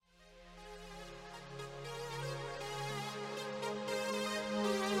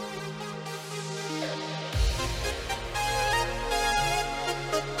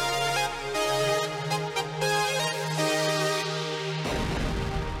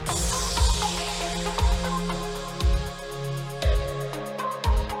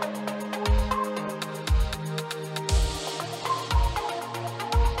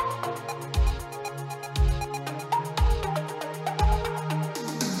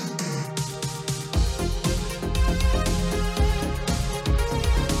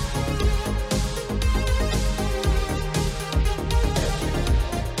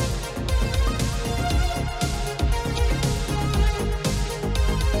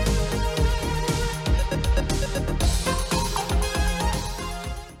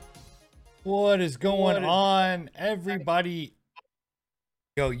What is going on, everybody?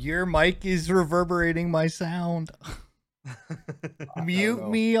 Yo, your mic is reverberating my sound. Mute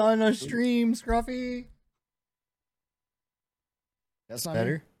me on a stream, Scruffy. That's not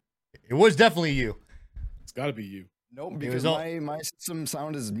Better? me. It was definitely you. It's got to be you. Nope, because my system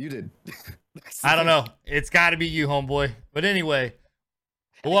sound is muted. I don't know. It's got to be you, homeboy. But anyway,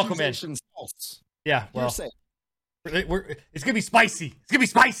 welcome in. False. Yeah, well, it's gonna be spicy. It's gonna be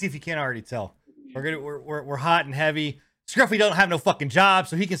spicy if you can't already tell. We're hot and heavy. Scruffy don't have no fucking job,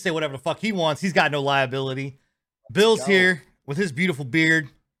 so he can say whatever the fuck he wants. He's got no liability. Bill's here with his beautiful beard.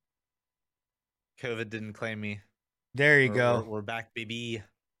 COVID didn't claim me. There you go. We're back, baby.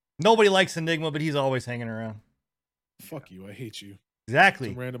 Nobody likes Enigma, but he's always hanging around. Fuck you. I hate you. Exactly.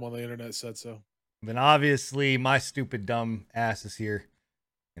 Some random on the internet said so. Then obviously my stupid dumb ass is here.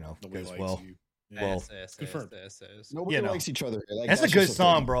 You know, Nobody as likes well. you. Yeah. Well, confirmed. Nobody likes each other. Like, that's a good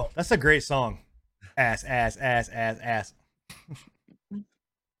song, bro. That's a great song. Ass. I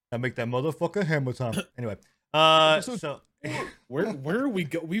make that motherfucker hammer time. Anyway, so where are we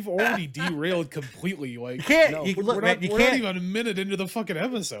go? We've already derailed completely. Like, you can't. no, Look, we're, man, not, you we're can't, not even a minute into the fucking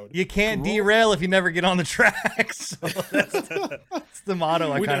episode. You can't derail if you never get on the track. So that's the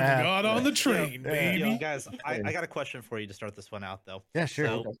motto I kind of have. Got on the train, baby. Yo, guys, I got a question for you to start this one out, though. Yeah, sure.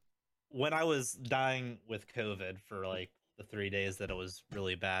 So, when I was dying with COVID for like the 3 days that it was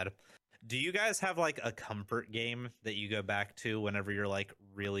really bad, do you guys have like a comfort game that you go back to whenever you're like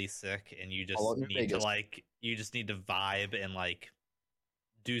really sick and you just need to vibe and like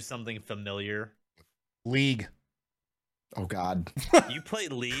do something familiar? League. Oh God. You play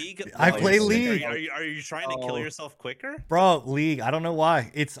League? I play League. Are you trying to kill yourself quicker? Bro, League. I don't know why.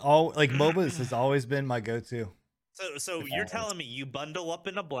 It's all like MOBAs has always been my go-to. So you're telling me you bundle up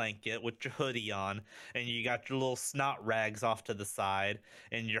in a blanket with your hoodie on, and you got your little snot rags off to the side,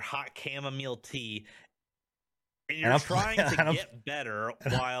 and your hot chamomile tea, and you're trying to get better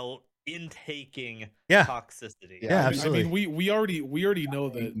while intaking toxicity. Yeah, absolutely. I mean, we already know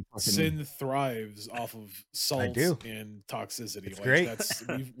that sin thrives off of salt and toxicity. It's great.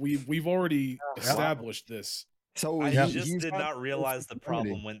 We've already established this. So I just did not realize the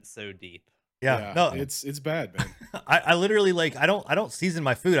problem went so deep. Yeah, no, it's bad, man. I literally like I don't season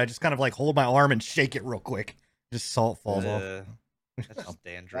my food. I just kind of like hold my arm and shake it real quick. Just salt falls off. That's just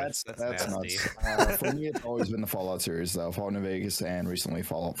dangerous. That's nasty. Nuts. For me, it's always been the Fallout series, though. Fallout New Vegas and recently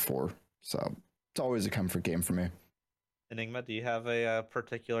Fallout 4. So it's always a comfort game for me. Enigma, do you have a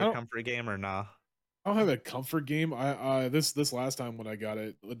particular comfort game or nah? I don't have a comfort game. I this last time when I got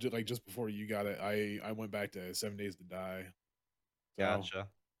it, like just before you got it, I went back to 7 Days to Die. So, gotcha.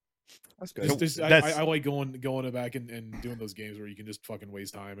 That's good. I like going back and doing those games where you can just fucking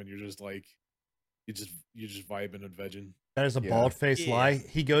waste time and you're just like you just vibing and vegging. That is a bald-faced lie.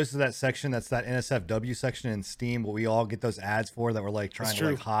 He goes to that section that's that NSFW section in Steam where we all get those ads for that we're like trying to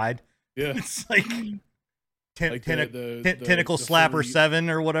like hide. Yeah. It's like Tentacle Slapper 7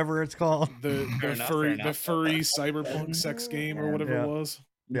 or whatever it's called. The furry cyberpunk sex game or whatever it was.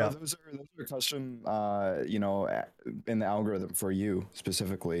 Yeah, those are custom, in the algorithm for you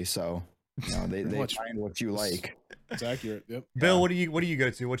specifically. So, they find what you like. It's accurate. Yep. Bill, what do you go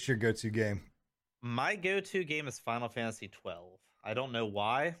to? What's your go-to game? My go-to game is Final Fantasy 12. I don't know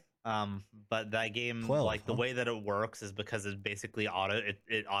why, but that game, the way that it works is because it basically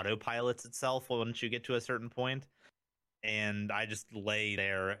it autopilots itself once you get to a certain point, and I just lay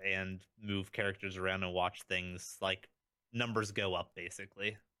there and move characters around and watch things like numbers go up,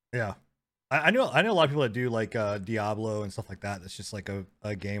 basically. Yeah, I know a lot of people that do like Diablo and stuff like that. That's just like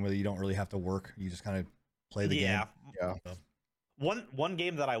a game where you don't really have to work. You just kind of play the game. Yeah. One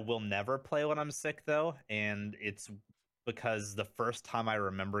game that I will never play when I'm sick though, and it's because the first time I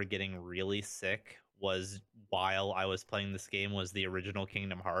remember getting really sick was while I was playing this game, was the original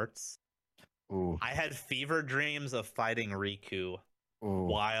Kingdom Hearts. Ooh. I had fever dreams of fighting Riku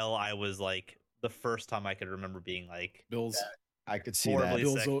while I was like, the first time I could remember being like, I could see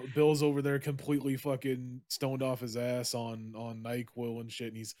that. Bill's over there completely fucking stoned off his ass on NyQuil and shit,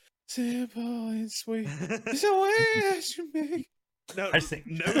 and he's simple and sweet. It's a way I should make. No shit.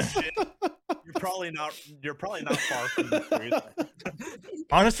 You're probably not far from the truth.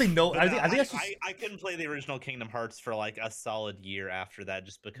 Honestly, no. I think that's just... I couldn't play the original Kingdom Hearts for like a solid year after that,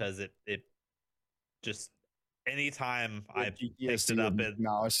 just because it just anytime I picked it up,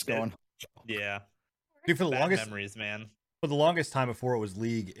 yeah. Dude, for the longest memories, man. For the longest time before it was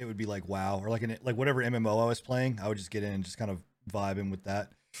League, it would be like WoW or like whatever MMO I was playing. I would just get in and just kind of vibe in with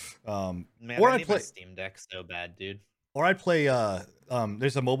that. Man, or I I'd need play my Steam Deck so bad, dude. Or I'd play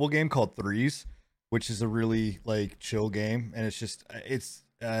there's a mobile game called Threes, which is a really like chill game, and it's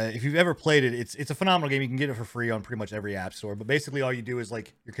if you've ever played it, it's a phenomenal game. You can get it for free on pretty much every app store. But basically, all you do is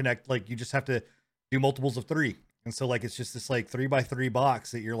like you just have to do multiples of 3, and so like it's just this like 3x3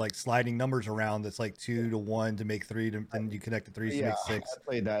 box that you're like sliding numbers around. That's like 2 to 1 to make 3, and you connect the 3 to make 6. I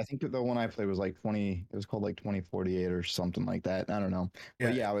played that. I think the one I played was like 20. It was called like 2048 or something like that. I don't know.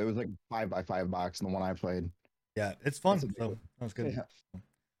 But yeah, it was like 5x5 box, and the one I played. Yeah, it's fun. So that was good. Yeah.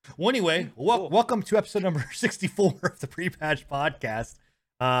 Well, anyway, welcome to episode number 64 of the Pre-Patch Podcast.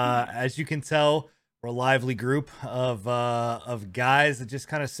 As you can tell, we're a lively group of guys that just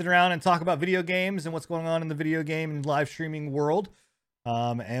kind of sit around and talk about video games and what's going on in the video game and live streaming world.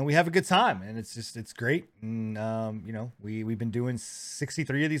 And we have a good time, and it's great. And we've been doing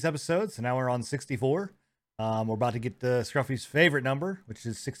 63 of these episodes, and now we're on 64. We're about to get the Scruffy's favorite number, which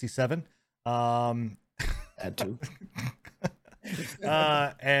is 67. Add 2.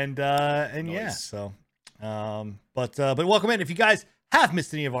 And Nice. yeah, so but welcome in. If you guys have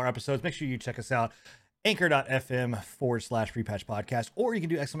missed any of our episodes, make sure you check us out, anchor.fm/Pre-Patch Podcast, or you can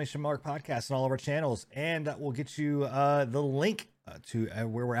do !podcast on all of our channels, and that will get you the link to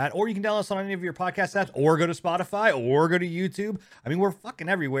where we're at, or you can download us on any of your podcast apps, or go to Spotify, or go to YouTube. I mean, we're fucking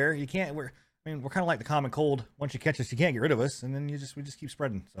everywhere. We're kind of like the common cold. Once you catch us, you can't get rid of us, and then we just keep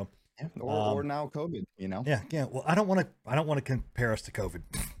spreading. So. Or now COVID, you know. Yeah. Well, I don't want to compare us to COVID.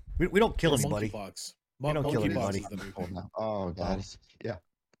 We don't kill anybody. Monkeypox. We don't kill Monkeypox anybody. is the new thing. Oh god. Yeah.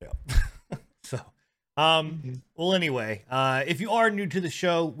 So, well, anyway, if you are new to the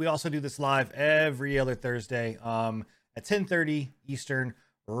show, we also do this live every other Thursday, at 10:30 Eastern,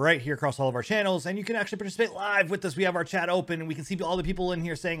 right here across all of our channels, and you can actually participate live with us. We have our chat open, and we can see all the people in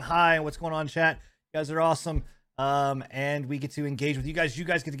here saying hi and what's going on in chat. You guys are awesome. And we get to engage with you guys. You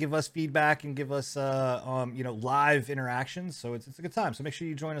guys get to give us feedback and give us, live interactions. So it's a good time. So make sure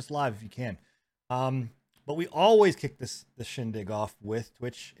you join us live if you can. But we always kick this shindig off with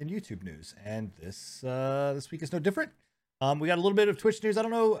Twitch and YouTube news, and this week is no different. We got a little bit of Twitch news. I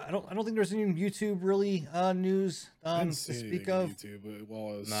don't know. I don't think there's any YouTube really news to speak of. YouTube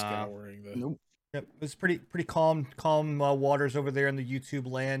while I was scouring the. Nope. Yep, it was pretty calm waters over there in the YouTube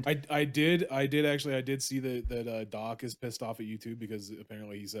land. I did see that Doc is pissed off at YouTube because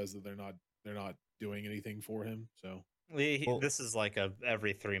apparently he says that they're not doing anything for him. So this is like a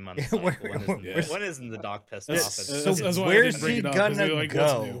every 3 months. Yeah, when isn't the Doc pissed off? So where's he gonna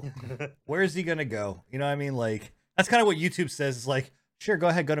go? Where's he gonna go? You know what I mean? Like that's kind of what YouTube says. It's like, sure, go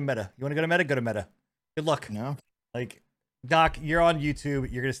ahead, go to Meta. You want to go to Meta? Go to Meta. Good luck. No. Like. Doc, you're on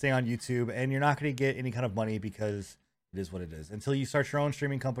YouTube. You're going to stay on YouTube, and you're not going to get any kind of money because it is what it is until you start your own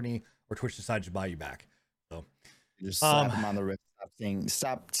streaming company or Twitch decides to buy you back. So just slap him on the wrist.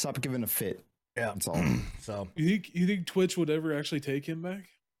 Stop giving a fit. Yeah, that's all. So you think Twitch would ever actually take him back?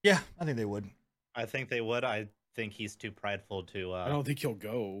 Yeah, I think they would. I think they would. I think he's too prideful to. I don't think he'll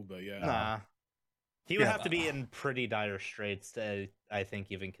go, but yeah. Nah. He would have to be in pretty dire straits to, I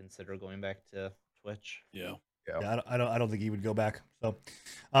think, even consider going back to Twitch. Yeah. Yeah, I don't think he would go back. So,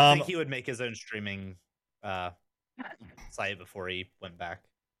 I think he would make his own streaming site before he went back.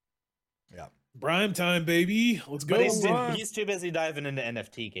 Yeah, Prime time, baby. Let's go. But he's too busy diving into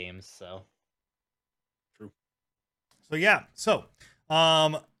NFT games. So true. So yeah,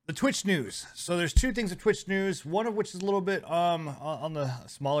 the Twitch news. So there's 2 things of Twitch news. One of which is a little bit on the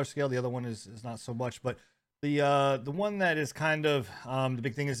smaller scale. The other one is not so much, but. The one that is kind of the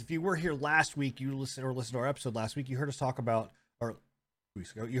big thing is if you were here last week, you listened to our episode last week, you heard us talk about, or 2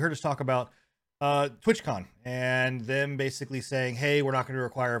 weeks ago, you heard us talk about TwitchCon and them basically saying, hey, we're not going to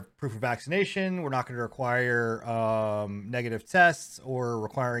require proof of vaccination, we're not going to require negative tests or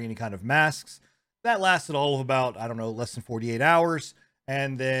requiring any kind of masks. That lasted all of about, I don't know, less than 48 hours,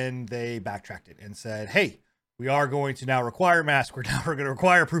 and then they backtracked it and said, hey, we are going to now require masks. We're going to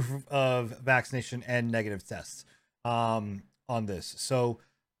require proof of vaccination and negative tests on this. So,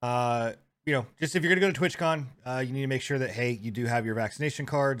 just if you're going to go to TwitchCon, you need to make sure that, hey, you do have your vaccination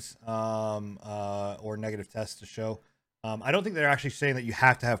cards or negative tests to show. I don't think they're actually saying that you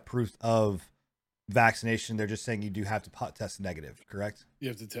have to have proof of vaccination. They're just saying you do have to test negative, correct? You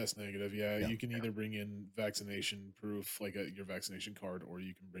have to test negative. Yeah. You can either bring in vaccination proof, like your vaccination card, or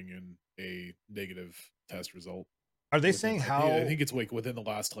you can bring in a negative test result. Are they saying how? I think it's like within the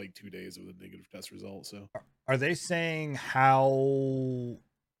last 2 days of the negative test result. So are they saying how?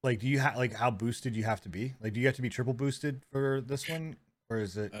 Like, do you have how boosted you have to be? Like, do you have to be triple boosted for this one, or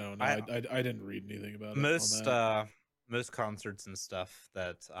is it? I don't know. I didn't read anything about it. Most concerts and stuff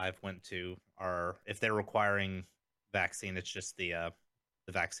that I've went to are, if they're requiring vaccine, it's just the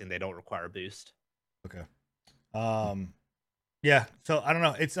vaccine. They don't require a boost. Okay. Yeah. So I don't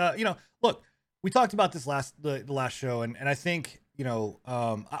know. It's look, we talked about this the last show, and I think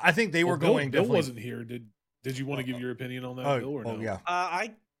I think they were going. Bill wasn't here. Did you want to give your opinion on that, Bill, or no? Yeah.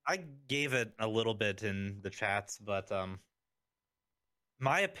 I gave it a little bit in the chats, but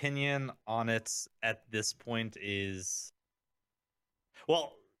my opinion on it at this point is,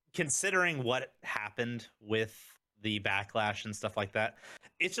 well, considering what happened with the backlash and stuff like that,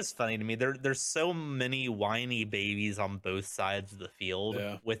 it's just funny to me. There's so many whiny babies on both sides of the field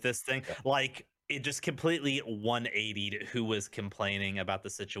with this thing. Like, it just completely 180'd who was complaining about the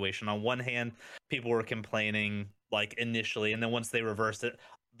situation. On one hand, people were complaining like initially, and then once they reversed it,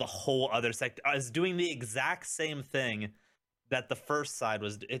 the whole other sector is doing the exact same thing that the first side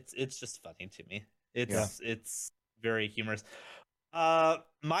was. It's just funny to me. It's very humorous.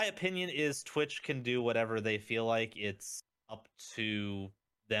 My opinion is Twitch can do whatever they feel like. It's up to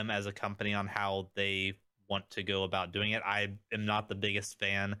them as a company on how they want to go about doing it. I am not the biggest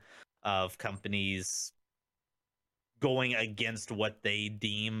fan of companies going against what they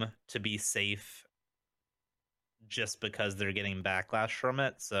deem to be safe just because they're getting backlash from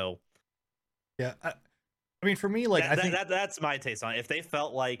it. So yeah, I mean, for me, like, I think that's my taste on it. If they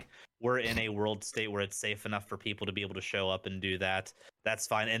felt like we're in a world state where it's safe enough for people to be able to show up and do that, that's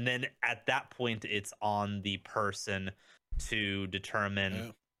fine. And then at that point, it's on the person to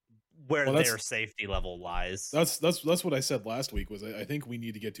determine where their safety level lies. That's what I said last week. Was I think we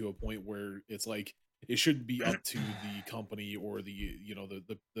need to get to a point where it's like it shouldn't be up to the company or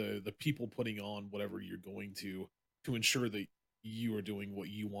the people putting on whatever you're going to ensure that you are doing what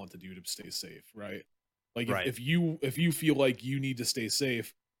you want to do to stay safe, right? Like if you feel like you need to stay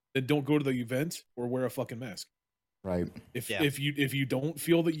safe, then don't go to the event or wear a fucking mask. Right. If you don't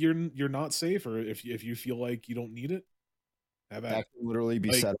feel that you're not safe, or if you feel like you don't need it, have that can literally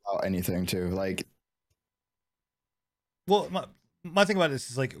be said about anything too. Like, well, my thing about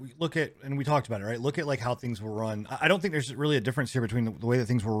this is like, look at, and we talked about it, right? Look at like how things were run. I don't think there's really a difference here between the way that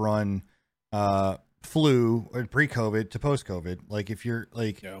things were run, flu or pre-COVID to post-COVID. Like, if you're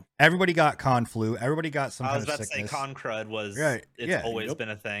like, everybody got con flu, everybody got some kind of sickness. I was about to say con crud was always been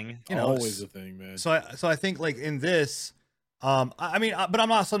a thing. Always a thing, man. So I think like in this, I mean, but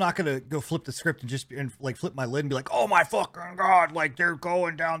I'm also not gonna go flip the script and like flip my lid and be like, oh my fucking god, like they're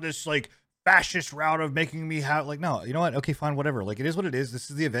going down this like fascist route of making me have, like, no, you know what? Okay, fine, whatever. Like, it is what it is.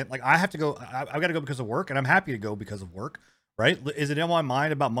 This is the event. Like, I have to go. I've got to go because of work, and I'm happy to go because of work. Right? Is it in my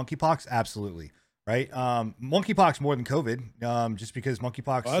mind about monkeypox? Absolutely. Right? Monkeypox more than COVID. Just because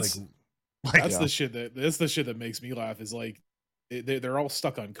monkeypox, that's the shit that makes me laugh. Is like they're all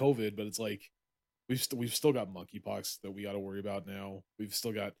stuck on COVID, but it's like we've still got monkeypox that we got to worry about now. We've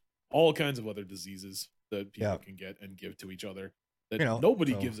still got all kinds of other diseases that people can get and give to each other that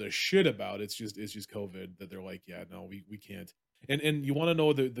nobody gives a shit about. It's just COVID that they're like, yeah, no, we can't. And you want to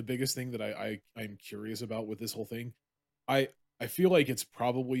know the biggest thing that I'm curious about with this whole thing? I feel like it's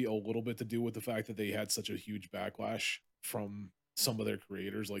probably a little bit to do with the fact that they had such a huge backlash from some of their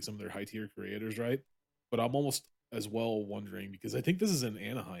creators, like some of their high tier creators, right? But I'm almost as well wondering, because I think this is in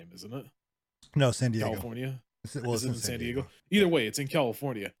Anaheim, isn't it? No, San Diego, California. Is it in San Diego? Either way, it's in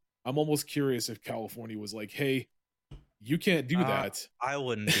California. I'm almost curious if California was like, hey, you can't do that. I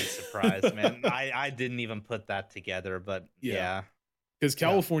wouldn't be surprised, man. I didn't even put that together, but yeah. Because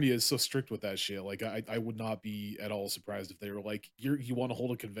California is so strict with that shit. Like, I would not be at all surprised if they were like, you want to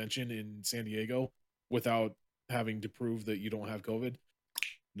hold a convention in San Diego without having to prove that you don't have COVID?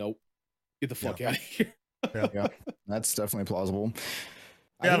 Nope. Get the fuck out of here. Yeah, that's definitely plausible.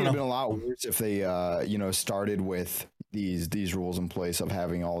 I think it'd been a lot worse if they, started with these rules in place of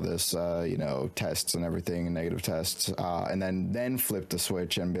having all this, tests and everything, negative tests, and then flip the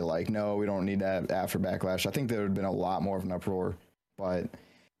switch and be like, no, we don't need that after backlash. I think there would have been a lot more of an uproar. But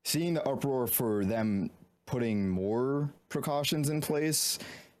seeing the uproar for them putting more precautions in place,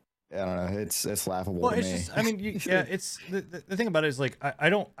 I don't know, it's laughable. Well, to it's me. just, I mean, it's the thing about it is like I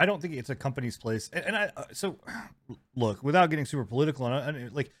don't think it's a company's place, and so look, without getting super political,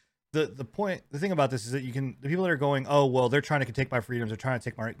 and like the thing about this is that the people that are going, oh well, they're trying to take my freedoms, they're trying to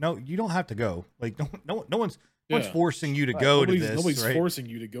take my right. No, you don't have to go. Like no one's forcing you to go to this. Nobody's forcing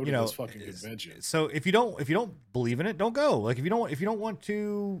you to go to this fucking convention. So if you don't believe in it, don't go. Like if you don't want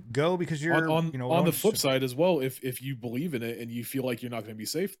to go because you're on the flip side as well, if you believe in it and you feel like you're not going to be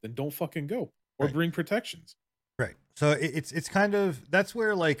safe, then don't fucking go or bring protections. Right. So it's kind of, that's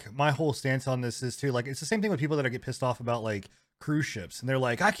where like my whole stance on this is too. Like it's the same thing with people that get pissed off about like cruise ships, and they're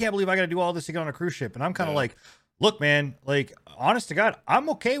like, I can't believe I got to do all this to get on a cruise ship, and I'm kind of like, look, man, like, honest to God,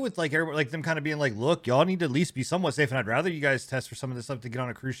 I'm okay with like everybody, like them kind of being like, look, y'all need to at least be somewhat safe, and I'd rather you guys test for some of this stuff to get on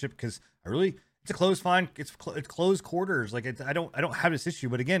a cruise ship, because it's a closed it's closed quarters. Like I don't have this issue,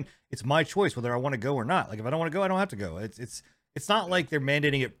 but again, it's my choice whether I want to go or not. Like if I don't want to go, I don't have to go. It's it's not like they're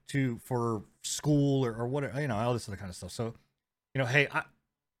mandating it for school or what, all this other kind of stuff. So, hey,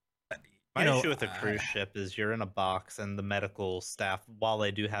 my issue with a cruise ship is you're in a box, and the medical staff, while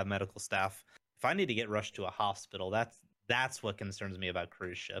they do have medical staff, if I need to get rushed to a hospital, that's what concerns me about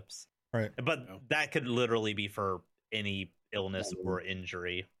cruise ships. Right. But that could literally be for any illness or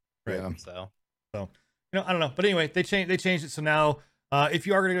injury. Right. Yeah. So I don't know. But anyway, they changed it. So now, if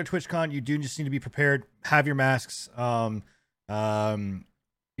you are going to go to TwitchCon, you do just need to be prepared. Have your masks. I'm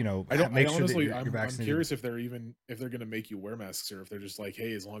curious if they're going to make you wear masks, or if they're just like,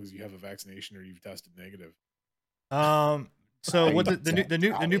 hey, as long as you have a vaccination or you've tested negative. So what the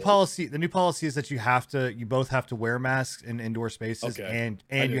new policy is that you both have to wear masks in indoor spaces, and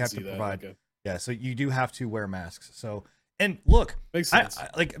you have to provide. Okay. Yeah, so you do have to wear masks. So, and look, makes sense.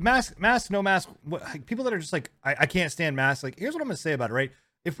 Like mask, no mask. People that are just like, I can't stand masks. Like, here's what I'm gonna say about it, right?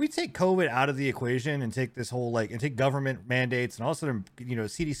 If we take COVID out of the equation and take this whole and take government mandates and also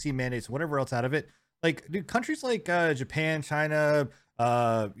CDC mandates, whatever else out of it, like, dude, countries like Japan, China,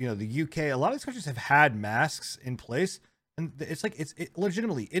 the UK, a lot of these countries have had masks in place, and it's like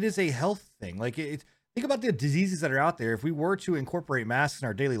legitimately it is a health thing. Like, think about the diseases that are out there. If we were to incorporate masks in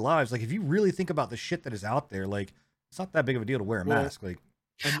our daily lives, like, if you really think about the shit that is out there, like, it's not that big of a deal to wear a mask. Like,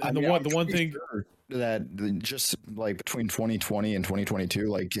 and the one thing that just like between 2020 and 2022,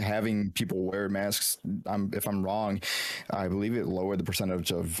 like having people wear masks, if I'm wrong, I believe it lowered the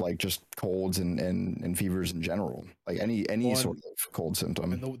percentage of like just colds and fevers in general, like any sort of cold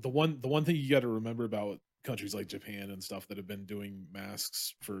symptom. And the one thing you got to remember about countries like Japan and stuff that have been doing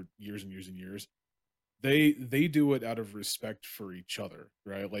masks for years and years and years, they do it out of respect for each other,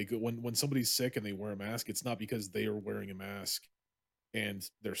 right? Like when somebody's sick and they wear a mask, it's not because they are wearing a mask and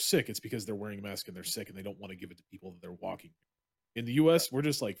they're sick, it's because they're wearing a mask and they're sick and they don't want to give it to people that they're walking. In the US, we're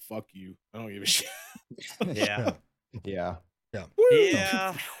just like, fuck you, I don't give a shit. Yeah.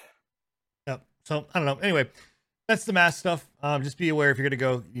 So I don't know. Anyway, that's the mask stuff. Just be aware if you're gonna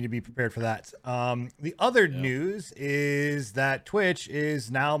go, you need to be prepared for that. The other news is that Twitch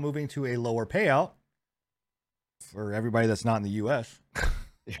is now moving to a lower payout for everybody that's not in the US.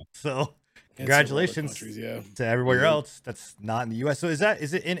 So congratulations to everywhere else that's not in the US. So is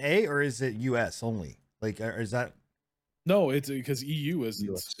it in A or is it US only? Like, or is that? No, it's because EU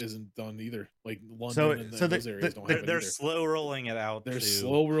isn't done either. Like London and those areas don't have it. They're slow rolling it out. They're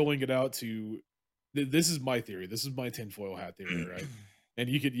slow rolling it out to. This is my theory. This is my tinfoil hat theory, right? And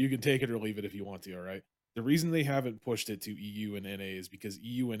you can take it or leave it if you want to. All right. The reason they haven't pushed it to EU and NA is because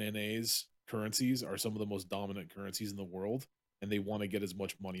EU and NA's currencies are some of the most dominant currencies in the world, and they want to get as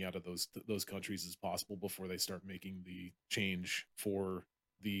much money out of those countries as possible before they start making the change for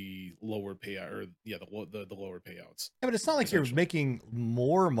the lower payout, or the lower payouts. Yeah, but it's not like you're making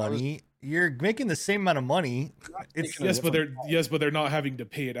more money. You're making the same amount of money. But they're not having to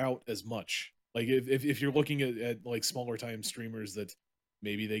pay it out as much. Like if you're looking at like smaller time streamers that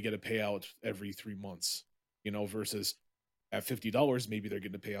maybe they get a payout every 3 months, versus at $50 maybe they're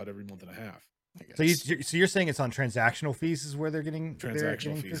getting a payout every month and a half. So you're saying it's on transactional fees is where they're getting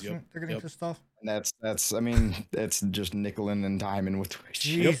transactional fees. They're getting this stuff. And that's I mean that's just nickeling and diming with Twitch.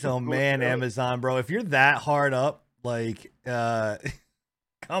 Jeez, oh man, Amazon, bro, if you're that hard up, like, come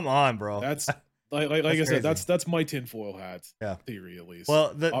on, bro. That's like I said, that's my tinfoil hat theory, at least.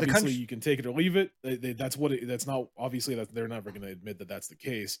 Well, obviously you can take it or leave it. That's not obviously that they're never going to admit that that's the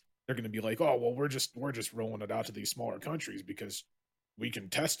case. They're going to be like, oh well, we're just rolling it out to these smaller countries because we can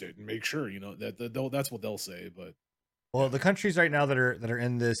test it and make sure, that's what they'll say. But the countries right now that are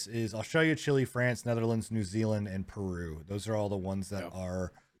in this is Australia, Chile, France, Netherlands, New Zealand, and Peru. Those are all the ones that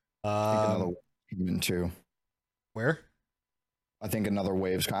are. Even two. Where? I think another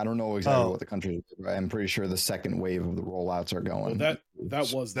wave's. I don't know exactly what the country. I'm pretty sure the second wave of the rollouts are going. Well,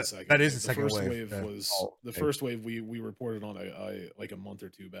 that was the second. That is the second wave. The first wave was the first wave we reported on like a month or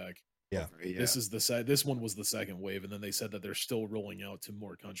two back. Yeah. This one was the second wave, and then they said that they're still rolling out to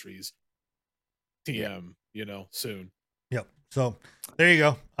more countries. TM, soon. Yep. So there you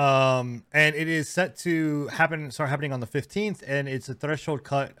go. And it is set to start happening on the 15th, and it's a threshold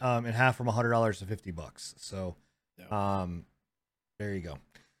cut in half from $100 to $50. So, there you go.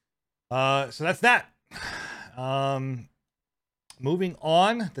 So that's that. Moving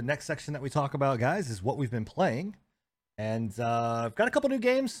on, the next section that we talk about, guys, is what we've been playing. And I've got a couple new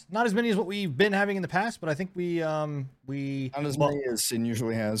games, not as many as what we've been having in the past, but I think we not as many as Sin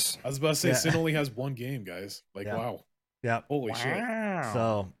usually has. I was about to say Sin only has one game, guys. Like, wow. Yeah. Holy shit.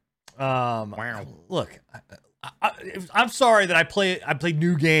 So, wow. Look, I'm sorry that I play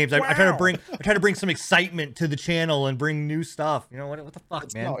new games. I try to bring some excitement to the channel and bring new stuff. You know what the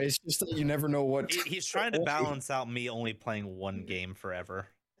fuck, man? No, it's just that you never know what. He's trying to balance out me only playing one game forever.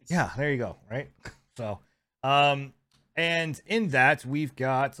 Yeah, there you go. Right. So, and in that we've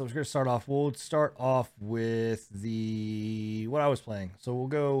got. So we're gonna start off. We'll start off with what I was playing. So we'll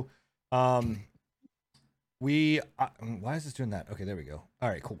go. Why is this doing that? Okay, there we go. All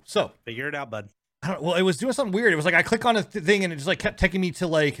right, cool. So figure it out, bud. Well, it was doing something weird. It was like I click on a thing and it just like kept taking me to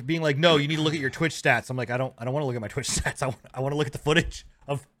like being like, no, you need to look at your Twitch stats. I'm like, I don't want to look at my Twitch stats. I want to look at the footage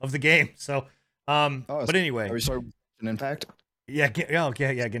of the game. So, but anyway, are we starting Genshin Impact? Yeah,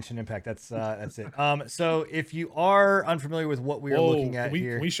 Genshin Impact. That's it. So if you are unfamiliar with what we are looking at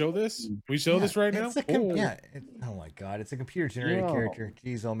here, can we show this? Can we show this right now? Oh my god, it's a computer generated character.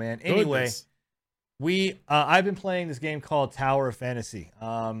 Jeez, oh man. Anyway, I've been playing this game called Tower of Fantasy.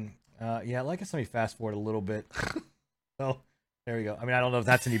 Yeah, like let me fast forward a little bit. So there we go. I mean, I don't know if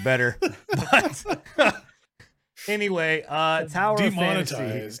that's any better, but anyway, Tower of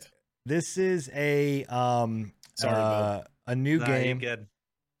Fantasy. This is a new game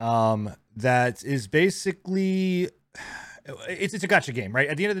that is basically it's a gacha game, right?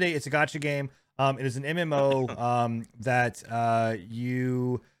 At the end of the day, it's a gacha game. It is an MMO that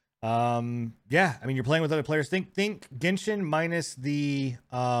you I mean, you're playing with other players. Think Genshin minus the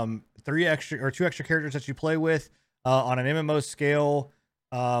 2 extra characters that you play with on an MMO scale,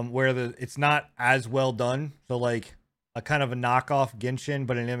 where it's not as well done. So like a kind of a knockoff Genshin,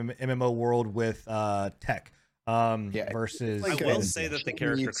 but an MMO world with tech. Versus I will say that the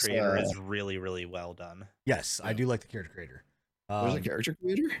character creator is really, really well done. Yes, I do like the character creator. There's a character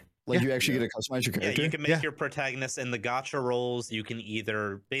creator? Like you actually get to customize your character? Yeah, you can make your protagonist in the gacha roles. You can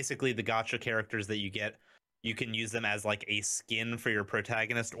either basically the gacha characters that you get, you can use them as like a skin for your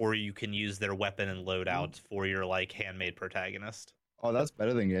protagonist, or you can use their weapon and loadout for your like handmade protagonist. Oh, that's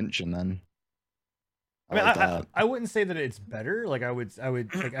better than Genshin then. I wouldn't say that it's better. Like I would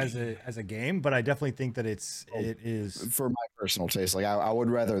like as a game, but I definitely think that it is for my personal taste. Like I would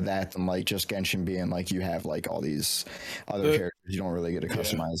rather that than like just Genshin being like you have like all these other characters you don't really get to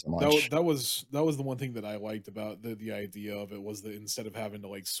customize much. That was the one thing that I liked about the idea of it was that instead of having to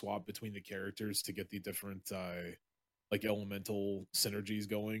like swap between the characters to get the different like elemental synergies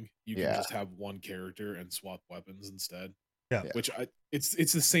going, you can just have one character and swap weapons instead. Yeah, which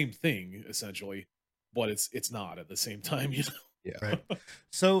it's the same thing essentially. But it's not at the same time, you know. Yeah. Right.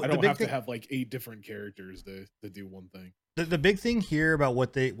 So I don't have to have like 8 different characters to do one thing. The big thing here about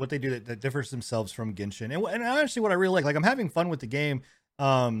what they do that differs themselves from Genshin, and actually what I really like I'm having fun with the game,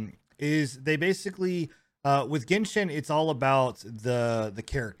 is they basically with Genshin it's all about the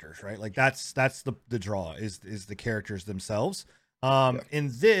characters, right? Like that's the draw is the characters themselves.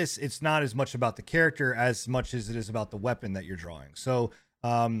 In this, it's not as much about the character as much as it is about the weapon that you're drawing. So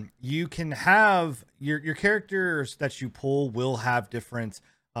you can have your characters that you pull will have different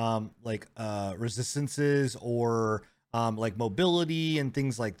resistances or like mobility and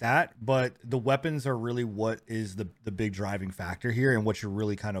things like that, but the weapons are really what is the big driving factor here and what you're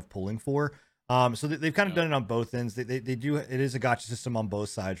really kind of pulling for. So they've kind of done it on both ends. They do, it is a gacha system on both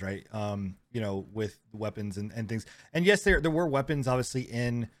sides, right? You know, with weapons and things. And yes, there were weapons obviously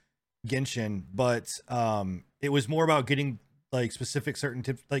in Genshin, but it was more about getting like specific certain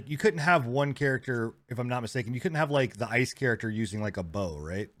tips. Like you couldn't have one character, if I'm not mistaken, you couldn't have like the ice character using like a bow,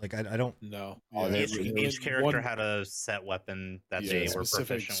 right? Like I don't know. Each character had a set weapon that they were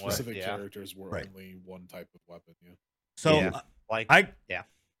proficient with. Specific characters were only one type of weapon. Yeah. So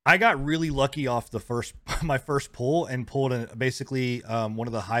I got really lucky off my first pull and pulled basically one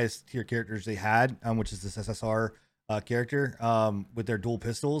of the highest tier characters they had, which is this SSR character with their dual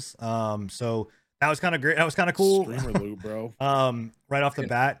pistols. So that was kind of great. That was kind of cool. Streamer loot, bro. Right off the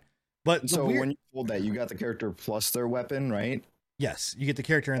bat. But so when you pulled that, you got the character plus their weapon, right? Yes, you get the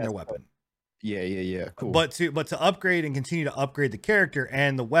character and their weapon. Yeah. Cool. But to upgrade and continue to upgrade the character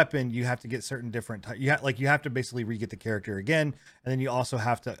and the weapon, you have to get certain different. You have to basically re-get the character again, and then you also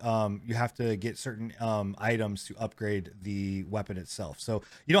have to get certain items to upgrade the weapon itself. So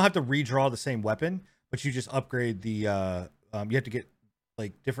you don't have to redraw the same weapon, but you just upgrade the. You have to get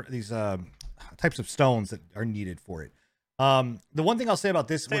like different types of stones that are needed for it. The one thing I'll say about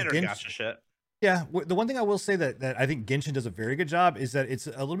this with Genshin shit. Yeah, the one thing I will say that I think Genshin does a very good job is that it's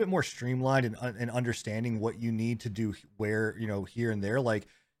a little bit more streamlined and understanding what you need to do where, you know, here and there. Like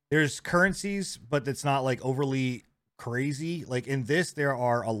there's currencies, but it's not like overly crazy. Like in this, there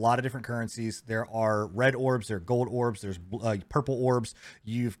are a lot of different currencies. There are red orbs, there are gold orbs, there's purple orbs.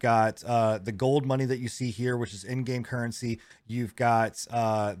 You've got the gold money that you see here, which is in-game currency. You've got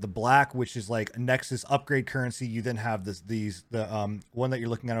the black, which is like Nexus upgrade currency. You then have the one that you're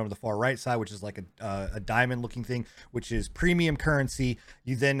looking at over the far right side, which is like a diamond looking thing, which is premium currency.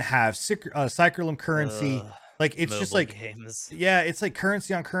 You then have Cyclum currency. Like it's just like games. Yeah, it's like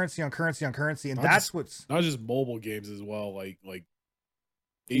currency on currency on currency on currency, and that's what's not just mobile games as well, like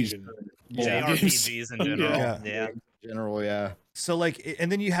Asian JRPGs in general. Yeah. General, yeah. So like,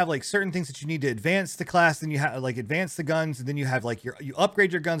 and then you have like certain things that you need to advance the class. Then you have like advance the guns, and then you have like you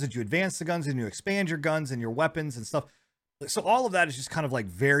upgrade your guns, and you advance the guns, and you expand your guns and your weapons and stuff. So all of that is just kind of like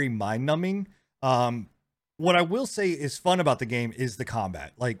very mind numbing. What I will say is fun about the game is the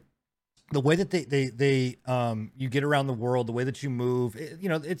combat, like. The way that they you get around the world, the way that you move,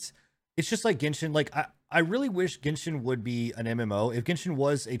 it's just like Genshin. Like I really wish Genshin would be an MMO. If Genshin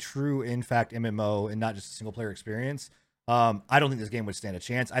was a true, in fact, MMO and not just a single player experience, I don't think this game would stand a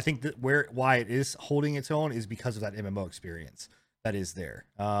chance. I think that why it is holding its own is because of that MMO experience that is there.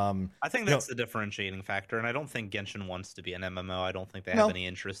 I think that's the differentiating factor, and I don't think Genshin wants to be an MMO. I don't think they have any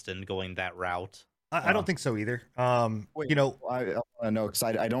interest in going that route. I don't think so either. I want to know because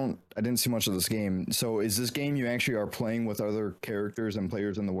I didn't see much of this game. So is this game you actually are playing with other characters and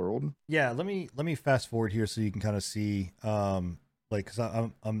players in the world? Yeah, let me fast forward here so you can kind of see, because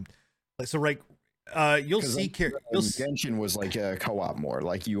I'm so right. You'll see Genshin was like a co-op more,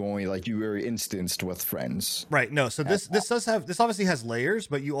 like you were instanced with friends. Right. No. So this obviously has layers,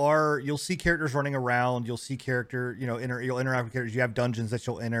 but you'll see characters running around. You'll see you'll interact with characters. You have dungeons that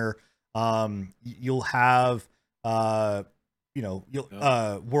you'll enter. You'll have world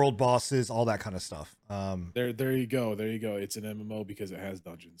bosses, all that kind of stuff. There you go. It's an MMO because it has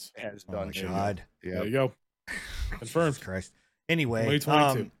dungeons. It has dungeons. Oh my God. Yeah. There you go. Confirmed. Jesus Christ. Anyway,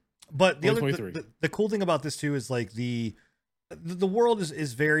 2022. But the cool thing about this too is like the world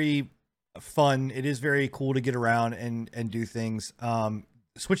is very fun. It is very cool to get around and do things.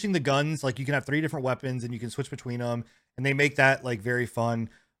 Switching the guns, like you can have 3 different weapons and you can switch between them, and they make that like very fun.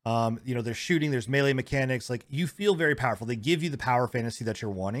 There's shooting, there's melee mechanics, like you feel very powerful. They give you the power fantasy that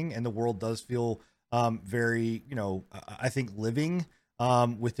you're wanting, and the world does feel very, I think living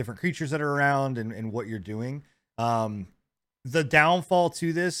with different creatures that are around and what you're doing. The downfall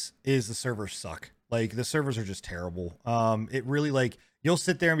to this is the servers suck. Like the servers are just terrible. It really, like, you'll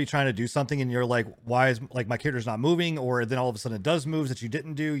sit there and be trying to do something and you're like, why is like my character's not moving? Or then all of a sudden it does moves that you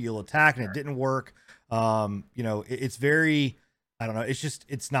didn't do. You'll attack and it didn't work. It's very, I don't know.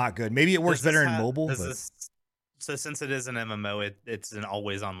 It's not good. Maybe it works better in mobile. So since it is an MMO, it's an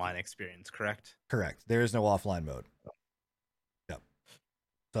always online experience, correct? Correct. There is no offline mode. Yep.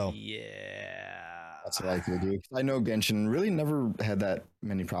 So yeah, that's what I could do. I know Genshin really never had that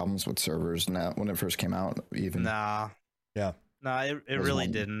many problems with servers now when it first came out. Even yeah. No, it really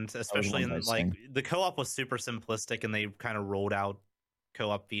didn't. Especially in like the co-op was super simplistic, and they kind of rolled out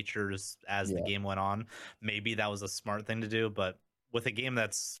co-op features as the game went on. Maybe that was a smart thing to do, but with a game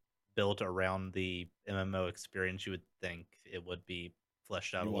that's built around the MMO experience, you would think it would be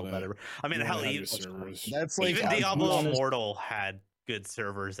fleshed out a little better. I mean, hell, even Diablo Immortal had good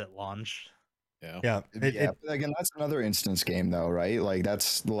servers at launch. Yeah. Again, that's another instance game, though, right? Like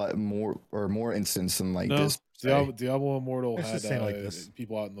that's more instance than like this. Diablo Immortal had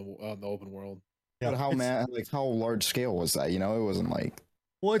people out in the open world. Yeah, but how large scale was that? It wasn't like.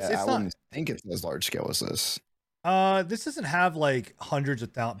 Well, it's I not. wouldn't think it's as large scale as this. This doesn't have like hundreds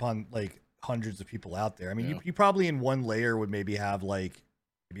of people out there. I mean, you probably in one layer would maybe have like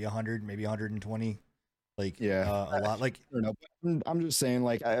maybe 100, maybe 120. Like a lot. Like I don't know. I'm just saying,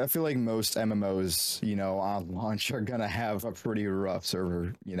 like I feel like most MMOs, on launch are gonna have a pretty rough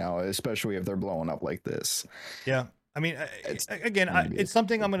server, especially if they're blowing up like this. Yeah. I mean, it's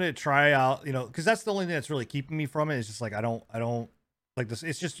something I'm going to try out, because that's the only thing that's really keeping me from it. It's just like, I don't like this.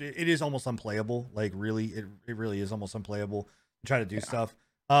 It's just, it is almost unplayable. Like really, it really is almost unplayable to try to do stuff.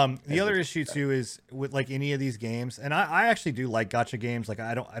 The other issue too is with like any of these games, and I actually do like gacha games. Like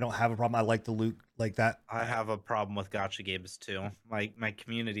I don't have a problem. I like the loot like that. I have a problem with gacha games too. My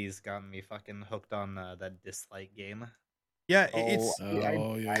community's gotten me fucking hooked on that Dislike game. Yeah.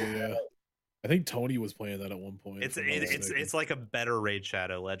 Yeah. I think Tony was playing that at one point. It's like a better Raid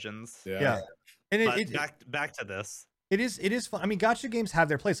Shadow Legends. Yeah. And back to this. It is fun. I mean, gacha games have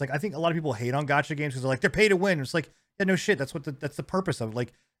their place. Like I think a lot of people hate on gacha games because they're pay to win. It's like, yeah, no shit. That's the purpose of it.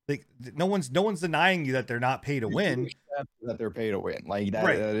 Like like no one's denying you that they're not pay to win. That they're pay to win. Like that,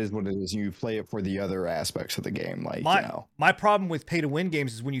 that is what it is. You play it for the other aspects of the game. Like my problem with pay to win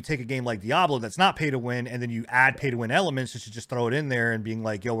games is when you take a game like Diablo that's not pay to win and then you add pay to win elements just to just throw it in there and being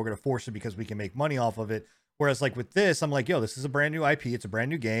like, yo, we're gonna force it because we can make money off of it. Whereas like with this, I'm like, yo, this is a brand new IP. It's a brand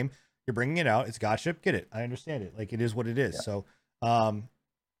new game. You're bringing it out. It's gacha. Get it. I understand it. Like it is what it is. So,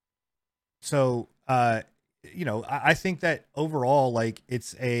 you know, I think that overall, like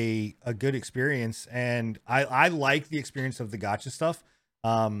it's a good experience, and I like the experience of the gacha stuff.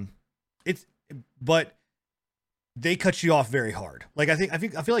 But they cut you off very hard. Like I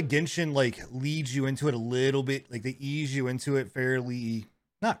feel like Genshin like leads you into it a little bit. Like they ease you into it fairly,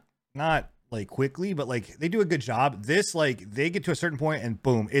 not like quickly, but like they do a good job. This, like they get to a certain point and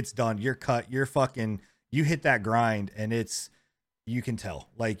boom, it's done. You're cut. You're fucking. You hit that grind, and you can tell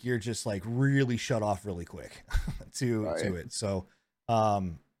like you're just like really shut off really quick to it. So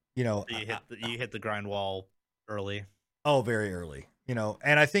you know, you hit the grind wall early. Oh, very early. You know,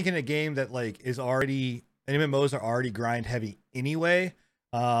 and I think in a game that like is already, MMOs are already grind heavy anyway.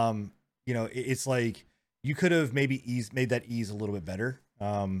 You know, it's like you could have maybe made that ease a little bit better.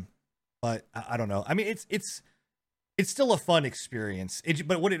 But I don't know. I mean, it's still a fun experience.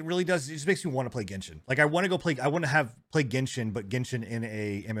 But what it really does is it just makes me want to play Genshin. Like I want to play Genshin, but Genshin in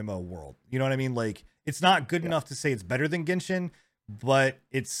a MMO world. You know what I mean? Like it's not good enough to say it's better than Genshin, but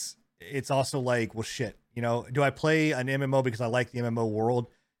it's also like, well, shit. You know, do I play an MMO because I like the MMO world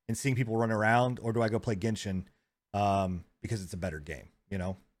and seeing people run around, or do I go play Genshin because it's a better game? You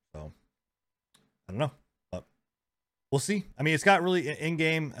know, so I don't know. We'll see. I mean, it's got really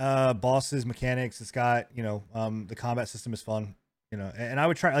in-game bosses, mechanics. It's got, you know, the combat system is fun, you know, and I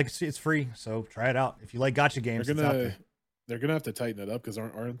would try, like, it's free, so try it out. If you like gacha games, they're gonna have to tighten it up because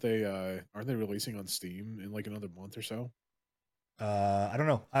aren't they releasing on Steam in like another month or so? I don't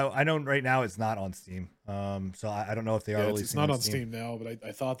know. I know right now it's not on Steam. So I don't know if they are releasing. It's not on Steam now, but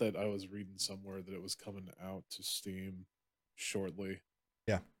I thought that I was reading somewhere that it was coming out to Steam shortly.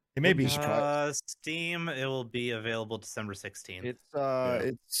 Yeah. It may be Steam. It will be available December 16th.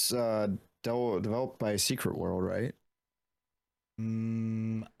 It's developed by Secret World, right?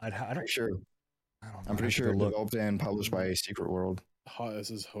 I'm sure. I'm pretty sure developed and published by Secret World. This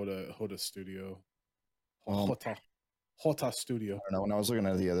is Hoda Studio. Hota Studio. I don't know. When I was looking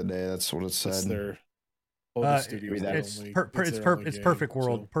at it the other day, that's what it said. It's their Studio. It's Perfect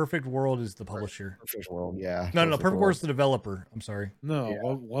World. So. Perfect World is the publisher. Perfect World, yeah. No, Perfect World is the developer. I'm sorry.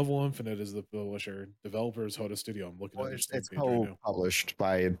 No, Level Infinite is the publisher. Developer is Hoda Studio. I'm looking at it's co-published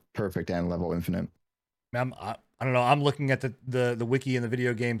by Perfect and Level Infinite. I don't know. I'm looking at the wiki and the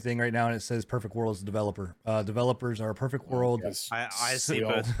video game thing right now, and it says Perfect World is the developer. Developers are Perfect World. I see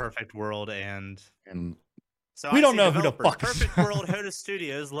both Perfect World and so we don't know who the fuck. Perfect World, Hoda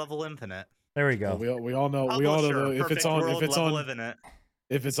Studios, Level Infinite. There we go. We all know. We all know if it's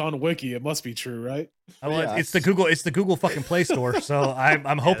on Wiki, it must be true, right? Well, it's the Google fucking Play Store. So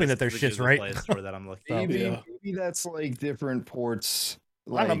I'm hoping that their shit's right. Play Store that I'm looking. Maybe that's like different ports.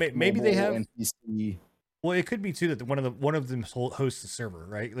 Like I don't know. Maybe they have. NPC. Well, it could be too that one of them hosts the server,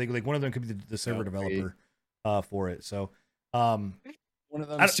 right? Like one of them could be the server developer for it. So one of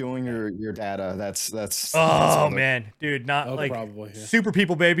them stealing your data. That's man, dude, not like probably, Super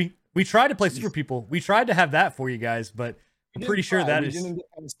People, baby. We tried to play Super People. We tried to have that for you guys, but I'm pretty sure that is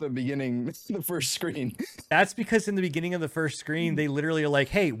the beginning, the first screen. That's because in the beginning of the first screen, they literally are like,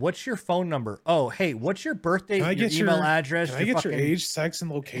 "Hey, what's your phone number? Oh, hey, what's your birthday? Your email address? Can I get your age, sex,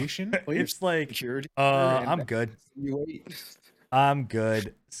 and location?" It's like, I'm good. I'm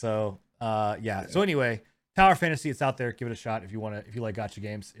good. So, yeah. So anyway, Tower Fantasy, it's out there. Give it a shot if you like gacha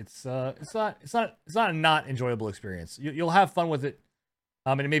games. It's not a not enjoyable experience. You'll have fun with it.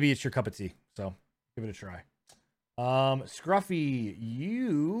 And maybe it's your cup of tea. So give it a try. Scruffy,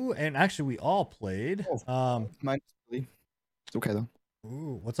 you and actually we all played. Minus Billy. It's okay though.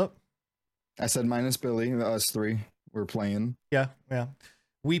 Ooh, what's up? I said minus Billy. Us three were playing. Yeah.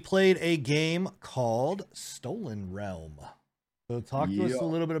 We played a game called Stolen Realm. So talk to us a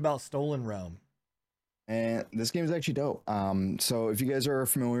little bit about Stolen Realm. And this game is actually dope. So if you guys are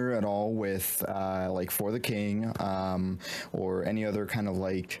familiar at all with like For the King, or any other kind of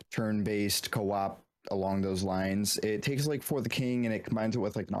like turn-based co-op along those lines, it takes like For the King and it combines it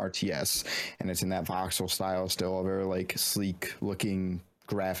with like an RTS, and it's in that voxel style, still a very like sleek looking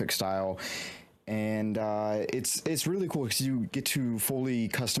graphic style. And it's really cool because you get to fully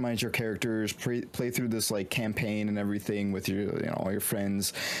customize your characters, play through this like campaign and everything with your all your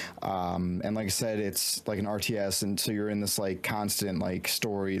friends. And like I said, it's like an RTS, and so you're in this like constant like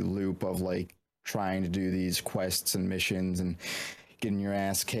story loop of like trying to do these quests and missions and getting your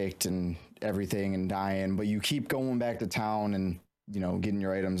ass kicked and everything and dying, but you keep going back to town and getting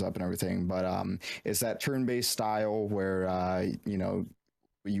your items up and everything. But it's that turn-based style where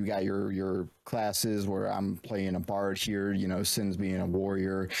you got your classes where I'm playing a bard here, Sin's being a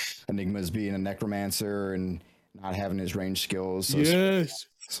warrior, Enigma's being a necromancer and not having his range skills. So yes.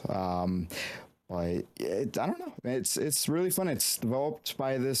 But I don't know. It's really fun. It's developed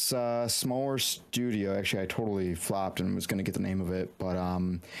by this smaller studio. Actually, I totally flopped and was going to get the name of it, but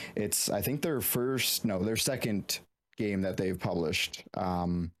it's I think their second game that they've published.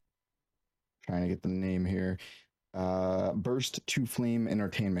 Trying to get the name here. Burst to Flame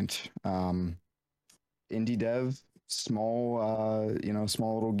Entertainment. Indie dev, small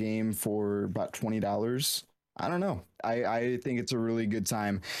little game for about $20. I don't know. I think it's a really good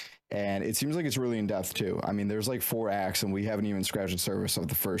time. And it seems like it's really in depth too. I mean, there's like 4 acts, and we haven't even scratched the surface of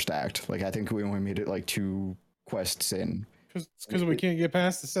the first act. Like, I think we only made it like 2 quests in. Because we can't get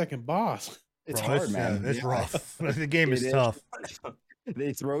past the second boss. It's hard, man. It's rough. The game is tough.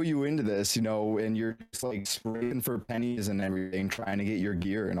 They throw you into this, and you're just like spraying for pennies and everything, trying to get your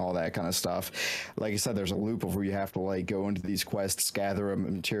gear and all that kind of stuff. Like I said, there's a loop of where you have to like go into these quests, gather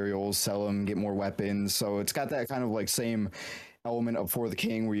materials, sell them, get more weapons. So it's got that kind of like same element of For the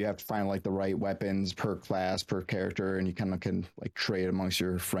King where you have to find like the right weapons per class, per character, and you kind of can like trade amongst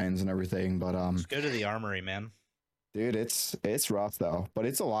your friends and everything. But just go to the armory, man. Dude, it's rough though, but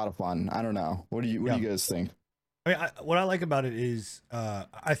it's a lot of fun. I don't know. What do you guys think? I mean, what I like about it is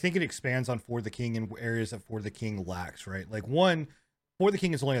I think it expands on For the King in areas that For the King lacks, right? Like, one, For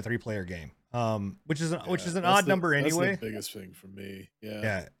theKing is only a 3-player game, which is an odd number anyway. That's the biggest thing for me.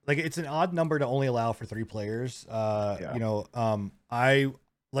 Yeah, like it's an odd number to only allow for 3 players. I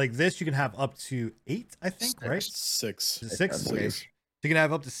like this. You can have up to 8, I think, 6. right? 6. 6. So you can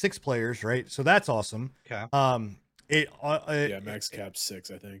have up to 6 players, right? So that's awesome. Okay. Max cap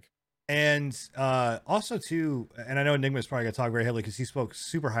 6, I think. And also too, and I know Enigma's probably gonna talk very heavily because he spoke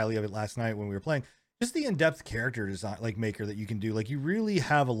super highly of it last night when we were playing. Just the in-depth character design, like maker that you can do. Like, you really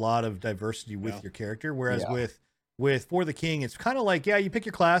have a lot of diversity with your character. Whereas with For the King, it's kind of like, you pick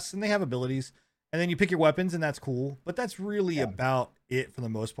your class and they have abilities, and then you pick your weapons and that's cool. But that's really about it for the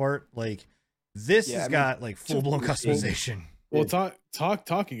most part. Like, this has got like full-blown customization. Well,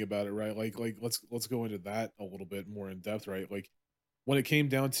 talking about it, right? Like let's go into that a little bit more in depth, right? Like, when it came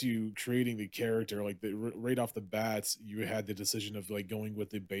down to creating the character, like right off the bat, you had the decision of like going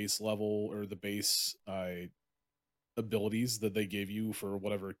with the base level or the base abilities that they gave you for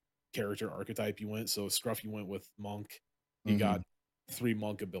whatever character archetype you went. So Scruffy went with Monk. You got 3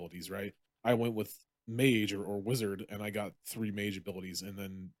 Monk abilities, right? I went with Mage or Wizard, and I got 3 Mage abilities. And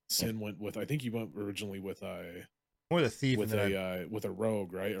then Sin went with, I think you went originally with or the thief with a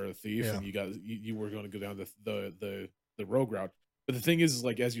rogue, right? Or a thief, and you were going to go down the rogue route. But the thing is,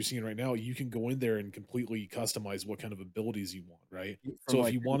 like, as you're seeing right now, you can go in there and completely customize what kind of abilities you want, right? So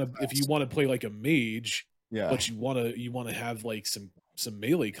if you want to play like a mage, but you want to have like some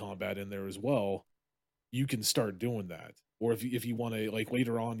melee combat in there as well, you can start doing that. Or if you want to, like,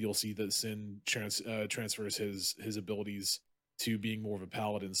 later on, you'll see that Sin transfers his abilities to being more of a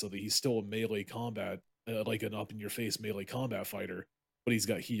paladin, so that he's still a melee combat, like an up in your face melee combat fighter, but he's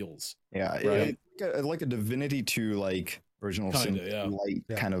got heals. Yeah, right? like a Divinity 2 like original Sin light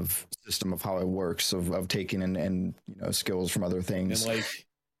kind of system of how it works of taking and skills from other things. And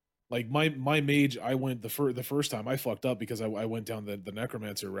like my mage, I went the first time I fucked up because I went down the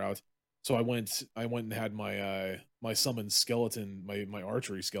necromancer route. So I went and had my summoned skeleton, my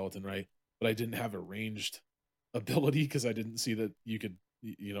archery skeleton, right? But I didn't have a ranged ability because I didn't see that you could,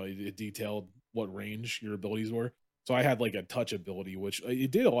 it detailed what range your abilities were. So I had like a touch ability, which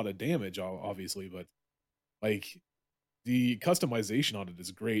it did a lot of damage, obviously, but like the customization on it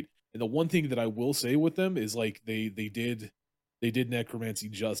is great. And the one thing that I will say with them is like they did necromancy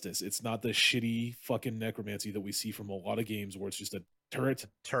justice. It's not the shitty fucking necromancy that we see from a lot of games where it's just a turret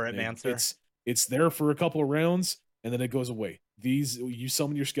mancer. It's there for a couple of rounds and then it goes away. You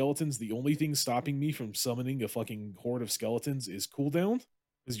summon your skeletons. The only thing stopping me from summoning a fucking horde of skeletons is cooldown,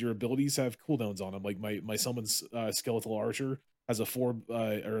 because your abilities have cooldowns on them. Like my summon's skeletal archer has a 4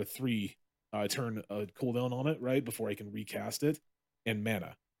 or a 3 turn cooldown on it, right, before I can recast it, and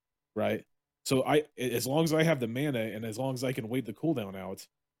mana, right? So as long as I have the mana and as long as I can wait the cooldown out,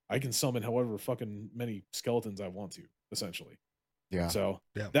 I can summon however fucking many skeletons I want to, essentially. Yeah. So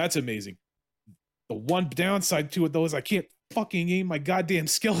that's amazing. The one downside to it though is I can't fucking aim my goddamn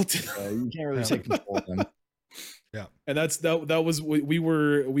skeleton. You can't really take control of them. Yeah, and that was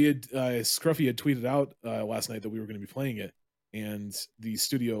we had Scruffy had tweeted out last night that we were going to be playing it, and the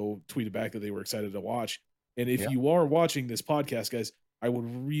studio tweeted back that they were excited to watch. And if you are watching this podcast, guys, I would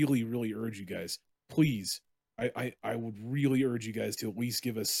really, really urge you guys, please, I would really urge you guys to at least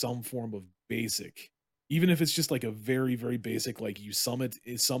give us some form of basic, even if it's just like a very, very basic, like you summon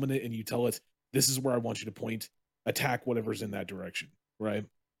it and you tell it, this is where I want you to point, attack whatever's in that direction, right?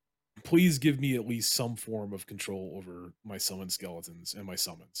 Please give me at least some form of control over my summon skeletons and my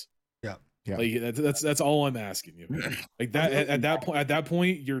summons. Yeah. Yeah. Like that's all I'm asking you. Like that at that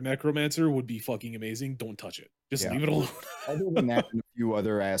point, your necromancer would be fucking amazing. Don't touch it. Just leave it alone. Other than that, and a few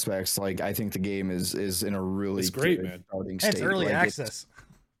other aspects, like I think the game is in a really great, man. starting state. It's early access.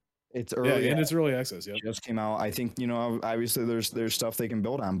 It's early, and it's early access. Yeah, just came out. I think obviously there's stuff they can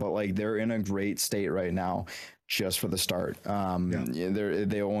build on, but like they're in a great state right now, just for the start.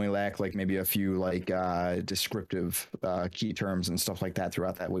 They only lack like maybe a few like descriptive key terms and stuff like that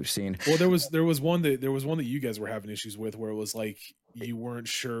throughout that we've seen. Well, there was one that you guys were having issues with, where it was like you weren't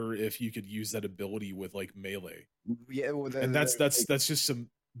sure if you could use that ability with like melee. Yeah, well, and that's just some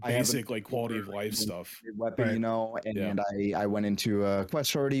basic like quality of life stuff. Weapon, right. and I went into a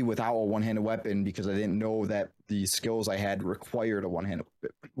quest already without a one-handed weapon because I didn't know that the skills I had required a one-handed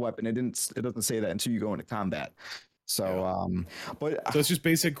weapon. It doesn't say that until you go into combat. So so it's just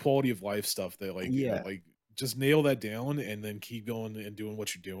basic quality of life stuff that like just nail that down and then keep going and doing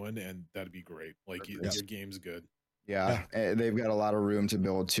what you're doing, and that'd be great. Like your game's good. Yeah, they've got a lot of room to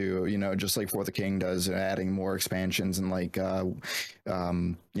build too, just like For the King does, adding more expansions and like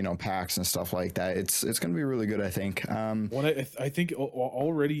packs and stuff like that. It's going to be really good, I think. I think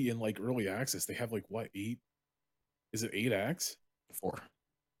already in like early access they have like what, 8? Is it 8 acts? 4.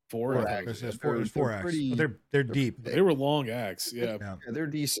 Four acts. Four acts. They're deep. They were long acts. Yeah, they're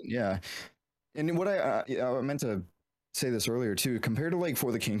decent. Yeah, and what I meant to say this earlier too, compared to like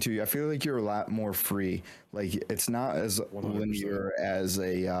For the King 2, I feel like you're a lot more free. Like it's not as 100%. Linear as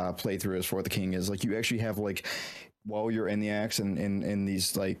a playthrough as For the King is. Like you actually have like, while you're in the acts and in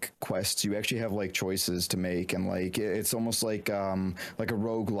these like quests, you actually have like choices to make, and like it's almost like a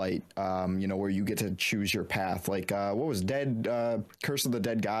roguelite, where you get to choose your path. Like what was Curse of the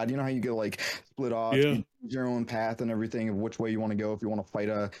Dead God? You know how you get like split off, you choose your own path and everything of which way you want to go, if you want to fight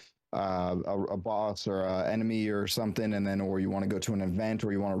a boss or an enemy or something, and then or you want to go to an event,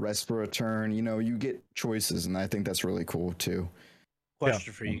 or you want to rest for a turn. You get choices, and I think that's really cool too.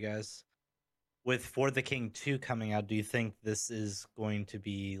 Question for you guys: with For the King 2 coming out, do you think this is going to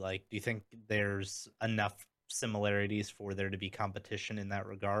be like? Do you think there's enough similarities for there to be competition in that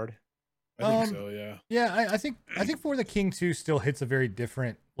regard? I think so. Yeah. Yeah, I think For the King 2 still hits a very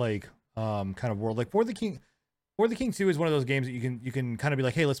different like kind of world. Like For the King 2 is one of those games that you can kind of be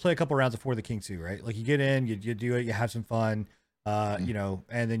like, hey, let's play a couple rounds of For the King 2, right? Like you get in, you do it, you have some fun, and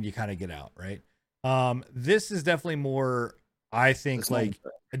then you kind of get out, right? This is definitely more, I think, like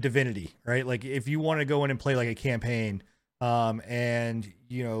a Divinity, right? Like if you want to go in and play like a campaign, and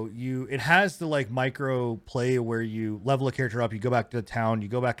it has the like micro play where you level a character up, you go back to the town, you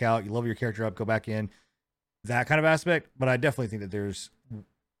go back out, you level your character up, go back in, that kind of aspect. But I definitely think that there's,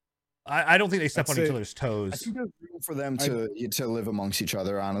 I don't think they step on each other's toes. I think there's room for them to live amongst each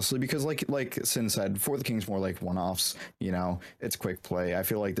other, honestly, because like Sin said, For the King's more like one-offs. It's quick play. I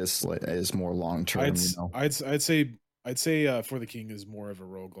feel like this is more long term. I'd say For the King is more of a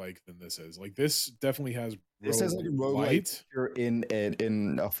roguelike than this is. Like this definitely has. This is like a roguelike. You're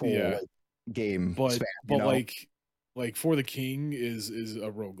in a full game, but like For the King is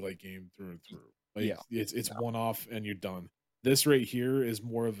a roguelike game through and through. Like it's one off and you're done. This right here is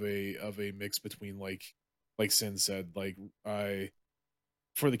more of a mix between like Sin said, like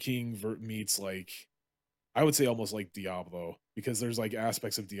For the King meets like, I would say almost like Diablo, because there's like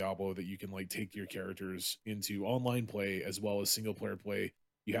aspects of Diablo that you can like take your characters into online play as well as single player play.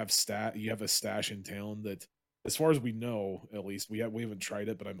 You have a stash in town that, as far as we know, at least we haven't tried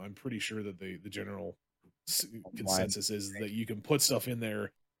it, but I'm pretty sure that the general consensus is that you can put stuff in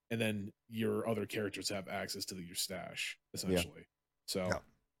there, and then your other characters have access to your stash, essentially. So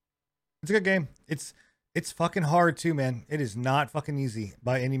it's a good game. It's fucking hard too, man. It is not fucking easy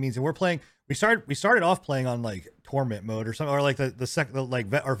by any means. And we started off playing on like torment mode or something, or like the second, like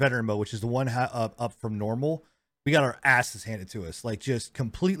our veteran mode, which is the one up from normal. We got our asses handed to us, like just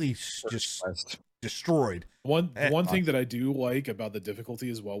completely just destroyed. One thing that I do like about the difficulty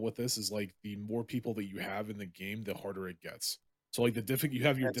as well with this is like the more people that you have in the game, the harder it gets. So like you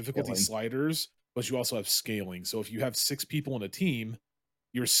have your difficulty sliders, but you also have scaling. So if you have 6 people in a team,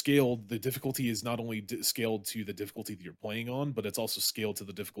 you're scaled. The difficulty is not only scaled to the difficulty that you're playing on, but it's also scaled to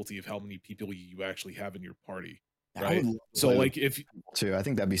the difficulty of how many people you actually have in your party. Right. So like if too, I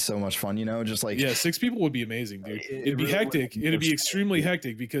think that'd be so much fun, just like 6 people would be amazing, dude. It'd be hectic. It'd be extremely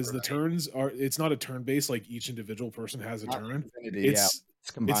hectic because the turns it's not a turn based like each individual person has a turn. It's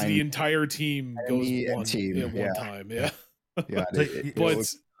the entire team goes one time. Yeah.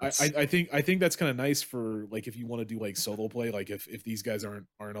 But I think that's kind of nice for like if you want to do like solo play, like if these guys aren't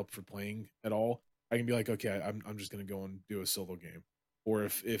up for playing at all, I can be like, okay, I'm just gonna go and do a solo game. Or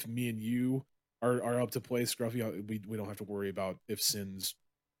if me and you are up to play Scruffy, we don't have to worry about if Sin's,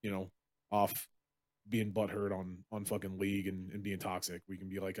 off being butthurt on fucking League and being toxic. We can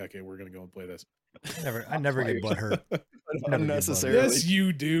be like, okay, we're gonna go and play this. I never get butthurt. Unnecessarily. Yes,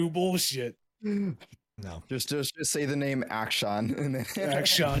 you do. Bullshit. No, just say the name Akshan and then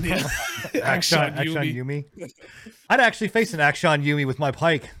Akshan, yeah. Akshan Yumi. I'd actually face an Akshan Yumi with my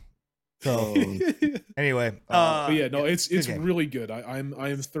pike. So anyway, but yeah, no, it's really good. I am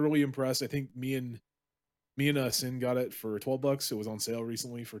thoroughly impressed. I think me and Sin got it for $12. It was on sale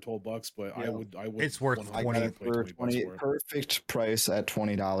recently for $12, but I would. It's worth 20 perfect price at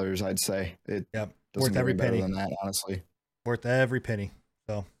 $20. I'd say it. Worth every penny. Than that, honestly, worth every penny.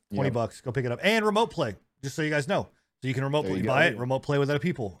 So $20, go pick it up, and remote play. Just so you guys know, so you can buy it, remote play with other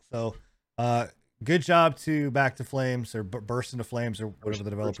people. So, good job to Back to Flames or Burst into Flames or whatever the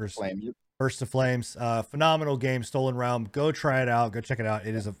developers. Burst to Flames, phenomenal game, Stolen Realm. Go try it out. Go check it out.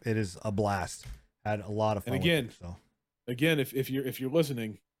 It is a blast. Had a lot of fun. And again, if you're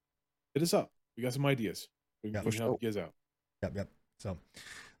listening, hit us up. We got some ideas. We can help you guys out. Yep. So,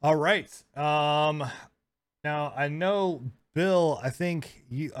 all right. Now I know Bill. I think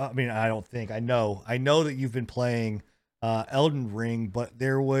you. I know that you've been playing Elden Ring, but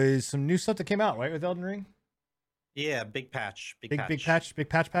there was some new stuff that came out, right, with Elden Ring? Yeah, big patch. Big patch.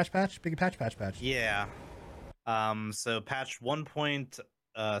 Yeah. So patch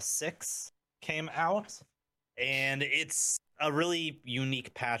 1.6 came out, and it's a really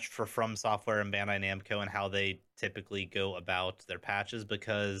unique patch for From Software and Bandai Namco and how they typically go about their patches,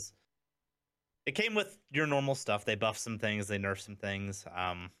 because it came with your normal stuff. They buffed some things, they nerfed some things.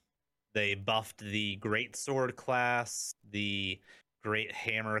 They buffed the Great Sword class, the Great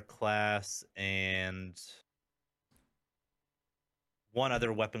Hammer class, and one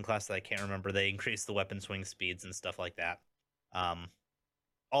other weapon class that I can't remember. They increased the weapon swing speeds and stuff like that.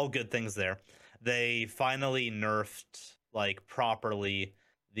 All good things there. They finally nerfed, like, properly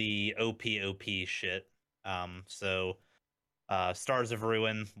the OP shit. So Stars of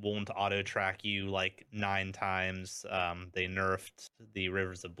Ruin won't auto track you like 9 times. They nerfed the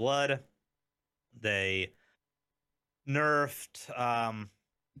Rivers of Blood. They nerfed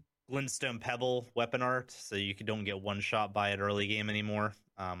Glintstone Pebble weapon art, so you don't get one shot by it early game anymore.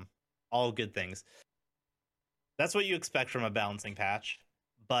 All good things. That's what you expect from a balancing patch.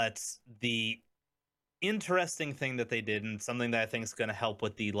 But the interesting thing that they did, and something that I think is going to help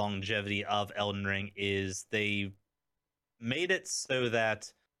with the longevity of Elden Ring, is they made it so that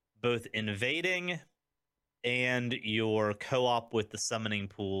both invading and your co-op with the summoning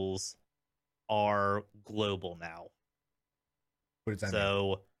pools are global now. What does that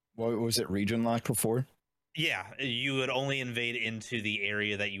mean? What was it, region locked before? Yeah, you would only invade into the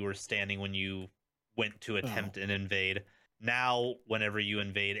area that you were standing when you went to attempt an invade. Now, whenever you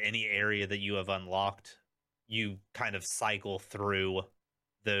invade any area that you have unlocked, you kind of cycle through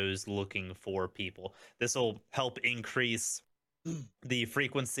those looking for people. This will help increase the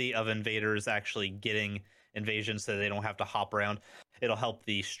frequency of invaders actually getting invasions, so they don't have to hop around. It'll help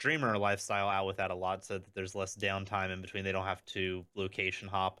the streamer lifestyle out with that a lot, so that there's less downtime in between. They don't have to location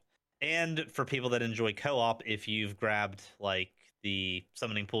hop. And for people that enjoy co-op, if you've grabbed like the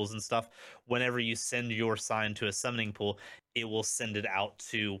summoning pools and stuff, whenever you send your sign to a summoning pool, it will send it out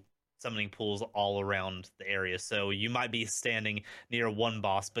to summoning pools all around the area. So you might be standing near one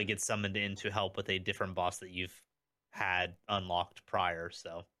boss but get summoned in to help with a different boss that you've had unlocked prior.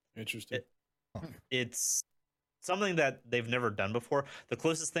 So interesting. It's something that they've never done before. The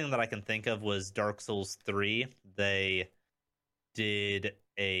closest thing that I can think of was Dark Souls 3. They did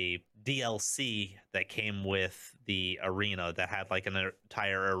a DLC that came with the arena that had like an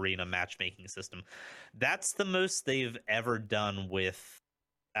entire arena matchmaking system. That's the most they've ever done with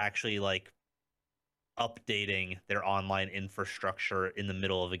actually like updating their online infrastructure in the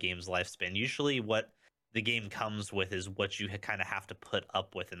middle of a game's lifespan. Usually what the game comes with is what you kind of have to put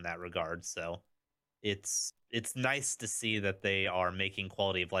up with in that regard. So it's nice to see that they are making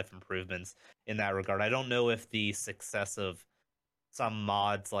quality of life improvements in that regard. I don't know if the success of some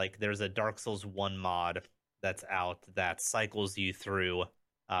mods, like there's a Dark Souls 1 mod that's out that cycles you through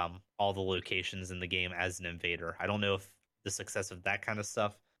all the locations in the game as an invader. I don't know if the success of that kind of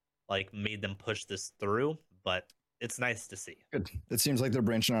stuff like made them push this through, but it's nice to see. Good. It seems like they're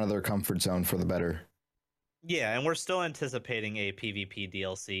branching out of their comfort zone for the better. Yeah, and we're still anticipating a PvP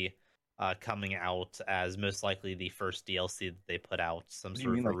DLC coming out as most likely the first DLC that they put out, some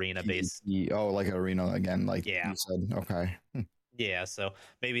sort of arena based. Oh, like arena again, like you said. Okay. Yeah, so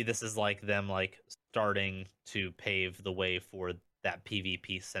maybe this is like them like starting to pave the way for that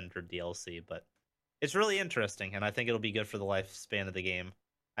PvP centered DLC, but it's really interesting, and I think it'll be good for the lifespan of the game.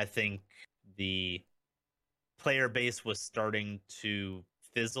 I think the player base was starting to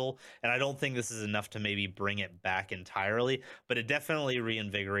fizzle, and I don't think this is enough to maybe bring it back entirely, but it definitely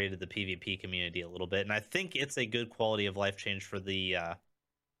reinvigorated the PvP community a little bit, and I think it's a good quality of life change for the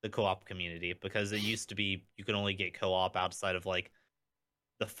co-op community, because it used to be you could only get co-op outside of like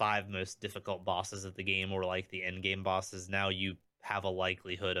the 5 most difficult bosses of the game or like the end game bosses. Now you have a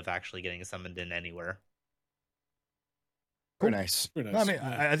likelihood of actually getting summoned in anywhere. Very nice. Very nice. No,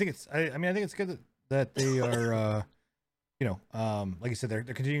 I think it's I think it's good that they are like you said, they're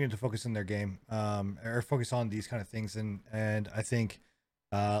continuing to focus in their game, or focus on these kind of things, and I think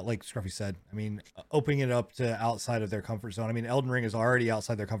like Scruffy said, I mean, opening it up to outside of their comfort zone. I mean, Elden Ring is already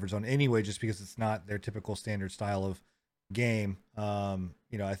outside their comfort zone anyway, just because it's not their typical standard style of game.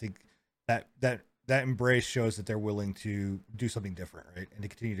 I think that embrace shows that they're willing to do something different, right, and to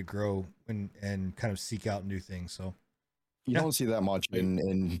continue to grow and kind of seek out new things. So you don't see that much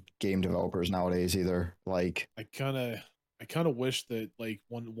in game developers nowadays either. Like I kind of wish that like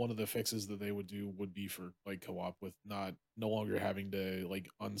one of the fixes that they would do would be for like co-op, with no longer having to like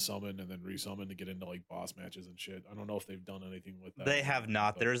unsummon and then resummon to get into like boss matches and shit. I don't know if they've done anything with that. They have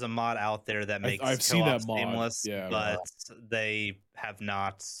not. There's a mod out there that makes I've seen that mod. Seamless, but they have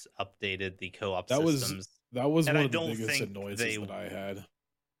not updated the co-op that systems. That was one of the biggest annoyances that I had.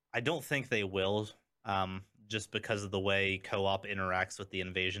 I don't think they will, just because of the way co-op interacts with the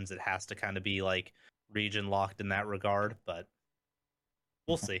invasions. It has to kind of be like region locked in that regard, but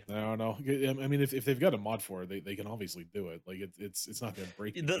we'll see. I don't know. I mean, if they've got a mod for it, they can obviously do it. Like it's not going to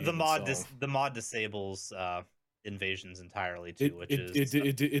break the mod. The mod disables invasions entirely too,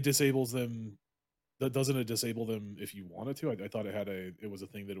 it disables them. Doesn't it disable them if you wanted to? I thought it was a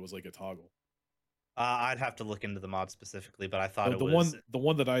thing that it was like a toggle. I'd have to look into the mod specifically, but I thought the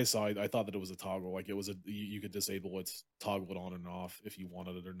one that I saw, I thought that it was a toggle. Like it was you could disable it, toggle it on and off if you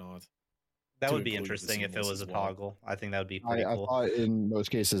wanted it or not. That would be interesting if it was a toggle. I think that would be pretty cool. I thought in most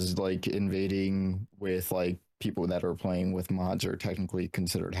cases, like invading with like people that are playing with mods are technically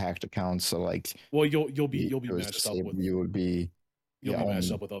considered hacked accounts. So like, well, you'll be matched up with you'll be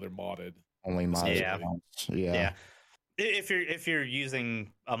matched up with other modded only modded accounts. Yeah. If you're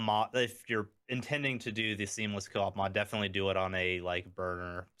using a mod, if you're intending to do the seamless co-op mod, definitely do it on a like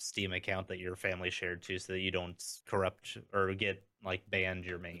burner Steam account that your family shared to, so that you don't corrupt or get like banned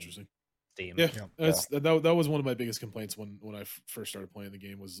your main Steam. Yeah, that was one of my biggest complaints when I first started playing the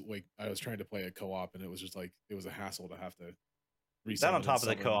game. Was like I was trying to play a co-op and it was just like it was a hassle to have to reset. That on top of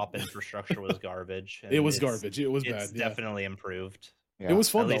the co-op infrastructure was garbage. It was garbage. It was bad. It's definitely improved. Yeah. It was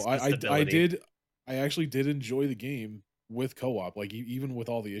fun though. I actually did enjoy the game with co-op, like even with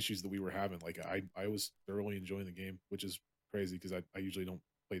all the issues that we were having. Like I was thoroughly enjoying the game, which is crazy because I usually don't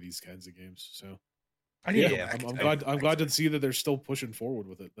play these kinds of games. So I'm glad to see that they're still pushing forward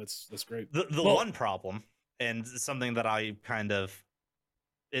with it. That's great. The one problem, and something that I kind of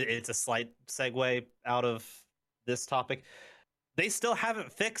it's a slight segue out of this topic, they still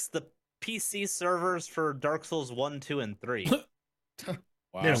haven't fixed the PC servers for Dark Souls 1, 2, and 3.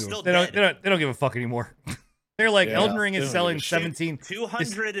 Wow. They don't give a fuck anymore. They're like, Elden Ring is selling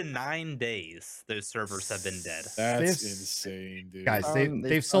 209 days those servers have been dead. That's insane, dude. Guys,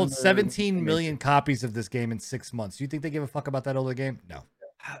 they've sold 17 million copies of this game in 6 months. You think they give a fuck about that older game? No.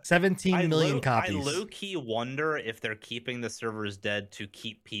 17 million copies. I low-key wonder if they're keeping the servers dead to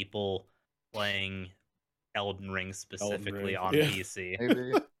keep people playing Elden Ring specifically on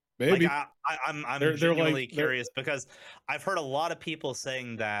PC. Maybe. Like, I'm genuinely curious because I've heard a lot of people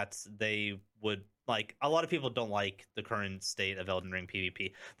saying that they would like. A lot of people don't like the current state of Elden Ring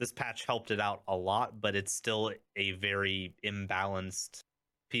PvP. This patch helped it out a lot, but it's still a very imbalanced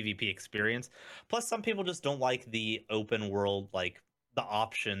PvP experience. Plus, some people just don't like the open world, like the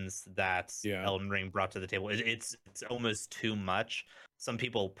options that Elden Ring brought to the table. It's almost too much. Some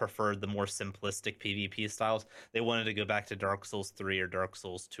people preferred the more simplistic PvP styles. They wanted to go back to Dark Souls 3 or Dark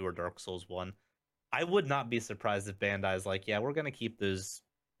Souls 2 or Dark Souls 1. I would not be surprised if Bandai's like, yeah, we're going to keep those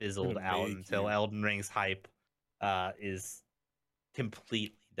fizzled out until Elden Ring's hype is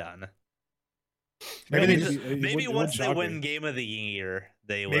completely done. Maybe once they win Game of the Year,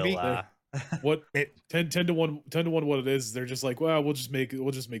 they will. What 10 to 1 what it is, they're just like, well, we'll just make the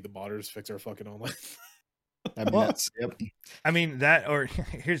modders fix our fucking online. I mean, yep. I mean that, or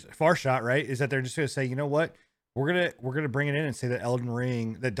here's far shot, right? Is that they're just gonna say, you know what? We're gonna bring it in and say that Elden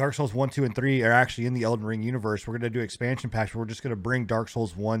Ring, that Dark Souls 1, 2, and 3 are actually in the Elden Ring universe. We're gonna do expansion packs. We're just gonna bring Dark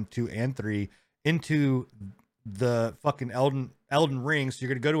Souls 1, 2, and 3 into the fucking Elden Ring. So you're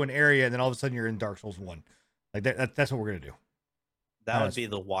gonna go to an area, and then all of a sudden you're in Dark Souls 1. Like that's what we're gonna do. That would be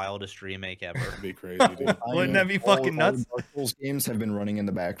the wildest remake ever. That'd be crazy, dude. Wouldn't that be fucking nuts? Dark Souls games have been running in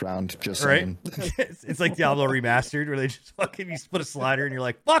the background, just right. Saying. It's like Diablo Remastered, where they just fucking you put a slider and you're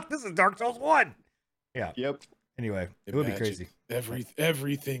like, "Fuck, this is Dark Souls 1." Yeah. Yep. Anyway, it would be crazy.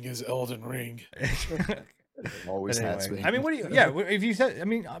 Everything is Elden Ring. Always has anyway, been. I mean, what do you? Yeah, if you said, I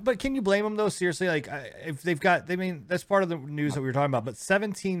mean, but can you blame them though? Seriously, like if they've got, I mean, that's part of the news that we were talking about. But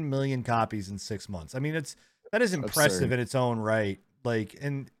 17 million copies in 6 months. I mean, that is impressive absurd. in its own right. Like,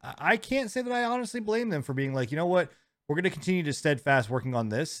 and I can't say that I honestly blame them for being like, you know what, we're going to continue to steadfast working on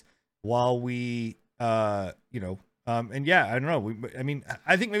this while we, and yeah, I don't know. I mean,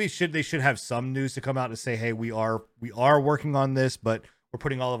 I think maybe they should have some news to come out to say, hey, we are working on this, but we're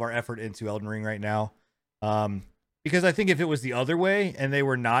putting all of our effort into Elden Ring right now. Because I think if it was the other way and they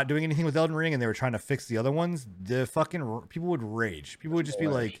were not doing anything with Elden Ring and they were trying to fix the other ones, the fucking people would rage. People would just be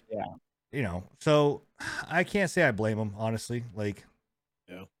like, yeah, you know. So I can't say I blame them, honestly. Like,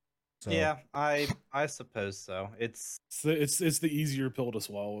 yeah, so. Yeah, I suppose so. It's the easier pill to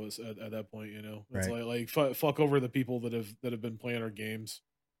swallow at that point, you know. It's right. like fuck over the people that have been playing our games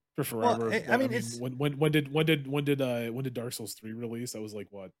for forever. Well, I mean, it's when did Dark Souls 3 release? That was like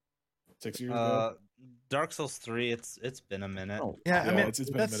what, 6 years ago. Dark Souls 3, it's been a minute. Oh, yeah, I mean, it's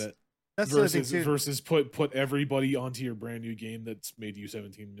been a minute. That's versus put everybody onto your brand new game that's made you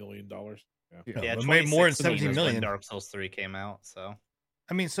 $17 million. Yeah, it made more than 17 million. When Dark Souls 3 came out, so.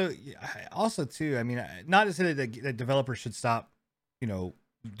 I mean, so also too, I mean, not to say that developers should stop,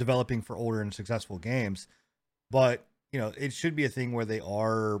 developing for older and successful games, but it should be a thing where they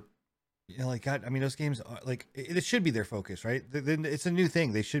are, like, God, I mean, those games are like, it should be their focus, right? It's a new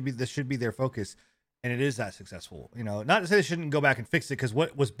thing. This should be their focus, and it is that successful. Not to say they shouldn't go back and fix it, because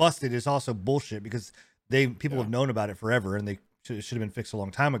what was busted is also bullshit, because people have known about it forever, and they should have been fixed a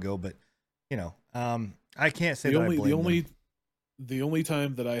long time ago. But I can't say that I blame them. The only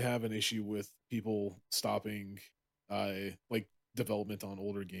time that I have an issue with people stopping like development on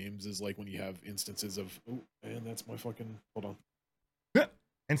older games is like when you have instances of, oh, and that's my fucking, hold on.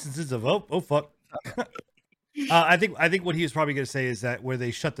 Instances of oh fuck. I think what he was probably going to say is that where they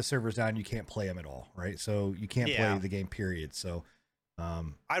shut the servers down, you can't play them at all, right? So you can't play the game, period. So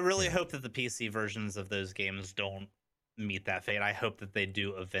I really hope that the PC versions of those games don't meet that fate. I hope that they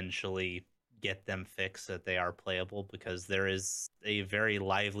do eventually get them fixed so that they are playable, because there is a very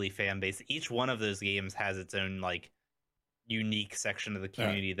lively fan base. Each one of those games has its own like unique section of the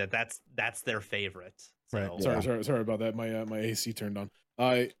community that's their favorite. So, right. Sorry about that. My AC turned on.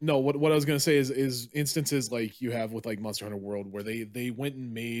 No, what I was gonna say is instances like you have with like Monster Hunter World, where they went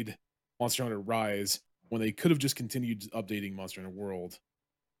and made Monster Hunter Rise when they could have just continued updating Monster Hunter World,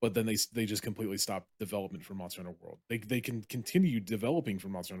 but then they just completely stopped development for Monster Hunter World. They can continue developing for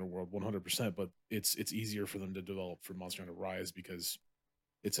Monster Hunter World 100%, but it's easier for them to develop for Monster Hunter Rise because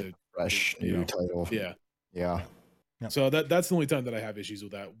it's a fresh new title. Yeah. So that's the only time that I have issues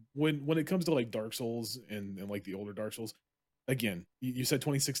with that. When it comes to like Dark Souls and like the older Dark Souls, again, you said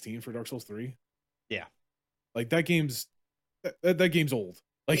 2016 for Dark Souls 3. Yeah, like that game's old.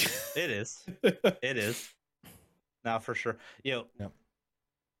 Like it is. It is. Now for sure. Yep.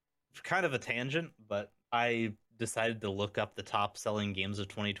 Kind of a tangent, but I decided to look up the top selling games of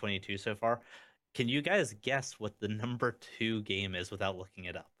 2022 so far. Can you guys guess what the number 2 game is without looking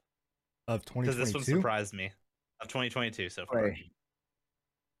it up? Of 2022? Because this one surprised me. Of 2022 so far. Right.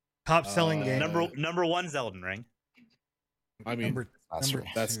 Top selling game. Number 1's Elden Ring. I mean,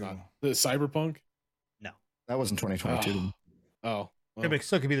 that's not the Cyberpunk. No, that wasn't 2022. Oh. Well, it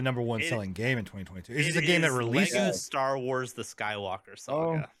still could be the number 1 selling game in 2022. Is this a game that released? Lego Star Wars: The Skywalker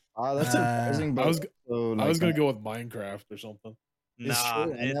Saga. That's surprising. I was gonna go with Minecraft or something. Nah, on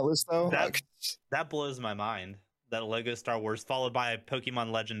that list though. That blows my mind. That Lego Star Wars, followed by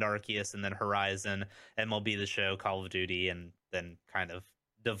Pokemon Legend Arceus, and then Horizon, MLB The Show, Call of Duty, and then kind of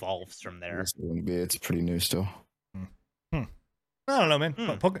devolves from there. It's pretty new still. I don't know, man.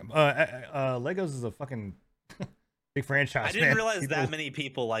 Legos is a fucking big franchise. I didn't realize that many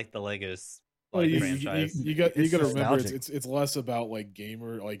people like the Legos. Franchise. You got to remember it's less about like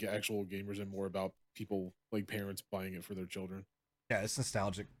actual gamers and more about people like parents buying it for their children. Yeah, it's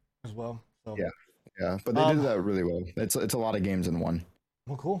nostalgic as well. So. Yeah, but they did that really well. It's a lot of games in one.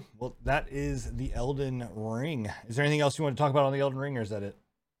 Well, cool. Well, that is the Elden Ring. Is there anything else you want to talk about on the Elden Ring, or is that it?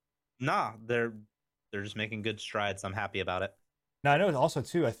 Nah, they're just making good strides. I'm happy about it. Now I know also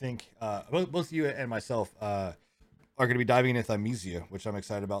too. I think both you and myself are going to be diving into Thymesia, which I'm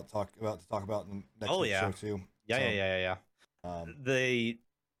excited about to talk about in the next show too. Yeah. It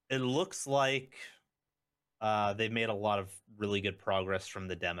looks like they've made a lot of really good progress from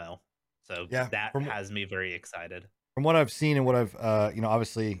the demo, so that has me very excited. From what I've seen and what I've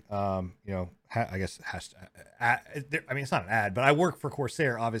obviously I guess I mean, it's not an ad, but I work for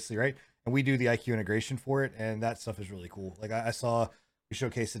Corsair, obviously, right? And we do the IQ integration for it, and that stuff is really cool. Like I saw we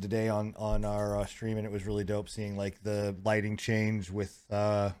showcased it today on our stream, and it was really dope seeing like the lighting change with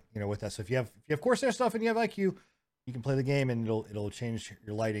with that. So if you have Corsair stuff and you have IQ, you can play the game and it'll change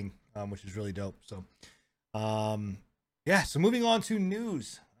your lighting, which is really dope. So so moving on to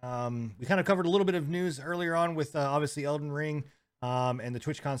news. We kind of covered a little bit of news earlier on with obviously Elden Ring and the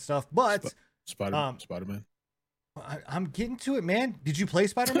TwitchCon stuff, but Spider-Man. I'm getting to it, man. Did you play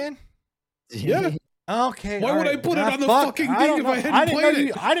Spider-Man? Yeah. Okay. Why would I put it on the fucking thing if I hadn't played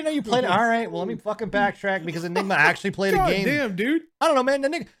it? I didn't know you played it. All right. Well, let me fucking backtrack because Enigma actually played a game. Damn, dude. I don't know, man.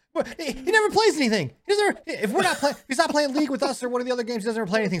 Enigma, he never plays anything. If we're not playing, he's not playing League with us or one of the other games. He doesn't ever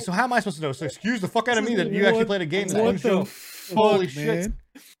play anything. So how am I supposed to know? So excuse the fuck out of me that you actually played a game that one show. Holy shit!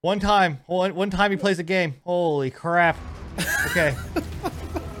 One time he plays a game. Holy crap! Okay.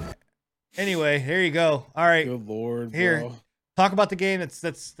 Anyway, here you go. All right. Good lord, bro. Here, talk about the game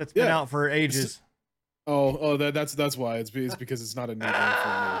that's been out for ages. That's why it's because it's not a new game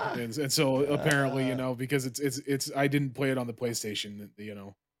for me, and so apparently because it's I didn't play it on the PlayStation.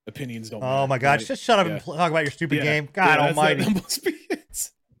 Opinions don't. Oh my god! Just shut up and talk about your stupid game. God Almighty! That must be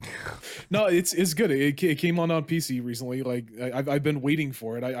it. No, it's good. It came on PC recently. Like I've been waiting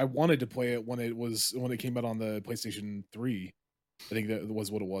for it. I wanted to play it when it came out on the PlayStation 3. I think that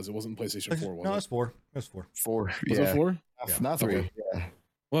was what it was. It wasn't PlayStation 4. Was no, it was 4. It was 4. 4. Was it 4? Yeah. Not 3. Okay. Yeah.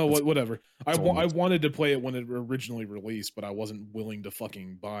 Well, whatever. I wanted to play it when it originally released, but I wasn't willing to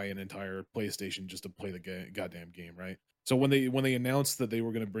fucking buy an entire PlayStation just to play the goddamn game, right? So when they announced that they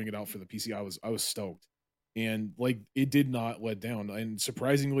were going to bring it out for the PC, I was stoked, and like it did not let down. And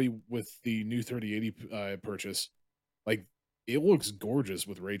surprisingly, with the new 3080 purchase, like it looks gorgeous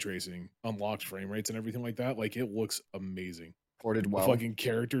with ray tracing, unlocked frame rates, and everything like that. Like it looks amazing. Ported well. The fucking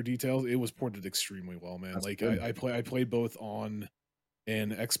character details. It was ported extremely well, man. That's like I played both on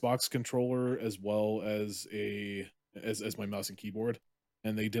an Xbox controller as well as as my mouse and keyboard,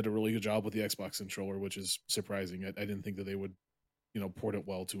 and they did a really good job with the Xbox controller, which is surprising. I didn't think that they would port it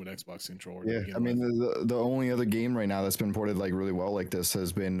well to an Xbox controller. Yeah, I mean the only other game right now that's been ported like really well like this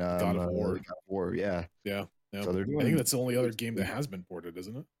has been God of War. God of War. Yeah. So they're doing, I think that's the only other game that has been ported,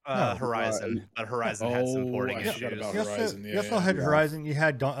 isn't it? Horizon. But Horizon had some porting issues. About Horizon. You also had Horizon. You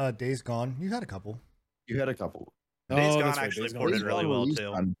had Days Gone. You had a couple. Days Gone actually ported really well too.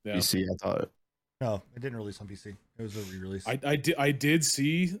 On PC, I thought. No, it didn't release on PC. It was a re-release. I did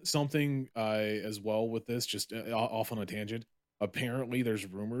see something as well with this, just off on a tangent. Apparently, there's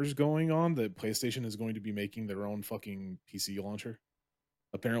rumors going on that PlayStation is going to be making their own fucking PC launcher.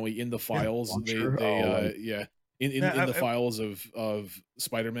 Apparently, in the files, in the files of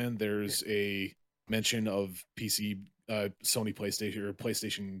Spider-Man, there's a mention of PC. Sony PlayStation or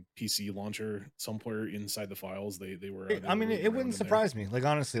PlayStation PC launcher somewhere inside the files. They were. I mean, it wouldn't surprise me. Like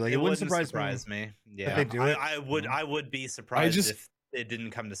honestly, like it wouldn't surprise me. Yeah, they do it. I would be surprised if it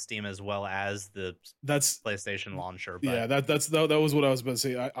didn't come to Steam as well as the PlayStation launcher. But yeah, that was what I was about to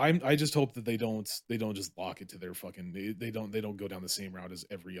say. I just hope that they don't just lock it to their fucking. They don't go down the same route as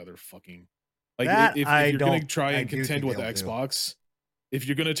every other fucking. Like if you're gonna try and contend with Xbox. If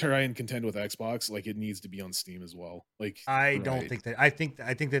you're gonna try and contend with Xbox, like it needs to be on Steam as well. Like I don't think that. I think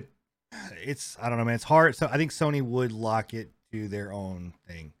that it's. I don't know, man. It's hard. So I think Sony would lock it to their own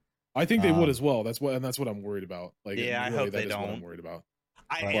thing. I think they would as well. That's what I'm worried about. Like, yeah, really, I hope they don't. What I'm worried about.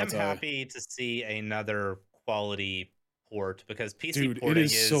 I am happy to see another quality port because PC dude, porting it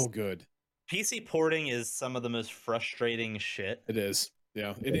is so good. PC porting is some of the most frustrating shit. It is.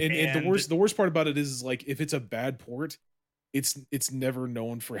 Yeah, and the worst part about it is like if it's a bad port. It's never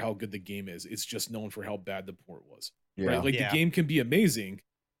known for how good the game is. It's just known for how bad the port was. Yeah. Right? Like the game can be amazing,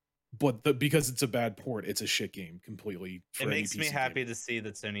 but because it's a bad port, it's a shit game completely. It makes me happy to see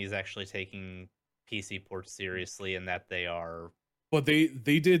that Sony is actually taking PC ports seriously and that they are. But they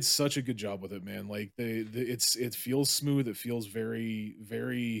did such a good job with it, man. Like it feels smooth. It feels very,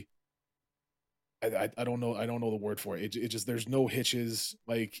 very. I don't know the word for it. It just there's no hitches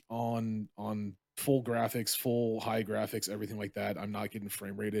like on full graphics, full high graphics, everything like that. I'm not getting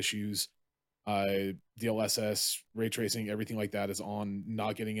frame rate issues. DLSS, ray tracing, everything like that is on.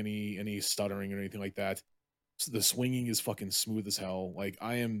 Not getting any stuttering or anything like that. the swinging is fucking smooth as hell. Like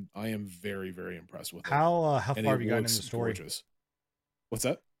I am very, very impressed with it. How far have you gotten in the story? Gorgeous. What's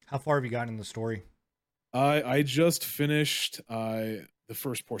that? How far have you gotten in the story? I just finished the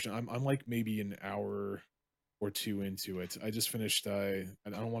first portion. I'm like maybe an hour or two into it. I just finished. I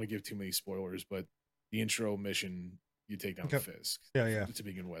don't want to give too many spoilers, but the intro mission, you take down Fisk. Yeah. To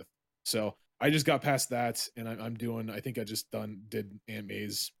begin with. So I just got past that, and I'm doing. I think I just did Aunt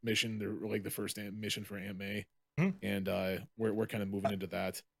May's mission. They're like the first mission for Aunt May, and we're kind of moving into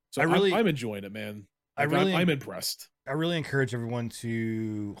that. So I'm enjoying it, man. I'm impressed. I really encourage everyone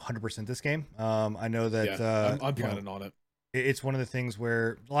to 100% this game. I know that I'm planning on it. It's one of the things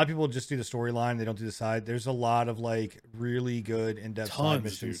where a lot of people just do the storyline, they don't do the side. There's a lot of like really good in-depth side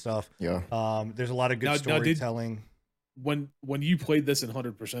mission stuff. Yeah. There's a lot of good storytelling. When you played this and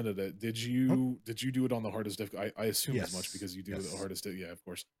 100% of it, did you do it on the hardest difficulty? I assume as much because you do the hardest. Yeah, of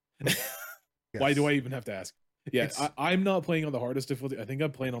course. Why do I even have to ask? Yeah, I'm not playing on the hardest difficulty. I think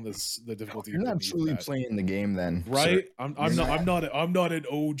I'm playing on the difficulty. You're not truly playing the game, then, right? I'm not an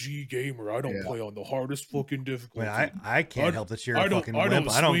OG gamer. I don't play on the hardest fucking difficulty. I can't help that you're a fucking wimp.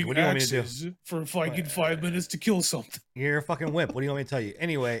 What do you want me to do? For fucking 5 minutes to kill something. You're a fucking wimp. What do you want me to tell you?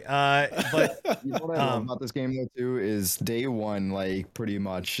 Anyway, but you know what I love about this game though too is day one, like pretty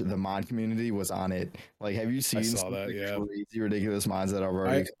much the mod community was on it. Like, have you seen? I saw that. Yeah, crazy, ridiculous mods that I've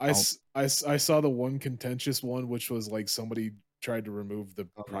already. I saw the one contentious one, which was like somebody tried to remove the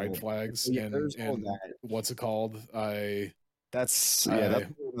pride flags and what's it called? That's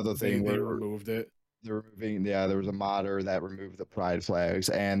another thing. They removed it. They're removing. Yeah, there was a modder that removed the pride flags,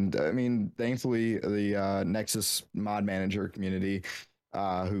 and I mean, thankfully, the Nexus mod manager community,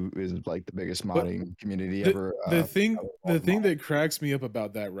 who is like the biggest modding community ever. The thing that cracks me up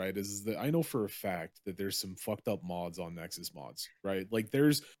about that, right, is that I know for a fact that there's some fucked up mods on Nexus mods, right? Like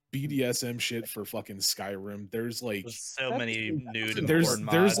there's BDSM shit for fucking Skyrim. There's like so many nude.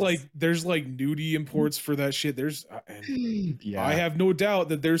 There's like nudie imports for that shit. I have no doubt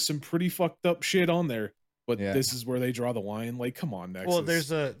that there's some pretty fucked up shit on there. But this is where they draw the line. Like, come on, Nexus. Well,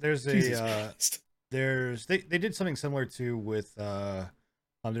 they did something similar to with there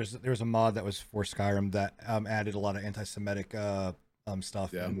was a mod that was for Skyrim that added a lot of anti-Semitic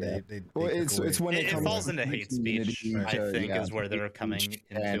stuff. Yeah, and they it's when it falls into hate speech. I think is where they're coming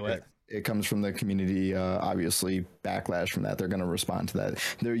into it. It comes from the community, obviously backlash from that. They're going to respond to that.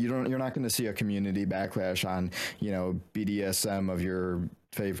 You're not going to see a community backlash on BDSM of your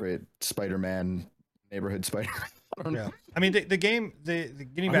favorite Spider-Man neighborhood Spider. Yeah, I mean the game.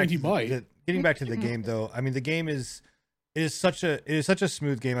 Getting back to the game though. I mean the game is such a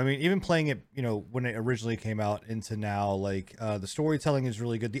smooth game. I mean, even playing it, when it originally came out into now, like the storytelling is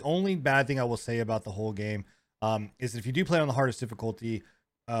really good. The only bad thing I will say about the whole game is that if you do play on the hardest difficulty,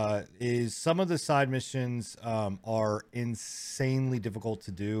 is some of the side missions are insanely difficult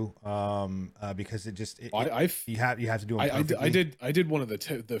to do because you have to do them. I did one of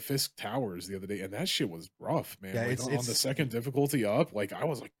the Fisk Towers the other day, and that shit was rough, man. Yeah, like, on the second difficulty up, like I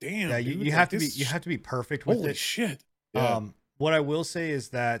was like, damn. Yeah, dude, you have to be perfect with it. Holy shit. Yeah. What I will say is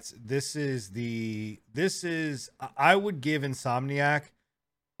that I would give Insomniac,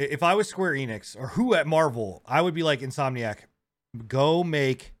 if I was Square Enix or who at Marvel, I would be like, Insomniac, go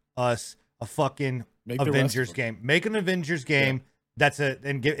make us a fucking Avengers game. Make an Avengers game. Yeah. That's it.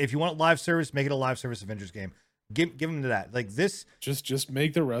 And if you want live service, make it a live service Avengers game. Give them to that. Like this. Just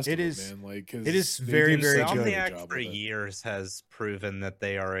make the rest of it, man. Like, it is very, very good. Insomniac for years has proven that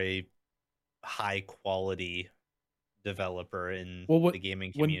they are a high quality developer in the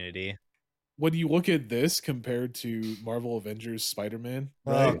gaming community. When you look at this compared to Marvel Avengers Spider-Man,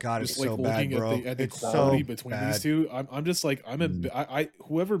 oh god, it's so bad, bro. At the quality between these two, I'm just like,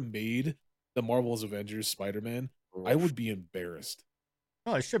 whoever made the Marvel's Avengers Spider-Man, I would be embarrassed.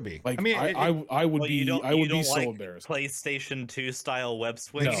 Oh, it should be. Like, I mean, I would be so embarrassed. PlayStation 2 style web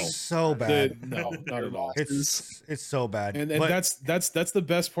swing. It's so bad. No, not at all. It's so bad. And that's the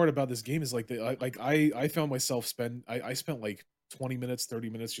best part about this game is like I found myself I spent like 20 minutes, 30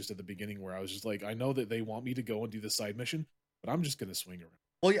 minutes just at the beginning where I was just like, I know that they want me to go and do the side mission, but I'm just gonna swing around.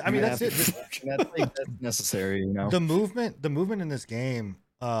 Well, yeah, I mean that's it. That's necessary, The movement in this game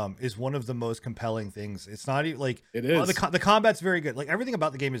is one of the most compelling things. It's not even like it is. The combat's very good. Like everything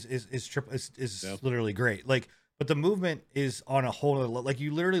about the game is literally great. Like, but the movement is on a whole other, like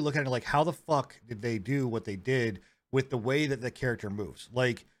you literally look at it like, how the fuck did they do what they did with the way that the character moves?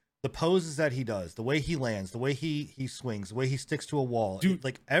 Like the poses that he does, the way he lands, the way he swings, the way he sticks to a wall. Dude,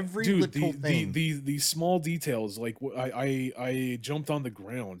 like every little thing. The small details. Like I jumped on the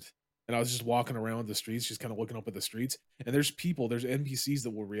ground and I was just walking around the streets, just kind of looking up at the streets, and there's NPCs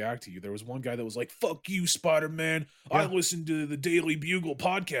that will react to you. There was one guy that was like, "Fuck you, Spider-Man. Yeah. I listened to the Daily Bugle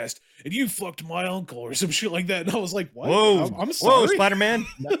podcast, and you fucked my uncle," or some shit like that. And I was like, "What? Whoa, I'm sorry, Spider-Man.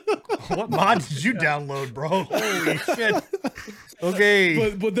 What mod did you download, bro? Holy shit."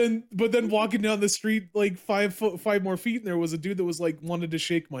 Okay. But then walking down the street like 5 more feet, and there was a dude that was like wanted to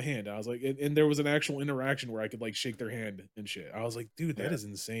shake my hand. I was like, and there was an actual interaction where I could like shake their hand and shit. I was like, dude, that is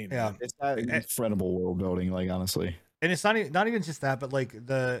insane. Yeah, man. It's that incredible world building, like honestly. And it's not even just that, but like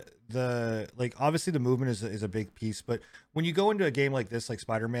the like obviously the movement is a big piece. But when you go into a game like this, like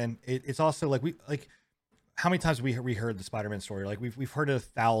Spider-Man, it's also like how many times we heard the Spider-Man story? Like we've heard it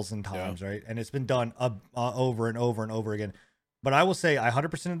 1,000 times, right? And it's been done over and over and over again. But I will say,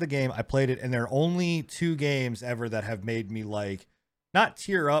 100% of the game, I played it, and there are only 2 games ever that have made me like, not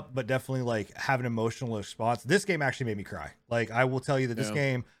tear up, but definitely like have an emotional response. This game actually made me cry. Like I will tell you that this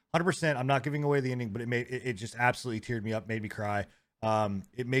game, 100%, I'm not giving away the ending, but it just absolutely teared me up, made me cry.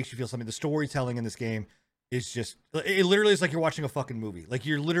 It makes you feel something. The storytelling in this game is just, it literally is like you're watching a fucking movie. Like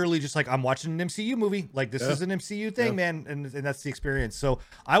you're literally just like, I'm watching an MCU movie. Like this is an MCU thing, man. And that's the experience. So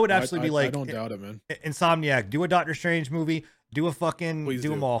I would absolutely be like, I don't doubt it, man. Insomniac, do a Doctor Strange movie. Do a fucking do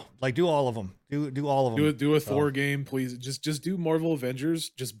them all. Like do all of them. Do all of them. Do a Thor game, please. Just do Marvel Avengers,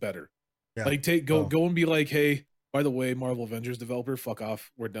 just better. Yeah. Like go and be like, hey, by the way, Marvel Avengers developer, fuck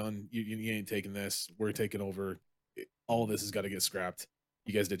off. We're done. You ain't taking this. We're taking over. All of this has got to get scrapped.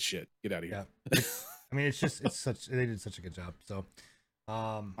 You guys did shit. Get out of here. Yeah. I mean, they did such a good job. So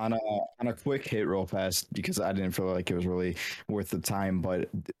on a quick hit real fast, because I didn't feel like it was really worth the time, but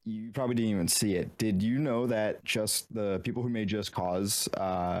you probably didn't even see it. Did you know that just the people who made Just Cause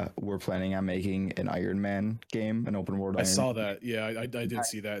were planning on making an Iron Man game, an open world? I saw that. Yeah, I did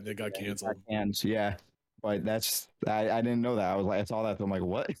see that. They got canceled. Yeah, but I didn't know that. I saw that. So I'm like,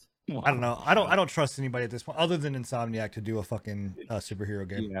 what? I don't know. I don't trust anybody at this point, other than Insomniac, to do a fucking superhero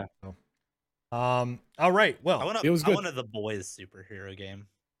game. Yeah. So. All right. Well, it was good. I wanted the Boys superhero game.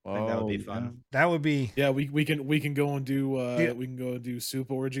 I think that would be fun. Yeah. That would be. Yeah, we can go and do we can go and do Soup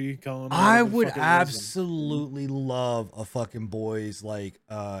Orgy. I would absolutely love a fucking Boys like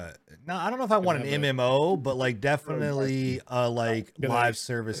no, I don't know if I want an MMO, but like definitely a like live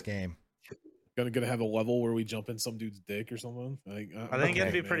service game. Gonna have a level where we jump in some dude's dick or something. I think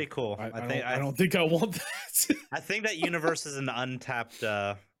it'd be pretty cool. I don't think I want that. I think that universe is an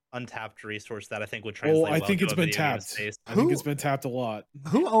untapped resource that I think would translate. I think it's been tapped. I think it's been tapped a lot.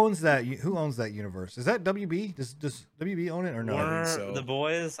 Who owns that? Who owns that universe? Is that WB? Does WB own it or no? I think so. The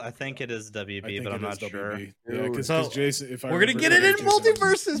Boys. I think it is WB, but I'm not sure. Yeah, because Jason, if we're gonna get it in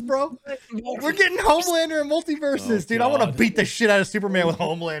multiverses, bro. We're getting Homelander in multiverses, dude. I want to beat the shit out of Superman with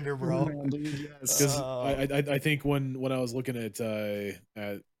Homelander, bro. Because I think when I was looking at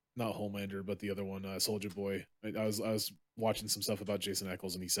not Homelander, but the other one, Soldier Boy, I was watching some stuff about Jason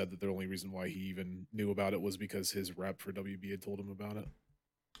Ackles, and he said that the only reason why he even knew about it was because his rep for WB had told him about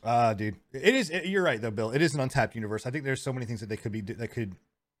it. Dude, it is. You're right though, Bill. It is an untapped universe. I think there's so many things that could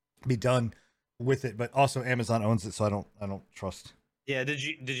be done with it, but also Amazon owns it, so I don't trust. Yeah, did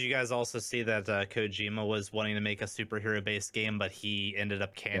you guys also see that Kojima was wanting to make a superhero based game, but he ended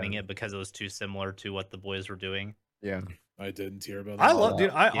up canning it because it was too similar to what the Boys were doing? Yeah. I didn't hear about that. I love, dude.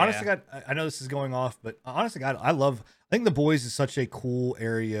 Honestly, God, I know this is going off, but honestly, God, I think The Boys is such a cool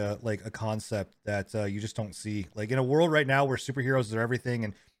area, like a concept that you just don't see. Like in a world right now where superheroes are everything,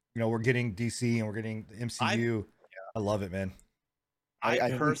 and we're getting DC and we're getting the MCU. I love it, man.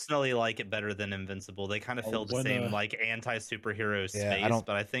 I personally like it better than Invincible. They kind of fill the same like anti-superhero space,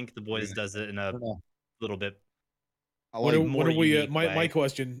 but I think The Boys does it in a little bit. What are we? My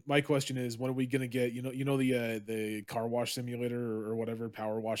question is, when are we gonna get the car wash simulator or whatever,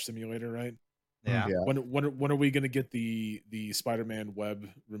 power wash simulator, right? Yeah. When are we gonna get the Spider-Man web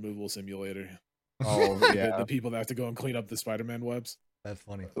removal simulator? Oh yeah, the people that have to go and clean up the Spider-Man webs. That's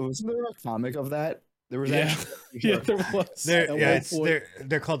funny. Wasn't there a comic of that? There was there was.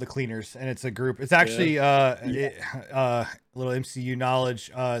 They're called the Cleaners, and it's a group. It's actually a little MCU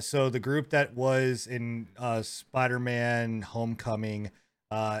knowledge. So the group that was in Spider-Man Homecoming,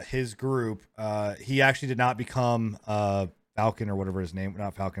 his group, he actually did not become Falcon or whatever his name.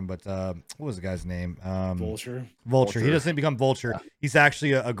 Not Falcon, but what was the guy's name? Vulture. He doesn't become Vulture. He's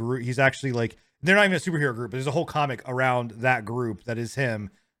actually a group. He's actually like, they're not even a superhero group. There's a whole comic around that group that is him.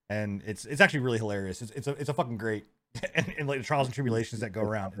 And it's actually really hilarious. It's a fucking great, and like the trials and tribulations that go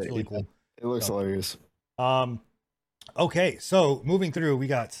around. It's really cool. It looks hilarious. Okay, so moving through, we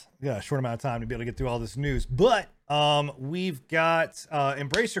got a short amount of time to be able to get through all this news, but we've got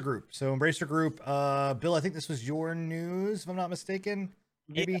Embracer Group. So Embracer Group, Bill, I think this was your news, if I'm not mistaken.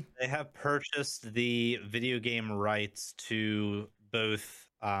 maybe? Yeah, they have purchased the video game rights to both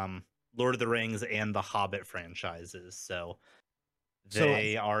Lord of the Rings and the Hobbit franchises. So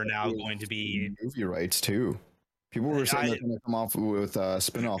they are now going to be movie rights too. People were saying they're going to come off with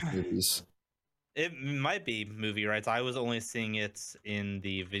spin-off movies. It might be movie rights. I was only seeing it in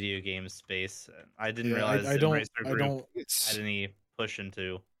the video game space. I didn't realize I don't had any push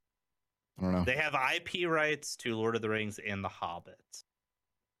into. I don't know. They have IP rights to Lord of the Rings and The Hobbit,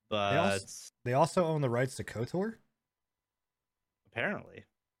 but they also own the rights to KOTOR. Apparently,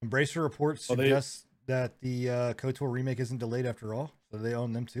 Embracer reports suggest that the KOTOR remake isn't delayed after all, so they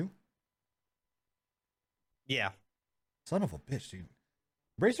own them too. Yeah, son of a bitch, dude.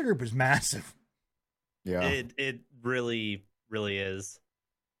 Embracer Group is massive. Yeah, it really is.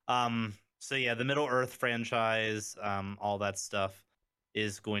 So yeah, the Middle Earth franchise, all that stuff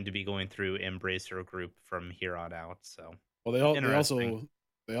is going to be going through Embracer Group from here on out. So well,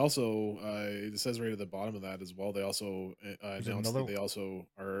 they also it says right at the bottom of that as well. They also announced that they also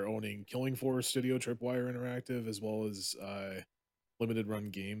are owning Killing Floor Studio, Tripwire Interactive, as well as Limited Run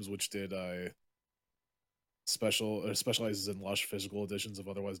Games, which did specializes in lush physical editions of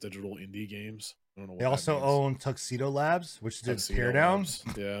otherwise digital indie games. I don't know what they also own Tuxedo Labs, which did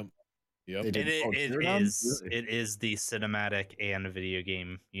Teardown. Yeah. Yep. It is the cinematic and video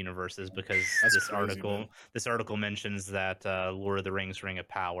game universes, because this article mentions that Lord of the Rings Ring of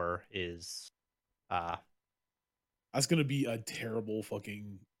Power is that's gonna be a terrible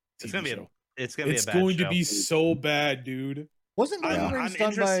fucking TV it's going to be so bad, dude. Wasn't I'm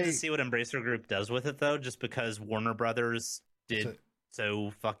interested to see what Embracer Group does with it, though, just because Warner Brothers did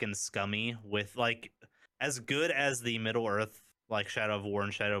so fucking scummy with, like, as good as the Middle Earth, like Shadow of War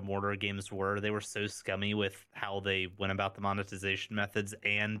and Shadow of Mordor games were, they were so scummy with how they went about the monetization methods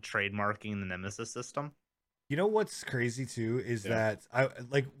and trademarking the Nemesis system. You know what's crazy too is that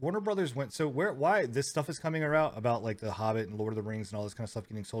Warner Brothers went, so why this stuff is coming around about like the Hobbit and Lord of the Rings and all this kind of stuff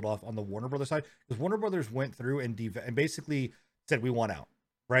getting sold off on the Warner Brothers side, because Warner Brothers went through and basically said we want out,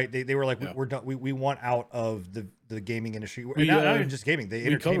 right? They were like, we're done, we want out of the gaming industry. Not even just gaming,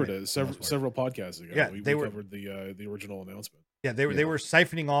 we covered it several podcasts ago. We covered the original announcement. Yeah, they were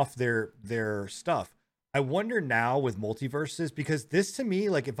siphoning off their stuff. I wonder now with multiverses, because this to me,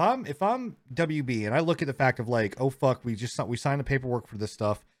 like if I'm WB and I look at the fact of like, oh fuck, we signed the paperwork for this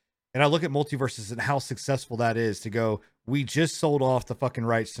stuff, and I look at multiverses and how successful that is to go, we just sold off the fucking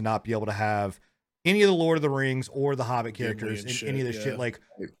rights to not be able to have any of the Lord of the Rings or the Hobbit characters in any of this shit. Like,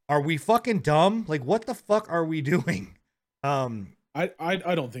 are we fucking dumb? Like, what the fuck are we doing? I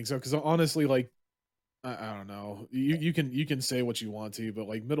don't think so, because honestly, like, I don't know. You can say what you want to, but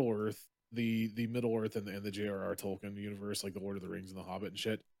like Middle Earth, the Middle Earth and the J.R.R. Tolkien universe, like the Lord of the Rings and the Hobbit and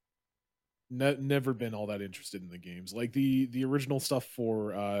shit, never been all that interested in the games. Like the original stuff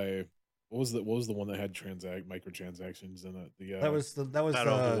for what was the one that had microtransactions in it? That was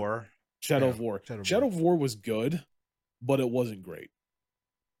Shadow of War. Shadow of War. Shadow of War was good, but it wasn't great.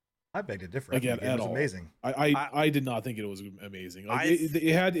 I beg to differ. Again, it was amazing. I did not think it was amazing. Like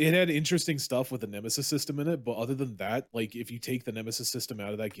it had interesting stuff with the Nemesis system in it, but other than that, like if you take the Nemesis system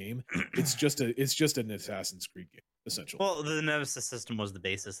out of that game, it's just an Assassin's Creed game essentially. Well, the Nemesis system was the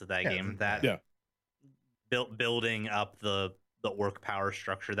basis of that game. Building up the orc power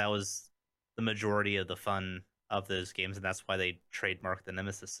structure, that was the majority of the fun of those games, and that's why they trademarked the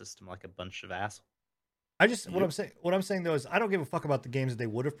Nemesis system like a bunch of assholes. What I'm saying though is I don't give a fuck about the games that they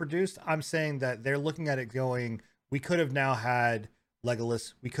would have produced. I'm saying that they're looking at it going, we could have now had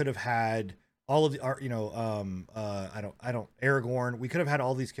Legolas, we could have had all of the Aragorn, we could have had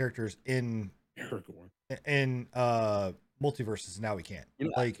all these characters in multiverses. Now we can't.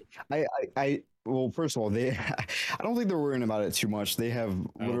 Well, first of all, I don't think they're worrying about it too much. They have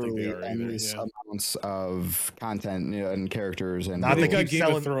literally endless amounts of content and characters, and not they got Game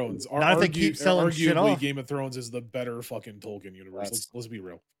of Thrones. Not if they keep selling shit off. Game of Thrones is the better fucking Tolkien universe. Let's be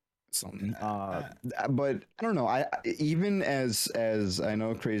real. Something, but I don't know. Even as I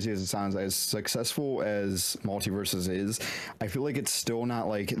know, crazy as it sounds, as successful as Multiverses is, I feel like it's still not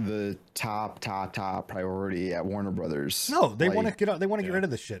like the top priority at Warner Brothers. No, they want to get out. They want to get rid of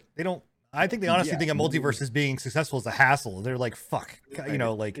this shit. They don't. I think they honestly think a multiverse being successful is a hassle. They're like, fuck, So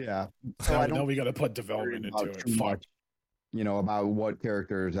I don't. We got to put development into it. Fuck. About what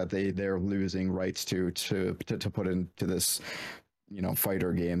characters that they're losing rights to put into this,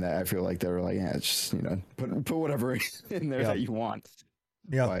 fighter game that I feel like they're like, just put whatever in there that you want.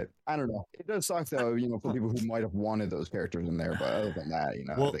 Yeah. But I don't know. It does suck though, for people who might have wanted those characters in there. But other than that,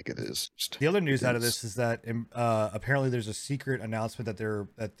 well, I think it is. The other news out of this is that apparently there's a secret announcement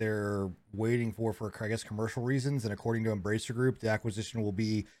that they're waiting for I guess commercial reasons, and according to Embracer Group, the acquisition will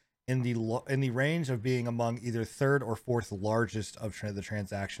be in the range of being among either third or fourth largest of the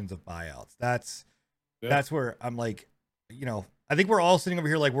transactions of buyouts. That's where I'm like, I think we're all sitting over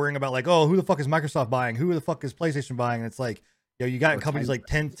here like worrying about like, oh, who the fuck is Microsoft buying? Who the fuck is PlayStation buying? And it's like, you got companies like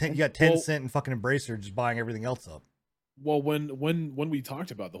you got Tencent and fucking Embracer just buying everything else up. Well, when we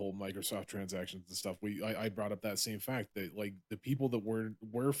talked about the whole Microsoft transactions and stuff, I brought up that same fact that like the people that we're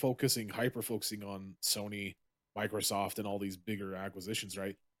hyper focusing on Sony, Microsoft, and all these bigger acquisitions,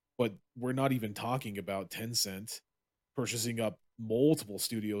 right? But we're not even talking about Tencent purchasing up multiple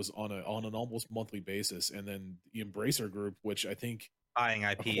studios on an almost monthly basis, and then the Embracer Group, which I think buying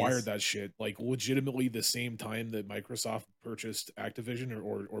IPs, acquired that shit like legitimately the same time that Microsoft purchased Activision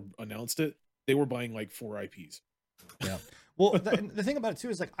or announced it. They were buying like 4 IPs. Yeah. Well, the thing about it too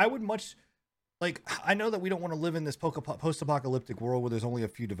is like I would much like I know that we don't want to live in this post-apocalyptic world where there's only a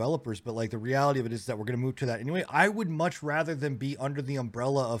few developers, but like the reality of it is that we're going to move to that anyway. I would much rather than be under the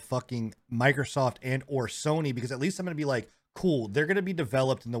umbrella of fucking Microsoft and or Sony, because at least I'm going to be like, cool, they're going to be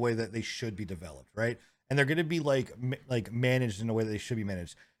developed in the way that they should be developed, right? And they're going to be like managed in the way that they should be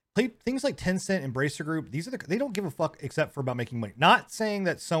managed. Things like Tencent, Embracer Group, they don't give a fuck except for about making money. Not saying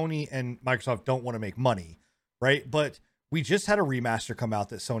that Sony and Microsoft don't want to make money, right? But we just had a remaster come out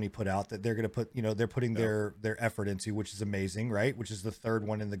that Sony put out that they're going to put, they're putting their effort into, which is amazing, right? Which is the third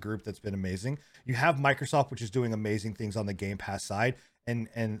one in the group that's been amazing. You have Microsoft, which is doing amazing things on the Game Pass side and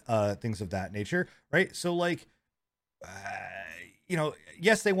things of that nature, right? So like,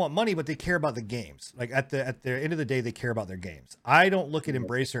 yes, they want money, but they care about the games. Like at the end of the day, they care about their games. I don't look at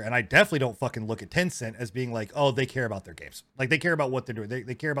Embracer, and I definitely don't fucking look at Tencent as being like, oh, they care about their games. Like they care about what they're doing.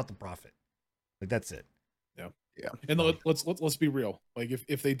 They care about the profit. Like that's it. Yeah. And let's be real. Like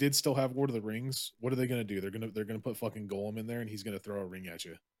if they did still have Lord of the Rings, what are they gonna do? They're gonna put fucking Gollum in there, and he's gonna throw a ring at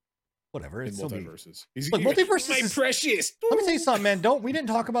you. Whatever. It's multiverses. Look, multiverses my precious. Let me tell you something, man. We didn't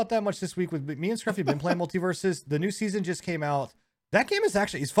talk about that much this week. With me and Scruffy have been playing multiverses. The new season just came out. That game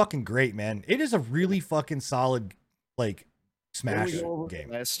is fucking great, man. It is a really fucking solid like Smash game.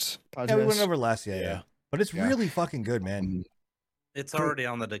 Yeah, we went over last. Yeah. But it's really fucking good, man. It's already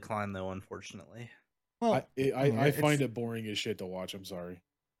on the decline, though, unfortunately. Well, I find it boring as shit to watch. I'm sorry.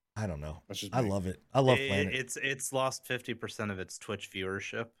 I don't know. I love it. I love playing it. It's lost 50% of its Twitch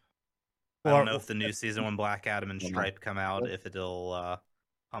viewership. I don't know if the new season when Black Adam and Stripe come out, if it'll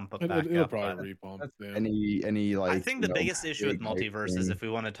pump up back it'll up. Probably repump. Yeah. Any like. I think the biggest issue with multiverses, if we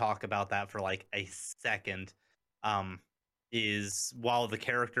want to talk about that for like a second, is while the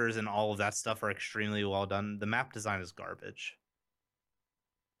characters and all of that stuff are extremely well done, the map design is garbage.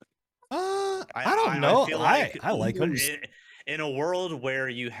 I don't know. I like them. In a world where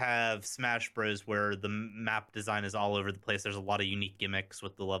you have Smash Bros, where the map design is all over the place, there's a lot of unique gimmicks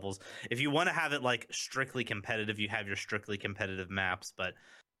with the levels. If you want to have it like strictly competitive, you have your strictly competitive maps, but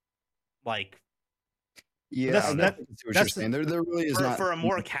like, yeah, that's what you're saying. There really is not for a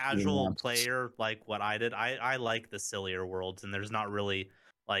more casual player like what I did. I like the sillier worlds, and there's not really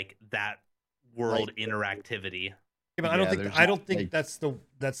like that world interactivity. Yeah, but I don't think that's the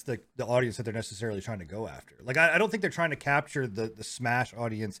audience that they're necessarily trying to go after. Like I don't think they're trying to capture the Smash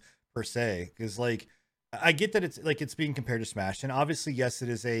audience per se, because like I get that it's being compared to Smash, and obviously yes, it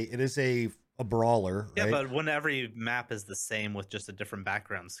is a brawler. Yeah, right? But when every map is the same with just a different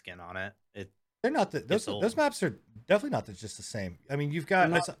background skin on it, they're not those maps are definitely not just the same. I mean, you've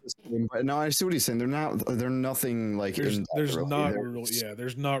got no, I see what he's saying. They're nothing like there's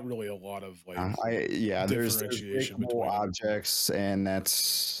not really a lot of like there's differentiation objects, and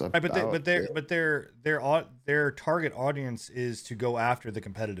that's but their target audience is to go after the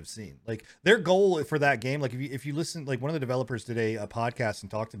competitive scene. Like their goal for that game, like if you listen, like one of the developers did a podcast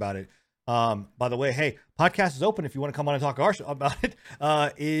and talked about it. By the way, hey, podcast is open if you want to come on and talk about it.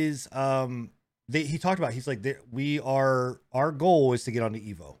 He talked about, he's like, our goal is to get onto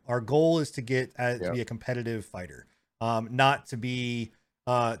Evo. Our goal is to get to be a competitive fighter, not to be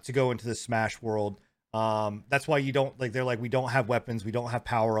to go into the Smash world. That's why you don't like. They're like, we don't have weapons, we don't have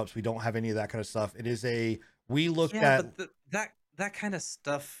power ups, we don't have any of that kind of stuff. It is but that kind of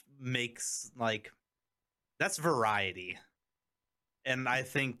stuff makes like that's variety, and I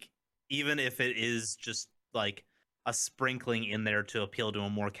think even if it is just like a sprinkling in there to appeal to a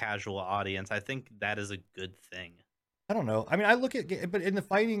more casual audience, I think that is a good thing. I don't know. I mean, I look at, but in the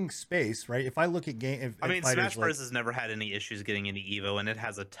fighting space, right? If I look at Smash Bros has never had any issues getting into Evo, and it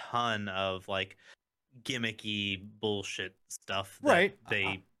has a ton of like gimmicky bullshit stuff that right.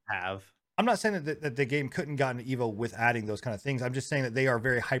 they have. I'm not saying that the game couldn't gotten Evo with adding those kind of things. I'm just saying that they are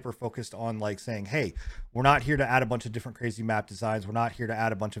very hyper focused on like saying, hey, we're not here to add a bunch of different crazy map designs. We're not here to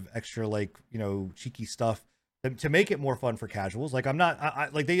add a bunch of extra like, you know, cheeky stuff to make it more fun for casuals. Like I'm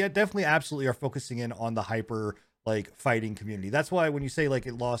not like they definitely absolutely are focusing in on the hyper like fighting community. That's why when you say like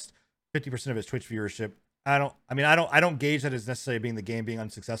it lost 50% of its Twitch viewership, I don't gauge that as necessarily being the game being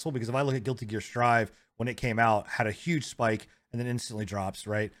unsuccessful, because if I look at Guilty Gear Strive when it came out, had a huge spike and then instantly drops,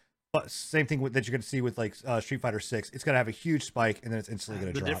 right? But same thing that you're going to see with like Street Fighter 6. It's going to have a huge spike and then it's instantly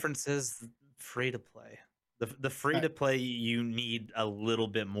going to drop. The difference is free to play. The free to play, you need a little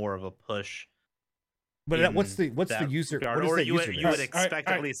bit more of a push. But what's the user? Or you would expect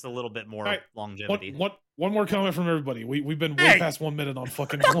at least a little bit more longevity. One more comment from everybody. We've been way past 1 minute on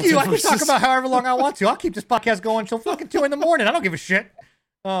fucking. Fuck you! I can talk about however long I want to. I'll keep this podcast going until fucking 2 a.m. I don't give a shit.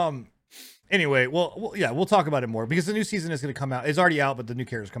 Anyway, we'll talk about it more because the new season is going to come out. It's already out, but the new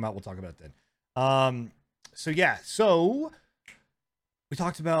characters come out. We'll talk about it then. So we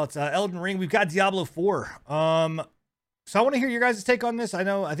talked about Elden Ring. We've got Diablo 4. So I want to hear your guys' take on this.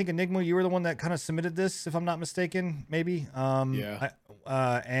 I think Enigma, you were the one that kind of submitted this, if I'm not mistaken, maybe. Yeah.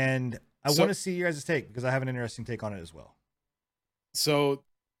 And I want to see your guys' take because I have an interesting take on it as well. So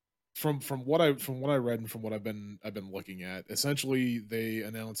from what I read and from what I've been looking at, essentially they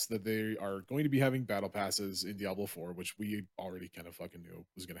announced that they are going to be having battle passes in Diablo 4, which we already kind of fucking knew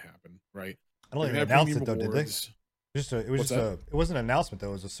was going to happen, right? I don't even announce it though, did they? It wasn't an announcement though.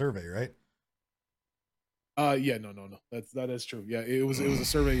 It was a survey, right? Yeah, no. That is true. Yeah, it was a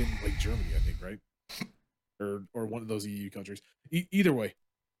survey in like Germany, I think, right? Or one of those EU countries. Either way,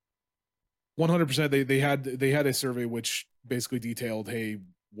 100%. They had a survey which basically detailed, hey,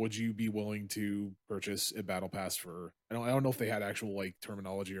 would you be willing to purchase a battle pass for? I don't know if they had actual like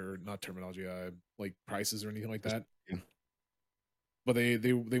terminology or not terminology, like prices or anything like that. Yeah. But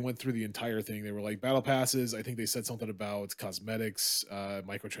they went through the entire thing. They were like battle passes. I think they said something about cosmetics,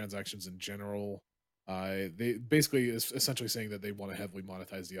 microtransactions in general. They basically is essentially saying that they want to heavily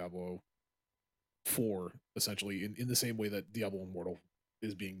monetize Diablo 4, essentially in the same way that Diablo Immortal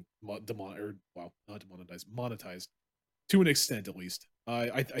is being monetized to an extent, at least.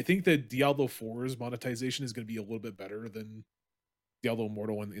 I think that Diablo 4's monetization is going to be a little bit better than Diablo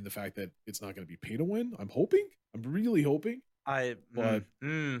Immortal in the fact that it's not going to be pay to win. I'm really hoping.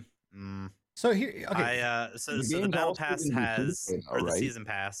 So here, okay. So the battle pass has, or the season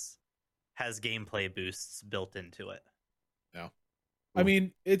pass has gameplay boosts built into it. Yeah, I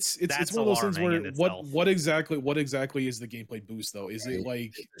mean it's one of those things where what exactly is the gameplay boost though? Is it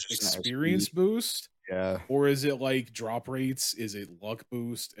like experience boost? Yeah. Or is it like drop rates? Is it luck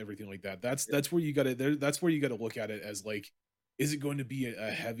boost? Everything like that. That's where you got to that's where you got to look at it as like, is it going to be a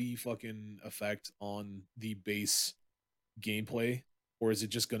heavy fucking effect on the base gameplay? Or is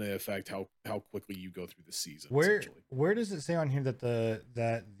it just going to affect how quickly you go through the season? Where does it say on here that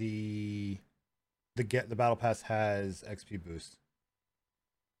the battle pass has XP boost?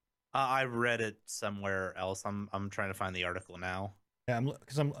 I read it somewhere else. I'm trying to find the article now. Yeah,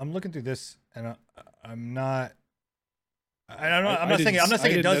 I'm looking through this and I'm not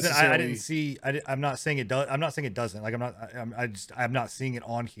saying it doesn't. I didn't see. I'm not saying it does. I'm not saying it doesn't. Like I'm not seeing it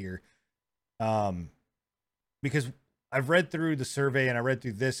on here. Because I've read through the survey and I read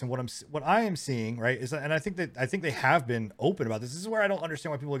through this, and what I am seeing, right, is that, and I think they have been open about this. This is where I don't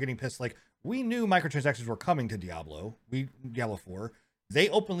understand why people are getting pissed. Like, we knew microtransactions were coming to Diablo 4. They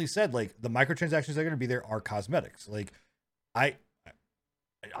openly said like the microtransactions that are going to be there are cosmetics. Like, I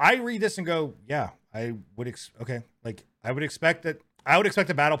read this and go, yeah, I would expect that. I would expect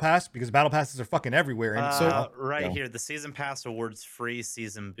a battle pass because battle passes are fucking everywhere. And here, the season pass awards free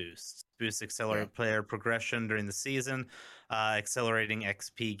season boosts. Boosts accelerate player progression during the season, accelerating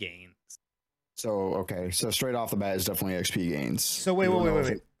XP gains. So straight off the bat is definitely XP gains. So wait, hold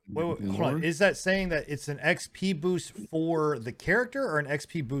on. Is that saying that it's an XP boost for the character or an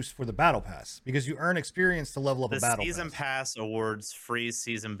XP boost for the battle pass? Because you earn experience to level up a battle pass. The season pass awards free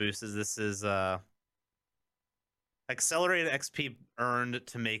season boosts. This is accelerated XP earned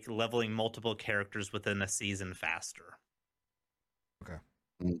to make leveling multiple characters within a season faster. Okay.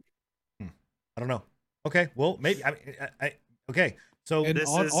 I don't know. Okay. Well, maybe. Okay. So this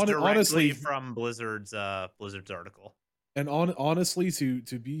is directly honestly from Blizzard's article. And honestly,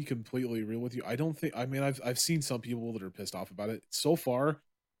 to be completely real with you, I don't think. I mean, I've seen some people that are pissed off about it. So far,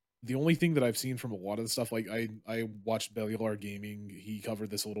 the only thing that I've seen from a lot of the stuff, like I watched Bellular Gaming. He covered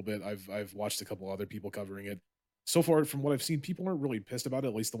this a little bit. I've watched a couple other people covering it. So far, from what I've seen, people aren't really pissed about it.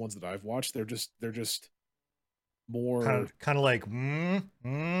 At least the ones that I've watched, they're just more kind of like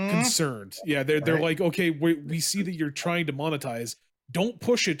concerned. Yeah, they're right? like, okay, we see that you're trying to monetize. Don't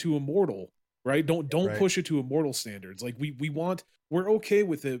push it to immortal, right? Don't Right. push it to immortal standards. Like we're okay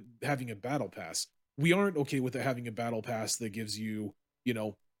with it having a battle pass. We aren't okay with it having a battle pass that gives you, you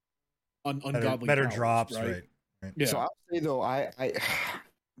know, ungodly better powers, drops, right? Right. Yeah. So I'll say though, I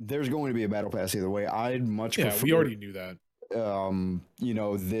there's going to be a battle pass either way. I'd much prefer, we already knew that. You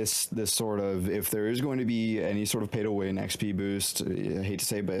know, this sort of, if there is going to be any sort of pay to win XP boost, I hate to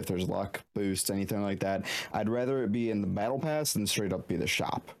say, but if there's luck boost, anything like that, I'd rather it be in the battle pass than straight up be the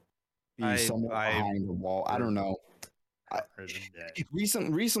shop. Be somewhere behind the wall. I don't know.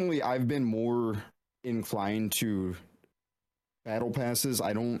 Recently, I've been more inclined to battle passes.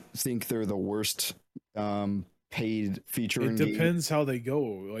 I don't think they're the worst paid feature. It depends how they go.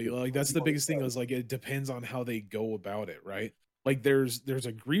 Like that's the biggest thing, is like it depends on how they go about it, right? Like there's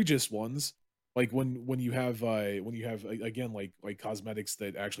egregious ones, like when you have again like cosmetics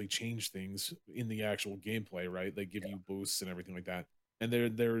that actually change things in the actual gameplay, right? They give you boosts and everything like that. And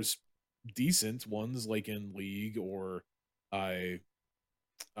there's decent ones like in League or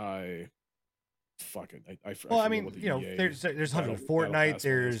fuck it. Well, I mean, you know, there's 100 Fortnite.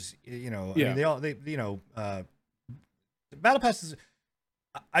 There's, you know, I mean, they you know, battle passes.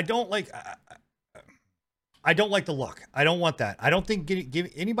 I don't like the luck. I don't want that. I don't think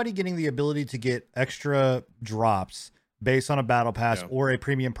give anybody getting the ability to get extra drops based on a battle pass or a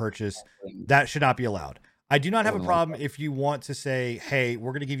premium purchase, that should not be allowed. I do not have a problem if you want to say, hey,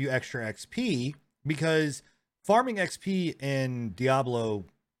 we're going to give you extra XP, because farming XP in Diablo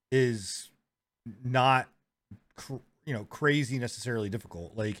is not crazy necessarily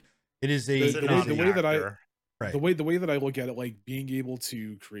difficult. Like it is the way that I look at it, like being able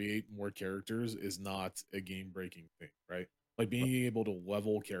to create more characters is not a game breaking thing, right? Like being able to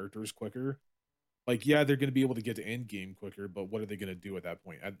level characters quicker, like they're going to be able to get to end game quicker, but what are they going to do at that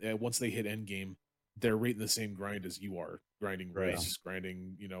point? Once they hit end game, they're right in the same grind as you are, grinding race,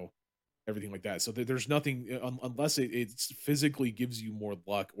 grinding, you know, everything like that. So there's nothing unless it physically gives you more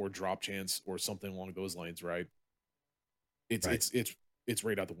luck or drop chance or something along those lines, right? It's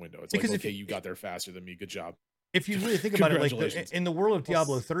right out the window. It's because like, okay, you got there faster than me. Good job. If you really think about it, like in the world of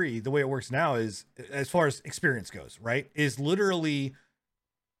Diablo 3, the way it works now is, as far as experience goes, right, is literally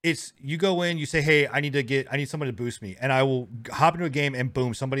it's you go in, you say, hey, I need someone to boost me, and I will hop into a game and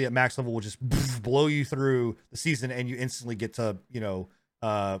boom, somebody at max level will just blow you through the season, and you instantly get to, you know,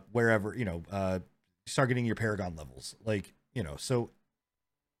 wherever, you know, start getting your Paragon levels, like, you know. So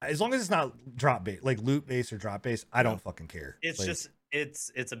as long as it's not drop base, like loot base or drop base, I don't fucking care. It's like, just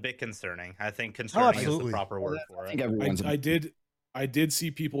it's a bit concerning. I think concerning is the proper word for it. I did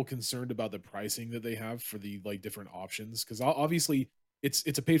see people concerned about the pricing that they have for the like different options, because obviously it's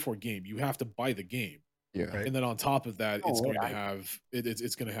a paid for game. You have to buy the game. Yeah. Right. And then on top of that, it's going to have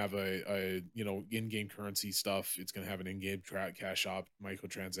it's going to have a you know, in-game currency stuff. It's going to have an in-game cash shop,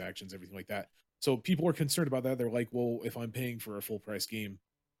 microtransactions, everything like that. So people are concerned about that. They're like, well, if I'm paying for a full price game,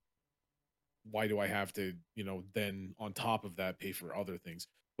 why do I have to, you know, then on top of that pay for other things?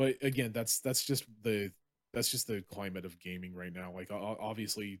 But again, that's just the climate of gaming right now. Like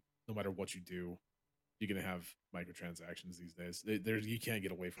obviously, no matter what you do, you're going to have microtransactions these days. You can't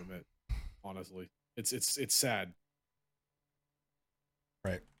get away from it, honestly. It's sad.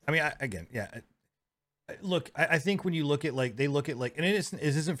 Right. I mean, look, I think when you look at like, they look at like, and it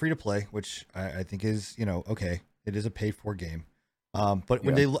isn't free to play, which I think is, you know, okay, it is a paid for game. But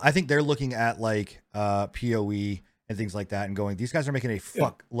when I think they're looking at like PoE and things like that and going, these guys are making a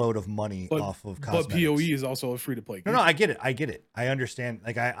fuck load of money off of cosmetics. But PoE is also a free to play game. No, I get it. I understand.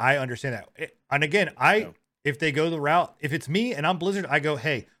 Like I understand that. And again, if they go the route, if it's me and I'm Blizzard, I go,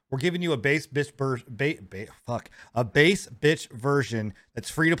 hey, we're giving you a base bitch version that's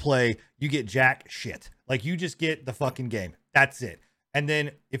free to play. You get jack shit. Like you just get the fucking game. That's it. And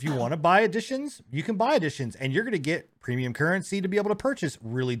then if you want to buy editions, you can buy editions, and you're going to get premium currency to be able to purchase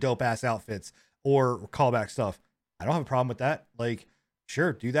really dope ass outfits or callback stuff. I don't have a problem with that. Like,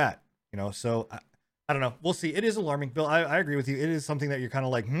 sure, do that. You know, so I don't know. We'll see. It is alarming, Bill. I agree with you. It is something that you're kind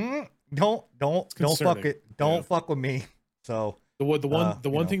of like, don't fuck it. Don't fuck with me. So the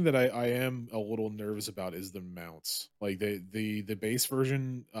one thing that I am a little nervous about is the mounts. Like the base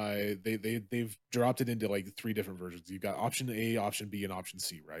version, they've dropped it into like 3 different versions. You've got option A, option B, and option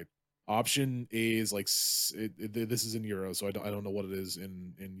C, right? Option A is like this is in euros, so I don't know what it is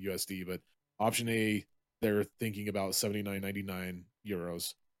in USD, but option A, they're thinking about 79.99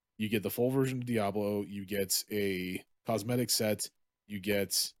 euros. You get the full version of Diablo, you get a cosmetic set, you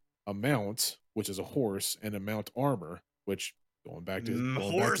get a mount, which is a horse, and a mount armor, which going back to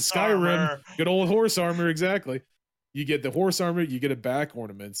Skyrim, good old horse armor, exactly. You get the horse armor, you get a back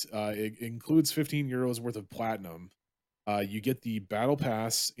ornament. It includes 15 euros worth of platinum. You get the battle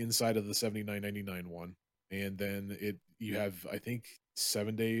pass inside of the 79.99 one, and then you have, I think,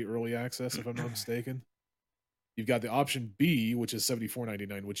 7-day early access, if I'm not mistaken. You've got the option B, which is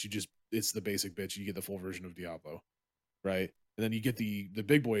 74.99, which it's the basic bitch. You get the full version of Diablo, right? And then you get the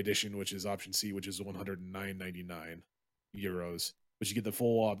big boy edition, which is option C, which is 109.99 euros. But you get the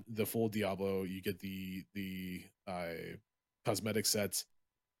full Diablo. You get the cosmetic sets.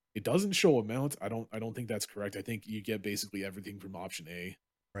 It doesn't show amount. I don't think that's correct. I think you get basically everything from option A.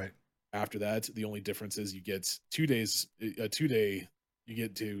 Right. After that, the only difference is you get 2 days, a 2-day. You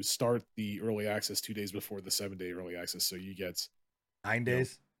get to start the early access 2 days before the 7-day early access. So you get 9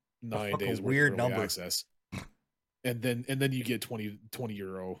 days. 9 days. Weird worth of number. access. And then you get 20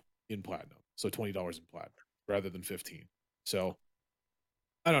 euro in platinum. So $20 in platinum rather than 15. So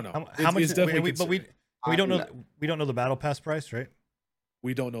I don't know. How much? It's definitely but we don't know. We don't know the battle pass price, right?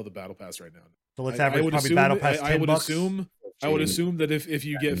 We don't know the battle pass right now. So let's average probably battle pass $10. I would assume that if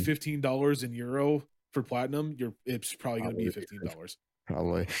you get $15 in euro for platinum, it's probably going to be $15.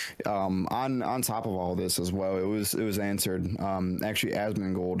 Probably. On top of all this as well, it was answered. Actually,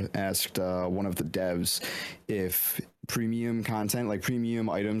 Asmongold asked one of the devs if premium content, like premium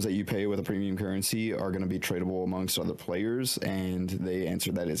items that you pay with a premium currency, are going to be tradable amongst other players, and they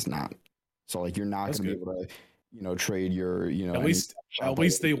answered that it's not. So like you're not going to be able to, trade your, at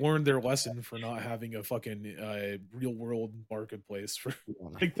least they learned their lesson for not having a fucking real world marketplace for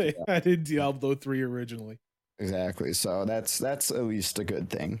like they had in Diablo 3 originally. Exactly. So that's at least a good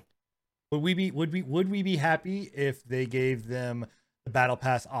thing. Would we be happy if they gave them the battle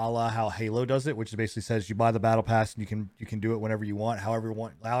pass a la how Halo does it, which basically says you buy the battle pass and you can do it whenever you want, however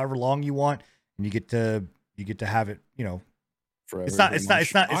long you want, and you get to have it, Forever, it's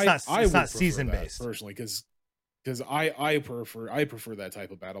not season based personally, because I prefer that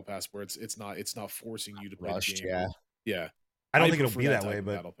type of battle pass where it's not forcing you to play the game. Yeah. I don't think it'll be that way,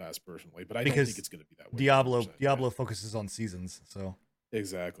 but battle pass personally, but I don't think it's going to be that way. Diablo focuses on seasons, so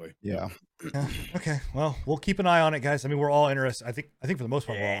exactly. Yeah. Okay. Well, we'll keep an eye on it, guys. I mean, we're all interested. I think for the most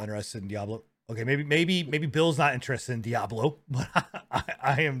part, we're all interested in Diablo. Okay, maybe Bill's not interested in Diablo, but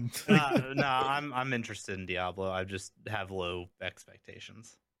I am. No, I'm interested in Diablo. I just have low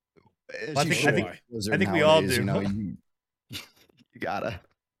expectations. I think we all do. You gotta.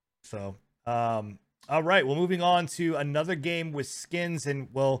 So, all right. Well, moving on to another game with skins, and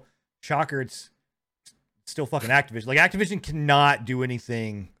well, shocker, it's still fucking Activision. Like Activision cannot do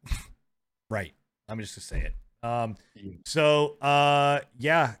anything right. I'm just gonna say it. So,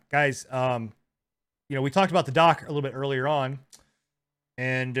 yeah, guys. We talked about the doc a little bit earlier on,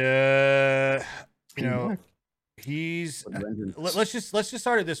 and he's. Let's just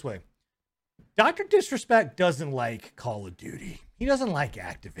start it this way. Dr. Disrespect doesn't like Call of Duty. He doesn't like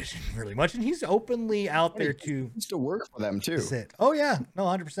Activision really much, and he's openly out there to. He used to work for them too. Oh yeah, no,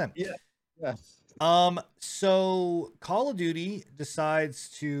 100%. Yeah. So Call of Duty decides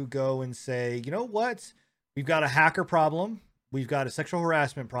to go and say, you know what? We've got a hacker problem. We've got a sexual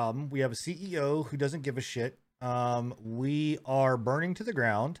harassment problem. We have a CEO who doesn't give a shit. We are burning to the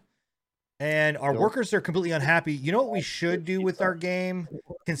ground. And our workers are completely unhappy. You know what we should do with our game,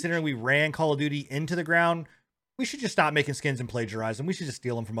 considering we ran Call of Duty into the ground? We should just stop making skins and plagiarize them. We should just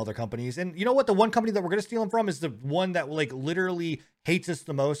steal them from other companies. And you know what? The one company that we're going to steal them from is the one that like literally hates us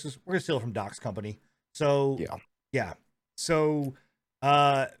the most. Is we're going to steal it from Doc's company. So yeah. So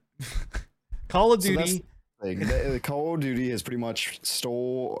Call of Duty. The Call of Duty has pretty much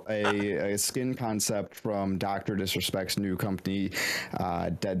stole a skin concept from Dr. Disrespect's new company,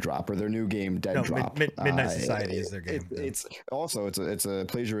 Dead Drop, or their new game, Dead Drop. Midnight Society is their game. It's a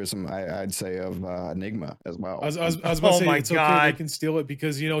plagiarism, I'd say, of Enigma as well. I was about to say, it's okay, they can steal it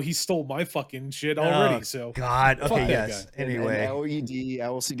because he stole my fucking shit already. So God, okay, yes. Anyway, and LED,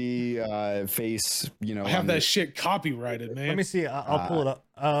 LCD face, I have that shit copyrighted, man. Let me see. I'll pull it up.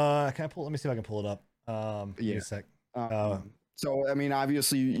 Let me see if I can pull it up. Give me a sec. So I mean,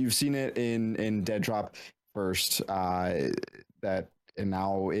 obviously you've seen it in Dead Drop first, and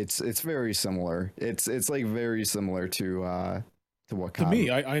now it's very similar. It's like very similar to what to me.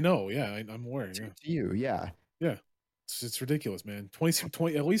 I know. Yeah, I'm aware. Yeah. To you, yeah. It's ridiculous, man.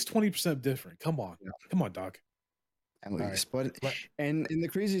 20 at least 20% different. Come on, Doc. At least, but and the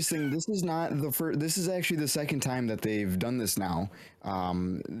craziest thing, this is not the first. This is actually the second time that they've done this now.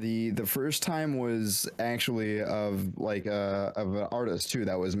 The first time was actually of an artist too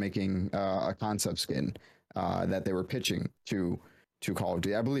that was making a concept skin that they were pitching to Call of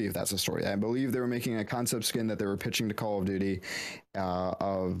Duty. I believe that's the story. I believe they were making a concept skin that they were pitching to Call of Duty.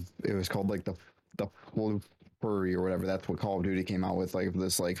 It was called like the furry or whatever. That's what Call of Duty came out with, like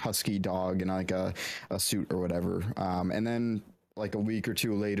this like husky dog and like a suit or whatever. And then like a week or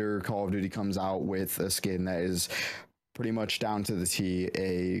two later, Call of Duty comes out with a skin that is pretty much down to the T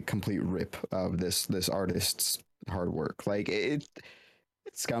a complete rip of this artist's hard work. Like it's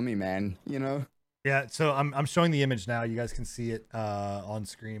scummy, man, you know? Yeah, so I'm showing the image now. You guys can see it on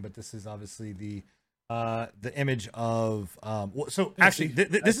screen, but this is obviously the image of so actually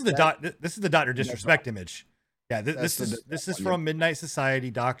this is the Dr. Disrespect image. Yeah, this is from Midnight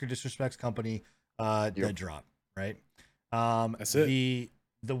Society, Dr. Disrespect's company, Dead Drop, right? That's it.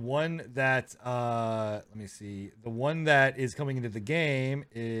 The one that let me see, the one that is coming into the game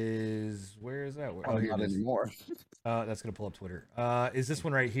is, where is that? Oh, not anymore. That's gonna pull up Twitter. Is this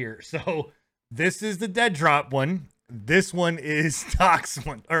one right here? So this is the Dead Drop one. This one is Doc's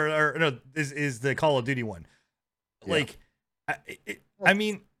one, or no, is the Call of Duty one. Yeah. Like, I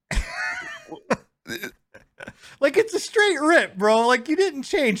mean, like it's a straight rip, bro. Like you didn't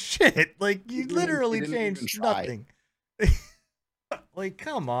change shit. Like you literally changed nothing. Like,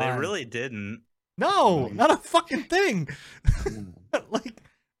 come on. They really didn't. No, not a fucking thing. Like,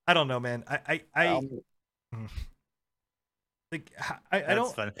 I don't know, man. I don't.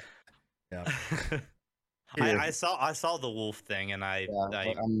 Funny. Yeah. I saw the wolf thing, and I got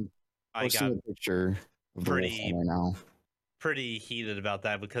a picture of the wolf right now. Pretty heated about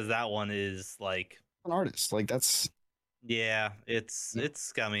that because that one is like an artist. Like that's it's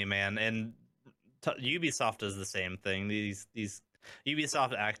scummy, man. And Ubisoft does the same thing. These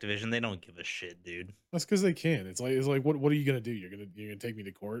Ubisoft, Activision, they don't give a shit, dude. That's because they can. It's like what are you gonna do? You're gonna take me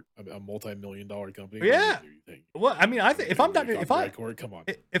to court? A multi-million-dollar company? Yeah. Well, I mean, I think if I'm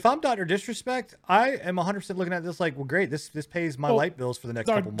Dr. Disrespect, I am 100% looking at this like, well, great. This pays my light bills for the next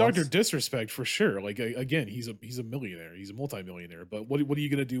couple months. Dr. Disrespect for sure. Like again, he's a millionaire. He's a multi-millionaire. But what are you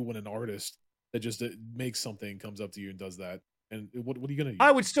gonna do when an artist that just makes something comes up to you and does that? And what are you gonna do?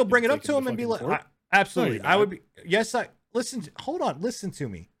 I would still bring it up to him and be like, absolutely. No, I would be. Yes, hold on, listen to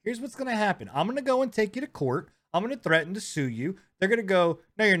me. Here's what's going to happen. I'm going to go and take you to court. I'm going to threaten to sue you. They're going to go,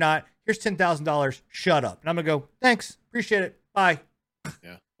 no, you're not. Here's $10,000. Shut up. And I'm going to go, thanks. Appreciate it. Bye.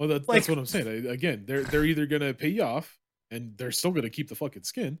 Yeah. Well, that's what I'm saying. Again, they're either going to pay you off and they're still going to keep the fucking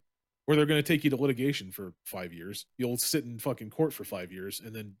skin, or they're going to take you to litigation for 5 years. You'll sit in fucking court for 5 years,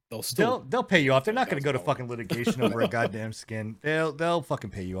 and then they'll pay you off. They're not going to go to fucking litigation over a goddamn skin. They'll fucking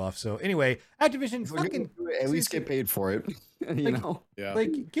pay you off. So anyway, Activision fucking at least get paid for it. You know, yeah.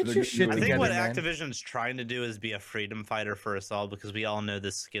 Like get your shit together. I think what man. Activision's trying to do is be a freedom fighter for us all, because we all know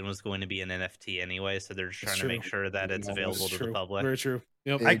this skin was going to be an NFT anyway. So they're just trying to make sure that it's available to the public. Very true.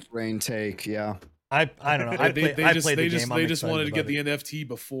 Yep. Brain take. Yeah. I don't know. They just wanted to get the NFT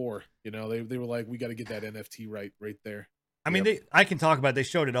before, you know. They were like, we got to get that NFT right there. I mean, I can talk about it. They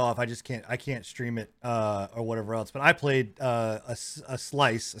showed it off. I can't stream it or whatever else. But I played a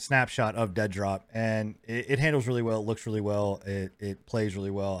snapshot of Dead Drop, and it handles really well. It looks really well. It plays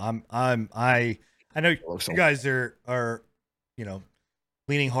really well. I know you guys are you know,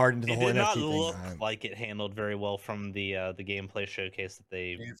 leaning hard into the whole NFT thing. It did not look like it handled very well from the gameplay showcase that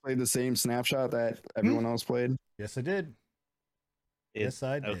they played the same snapshot that everyone else played. Yes, I did. Yes,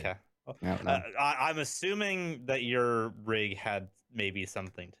 I did. Okay. I'm assuming that your rig had maybe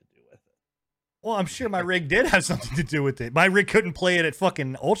something to do with it. Well, I'm sure my rig did have something to do with it. My rig couldn't play it at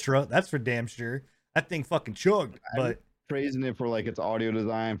fucking Ultra. That's for damn sure. That thing fucking chugged. But praising it for like its audio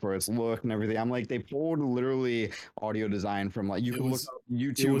design, for its look and everything. I'm like, they pulled literally audio design from like you can look up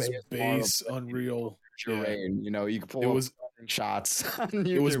YouTube. It was base Unreal terrain. You know, you can pull up shots.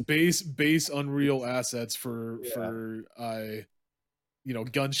 It was base Unreal assets for you know,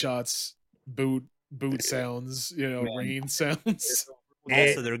 gunshots, boot sounds, you know, rain sounds.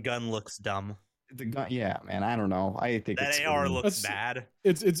 Also, their gun looks dumb. The gun, yeah, man. I don't know. I think that AR looks bad.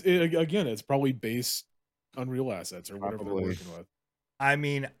 It's probably base Unreal assets or whatever they're working with. I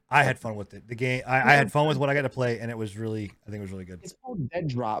mean, I had fun with it. The game, I had fun with what I got to play, and I think it was really good. It's called Dead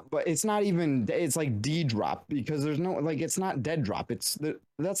Drop, but it's not even. It's like D Drop, because there's no like. It's not Dead Drop.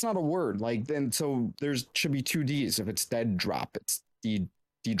 That's not a word. Like then, so should be 2 Ds if it's Dead Drop. It's D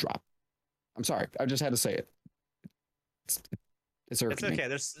Drop. I'm sorry. I just had to say it. It's okay.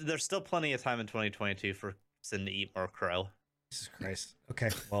 There's still plenty of time in 2022 for Sin to eat more crow. Jesus Christ. Okay.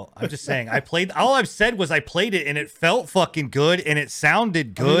 Well, I'm just saying, all I've said was I played it and it felt fucking good and it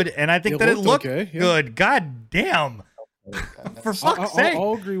sounded good. And I think that it looked good. God damn. For fuck's sake.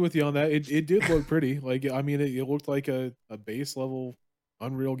 I'll agree with you on that. It did look pretty. Like, I mean, it looked like a base level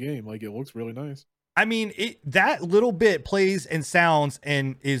Unreal game. Like, it looks really nice. I mean, that little bit plays and sounds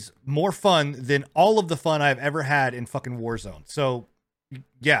and is more fun than all of the fun I've ever had in fucking Warzone. So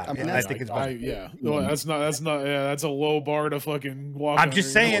Yeah, I mean, I think it's better. No, that's not. Yeah, that's a low bar to fucking walk. I'm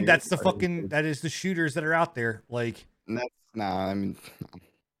just saying that is the shooters that are out there. Like, that's I mean,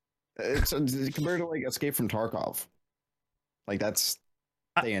 it's compared to like Escape from Tarkov. Like that's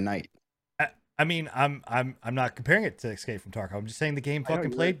day and night. I mean, I'm not comparing it to Escape from Tarkov. I'm just saying the game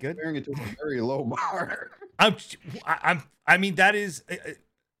fucking played good. Comparing it to a very low bar. I mean, that is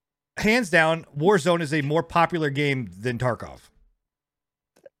hands down. Warzone is a more popular game than Tarkov.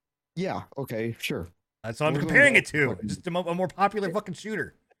 Yeah. Okay. Sure. That's what I'm comparing it to. Just a more popular fucking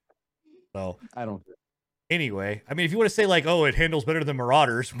shooter. So I don't. Anyway, I mean, if you want to say like, oh, it handles better than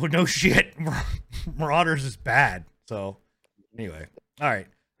Marauders, well, no shit. Marauders is bad. So anyway, all right.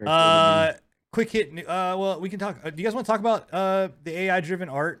 Quick hit. Well, we can talk. Do you guys want to talk about the AI driven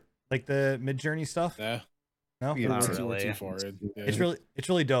art, like the Midjourney stuff? Yeah. No, not really. really. Too far in. Yeah. It's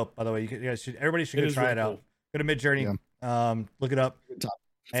really dope. By the way, everybody should go try really it out. cool. Go to Midjourney. Yeah. Look it up,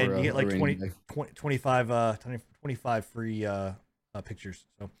 and you get like 25 free pictures.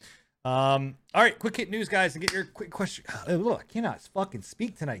 So, all right, quick hit news, guys, and get your quick question. I cannot fucking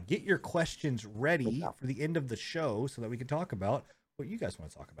speak tonight. Get your questions ready for the end of the show so that we can talk about what you guys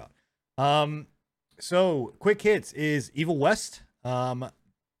want to talk about. So quick hits is Evil West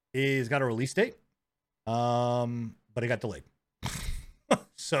is got a release date, but it got delayed.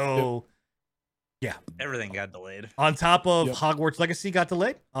 So yeah, everything got delayed. On top of Hogwarts Legacy got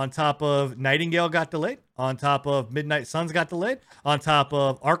delayed, on top of Nightingale got delayed, on top of Midnight Suns got delayed, on top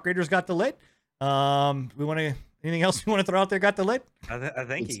of Arc Raiders got delayed. We want to anything else you want to throw out there got delayed? I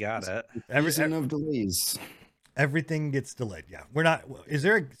think you got it. Season of delays. Everything gets delayed. Yeah, we're not. Is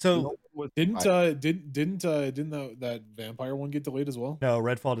there didn't that vampire one get delayed as well? No,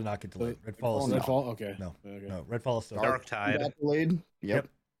 Redfall did not get delayed. Redfall. Okay. No. Redfall is still Darktide got delayed. Yep.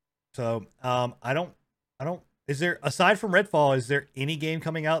 So I don't. Is there aside from Redfall? Is there any game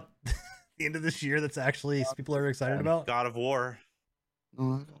coming out the end of this year that's actually people are excited about? God of War.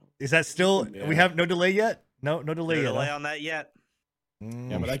 Is that still? Yeah. We have no delay yet. No delay yet. No delay on that yet.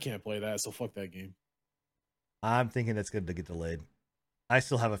 Yeah, but I can't play that, so fuck that game. I'm thinking it's good to get delayed. I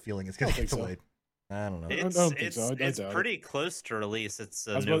still have a feeling it's going to get delayed. So. I don't know. It's pretty close to release. It's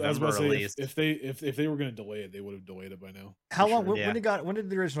a November release. If they were going to delay it, they would have delayed it by now. How long? Sure. When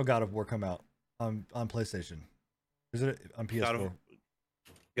did the original God of War come out on PlayStation? Is it on PS4?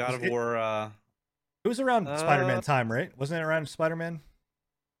 God of War. It was around Spider-Man time, right? Wasn't it around Spider-Man?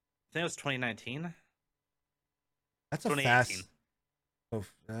 I think it was 2019. That's a fast. So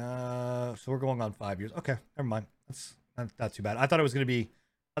we're going on 5 years. Okay, never mind. That's not too bad. I thought it was like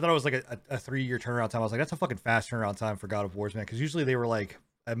a 3-year turnaround time. I was like, that's a fucking fast turnaround time for God of Wars, man. Because usually they were like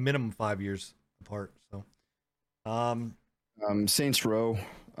a minimum 5 years apart. So, Saints Row.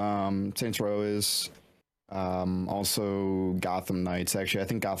 Saints Row is also Gotham Knights. Actually, I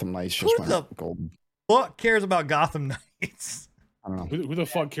think Gotham Knights just went up gold. What cares about Gotham Knights? I don't know. Who the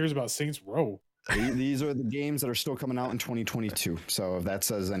fuck cares about Saints Row? These are the games that are still coming out in 2022. So if that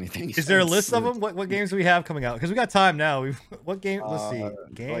says anything, is there a list of them? What games do we have coming out? Because we got time now. What game? Let's see.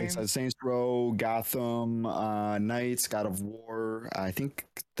 Games. Like I said, Saints Row, Gotham Knights, God of War. I think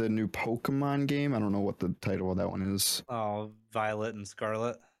the new Pokemon game. I don't know what the title of that one is. Oh, Violet and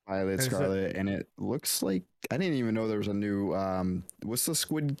Scarlet. And it looks like I didn't even know there was a new. What's the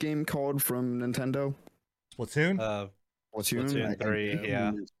Squid game called from Nintendo? Splatoon. Splatoon 3,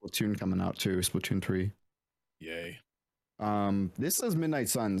 yeah. Splatoon coming out too. Splatoon 3. Yay. This says Midnight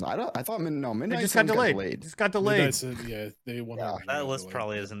Suns. Midnight Suns got delayed. Just got delayed. That list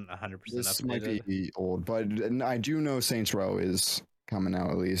probably isn't 100% updated. This might be old, but I do know Saints Row is coming out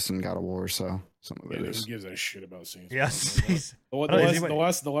at least in God of War, so some of it is. Who gives a shit about Saints Row? Yes.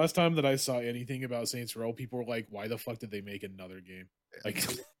 The last time that I saw anything about Saints Row, people were like, "Why the fuck did they make another game?" Like.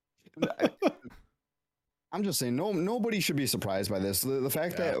 I'm just saying, nobody should be surprised by this. The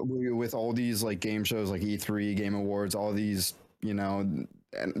fact that with all these like game shows, like E3, Game Awards, all these, and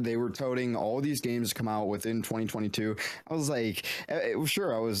they were touting all these games to come out within 2022. I was like,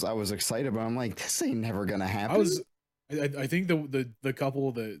 sure, I was excited, but I'm like, this ain't never gonna happen. I think the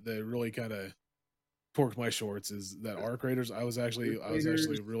couple that really kind of torqued my shorts is that Arc Raiders. I was actually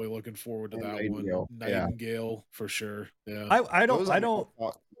really looking forward to that one. Nightingale for sure. Yeah.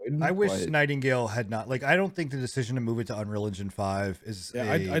 I wish Nightingale had not. Like, I don't think the decision to move it to Unreal Engine 5 is.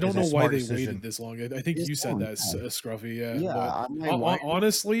 Yeah, I don't know why they waited this long. I think you said that, Scruffy. Yeah. But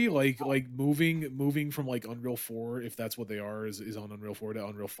honestly, like moving from like Unreal 4, if that's what they are, is on Unreal 4 to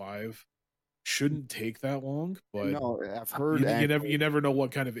Unreal 5. shouldn't take that long, but no, I've heard you never know what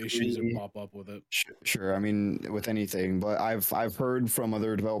kind of issues will pop up with it. Sure, I mean with anything, but I've heard from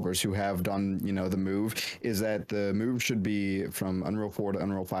other developers who have done the move is that the move should be from Unreal 4 to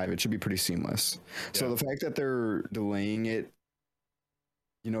Unreal 5. It should be pretty seamless. Yeah. So the fact that they're delaying it,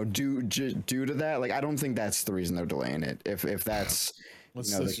 due to that, like I don't think that's the reason they're delaying it. If that's the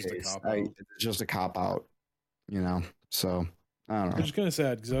case, it's just a cop out. So. I don't know. I'm just kind of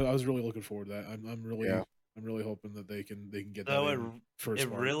sad because I was really looking forward to that. I'm really hoping that they can get that. It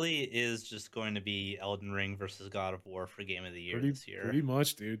really is just going to be Elden Ring versus God of War for Game of the Year this year. Pretty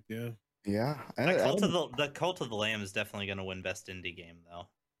much, dude. Yeah. Yeah. The Cult of the Lamb is definitely going to win Best Indie Game though.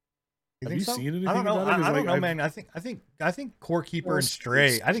 Have you seen anything? I don't know. About it? I don't know, man. I think Core Keeper and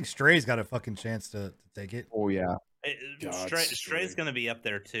Stray. I think Stray's got a fucking chance to take it. Oh yeah. Stray's going to be up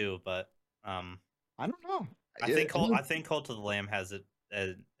there too, but I don't know. I think Cult of the Lamb has a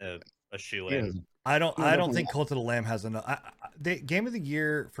shoe in. I don't think Cult of the Lamb has enough. Game of the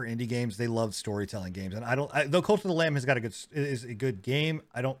Year for indie games, they love storytelling games, and though Cult of the Lamb has got a good game.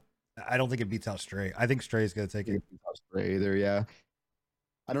 I don't think it beats out Stray. I think Stray is going to take it. Stray either, yeah.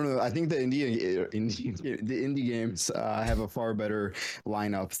 I don't know. I think the indie games have a far better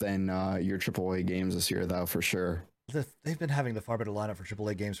lineup than your AAA games this year, though, for sure. They've been having the far better lineup for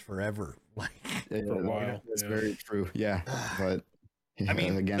AAA games forever. For a while. That's very true. Yeah, but I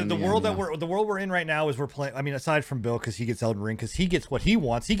mean, again, the world we're in right now is we're playing. I mean, aside from Bill, because he gets Elden Ring, because he gets what he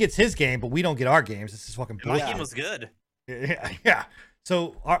wants. He gets his game, but we don't get our games. This is fucking bullshit. My game was good. Yeah.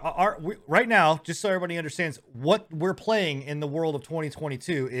 So we, right now, just so everybody understands, what we're playing in the world of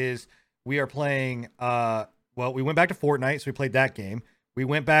 2022 is we are playing. We went back to Fortnite, so we played that game. We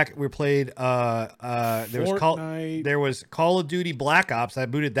went back. We played. There was Call of Duty Black Ops. I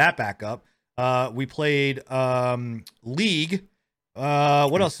booted that back up. We played League.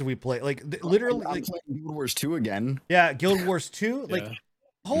 What else did we play? Like literally, I'm playing Guild Wars 2 again. Yeah, Guild Wars 2. Like,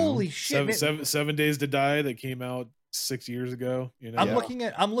 holy shit! Seven Days to Die that came out 6 years ago. I'm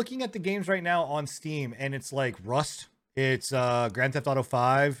looking at the games right now on Steam, and it's like Rust. It's Grand Theft Auto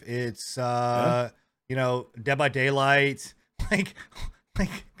 5. It's Dead by Daylight. Like,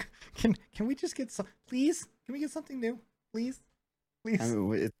 can we just get some? Please, can we get something new? Please. I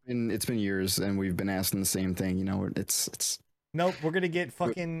mean, it's been years, and we've been asking the same thing. It's. Nope, we're gonna get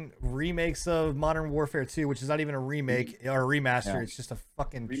fucking remakes of Modern Warfare 2, which is not even a remake or a remaster. Yeah. It's just a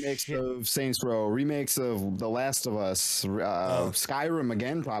fucking remakes of Saints Row, remakes of The Last of Us, Skyrim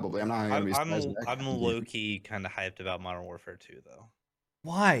again, probably. I'm low key kind of hyped about Modern Warfare 2 though.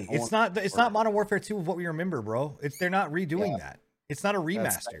 Why? It's not Modern Warfare 2 of what we remember, bro. They're not redoing that. It's not a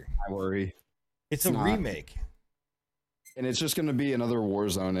remaster. I worry. It's a remake. And it's just going to be another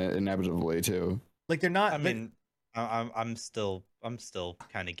Warzone inevitably too. Like they're not. I mean, I'm still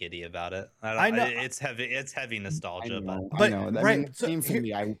kind of giddy about it. I know it's heavy nostalgia, but I know. Right.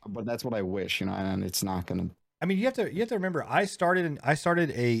 But that's what I wish, and it's not going to. I mean, you have to remember. I started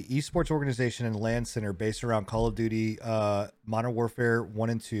a esports organization in LAN Center based around Call of Duty, Modern Warfare 1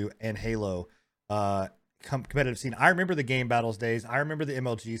 and 2, and Halo. Competitive scene. I remember the game battles days. I remember the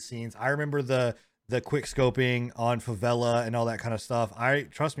MLG scenes. I remember the quick scoping on Favela and all that kind of stuff.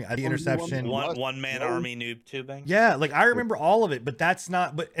 Trust me, the interception, one man army noob tubing. Yeah, like I remember all of it, but that's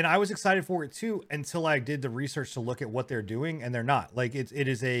not. And I was excited for it too until I did the research to look at what they're doing, and they're not. Like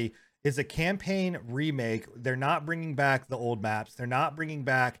it's a campaign remake. They're not bringing back the old maps. They're not bringing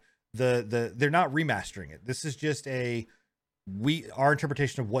back they're not remastering it. This is just our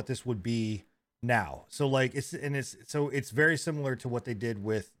interpretation of what this would be now. So like it's very similar to what they did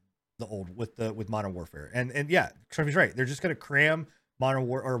with Modern Warfare. And yeah, Trumpy's right. They're just gonna cram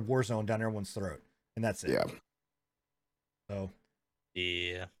Warzone down everyone's throat, and that's it. Yeah. So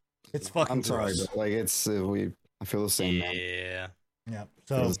yeah, it's fucking. I'm sorry, gross. But like I feel the same. Yeah. Man. Yeah.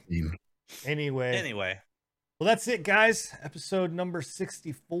 So anyway. Well, that's it, guys. Episode number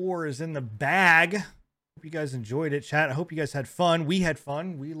 64 is in the bag. Hope you guys enjoyed it, chat. I hope you guys had fun. We had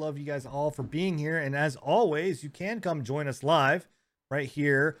fun. We love you guys all for being here. And as always, you can come join us live right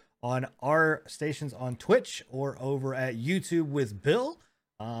here on our stations on Twitch or over at YouTube with Bill.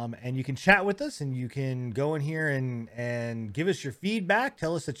 And you can chat with us, and you can go in here and give us your feedback.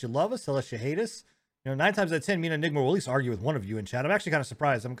 Tell us that you love us. Tell us you hate us. 9 times out of 10, me and Enigma will at least argue with one of you in chat. I'm actually kind of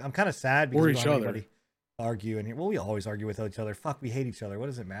surprised. I'm kind of sad because we don't have anybody argue in here. Well, we always argue with each other. Fuck, we hate each other. What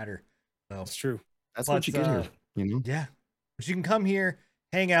does it matter? So that's true. That's what you get here. Yeah. But you can come here,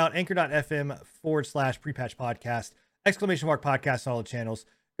 hang out, anchor.fm/prepatch podcast, _podcast on all the channels.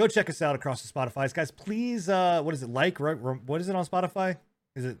 Go check us out across the Spotify's. Guys, please, what is it like? What is it on Spotify?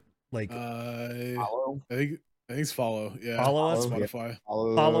 Is it like I Thanks, follow. Yeah. Follow us. Spotify.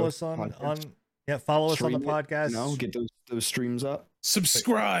 Follow us on follow us on the podcast. You know, get those streams up.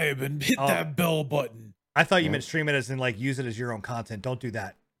 Subscribe and hit that bell button. I thought you meant stream it as in like use it as your own content. Don't do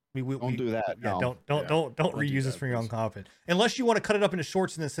that. Don't do that. Yeah, no. don't reuse this for your own content. Unless you want to cut it up into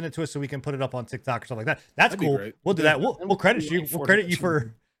shorts and then send it to us so we can put it up on TikTok or something like that. That's cool. We'll do that. We'll credit you. We'll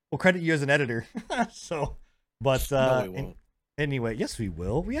credit you as an editor. So, but no, we won't. Anyway, yes, we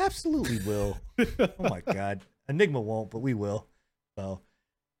will. We absolutely will. Oh my god, Enigma won't, but we will. So.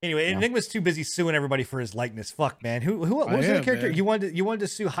 Anyway, Enigma's too busy suing everybody for his likeness. Fuck, man. What was the character? Man. You wanted to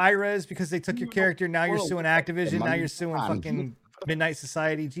sue Hi-Rez because they took your character. Now you're suing Activision. Now you're suing fucking Midnight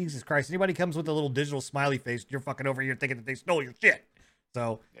Society. Jesus Christ. Anybody comes with a little digital smiley face, you're fucking over here thinking that they stole your shit.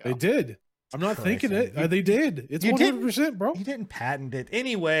 So they did. I'm not thinking it. They did. It's 100%, bro. You didn't patent it.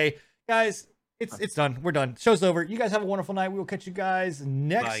 Anyway, guys, it's done. We're done. Show's over. You guys have a wonderful night. We will catch you guys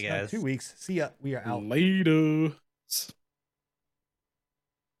next 2 weeks. See ya. We are out. Later.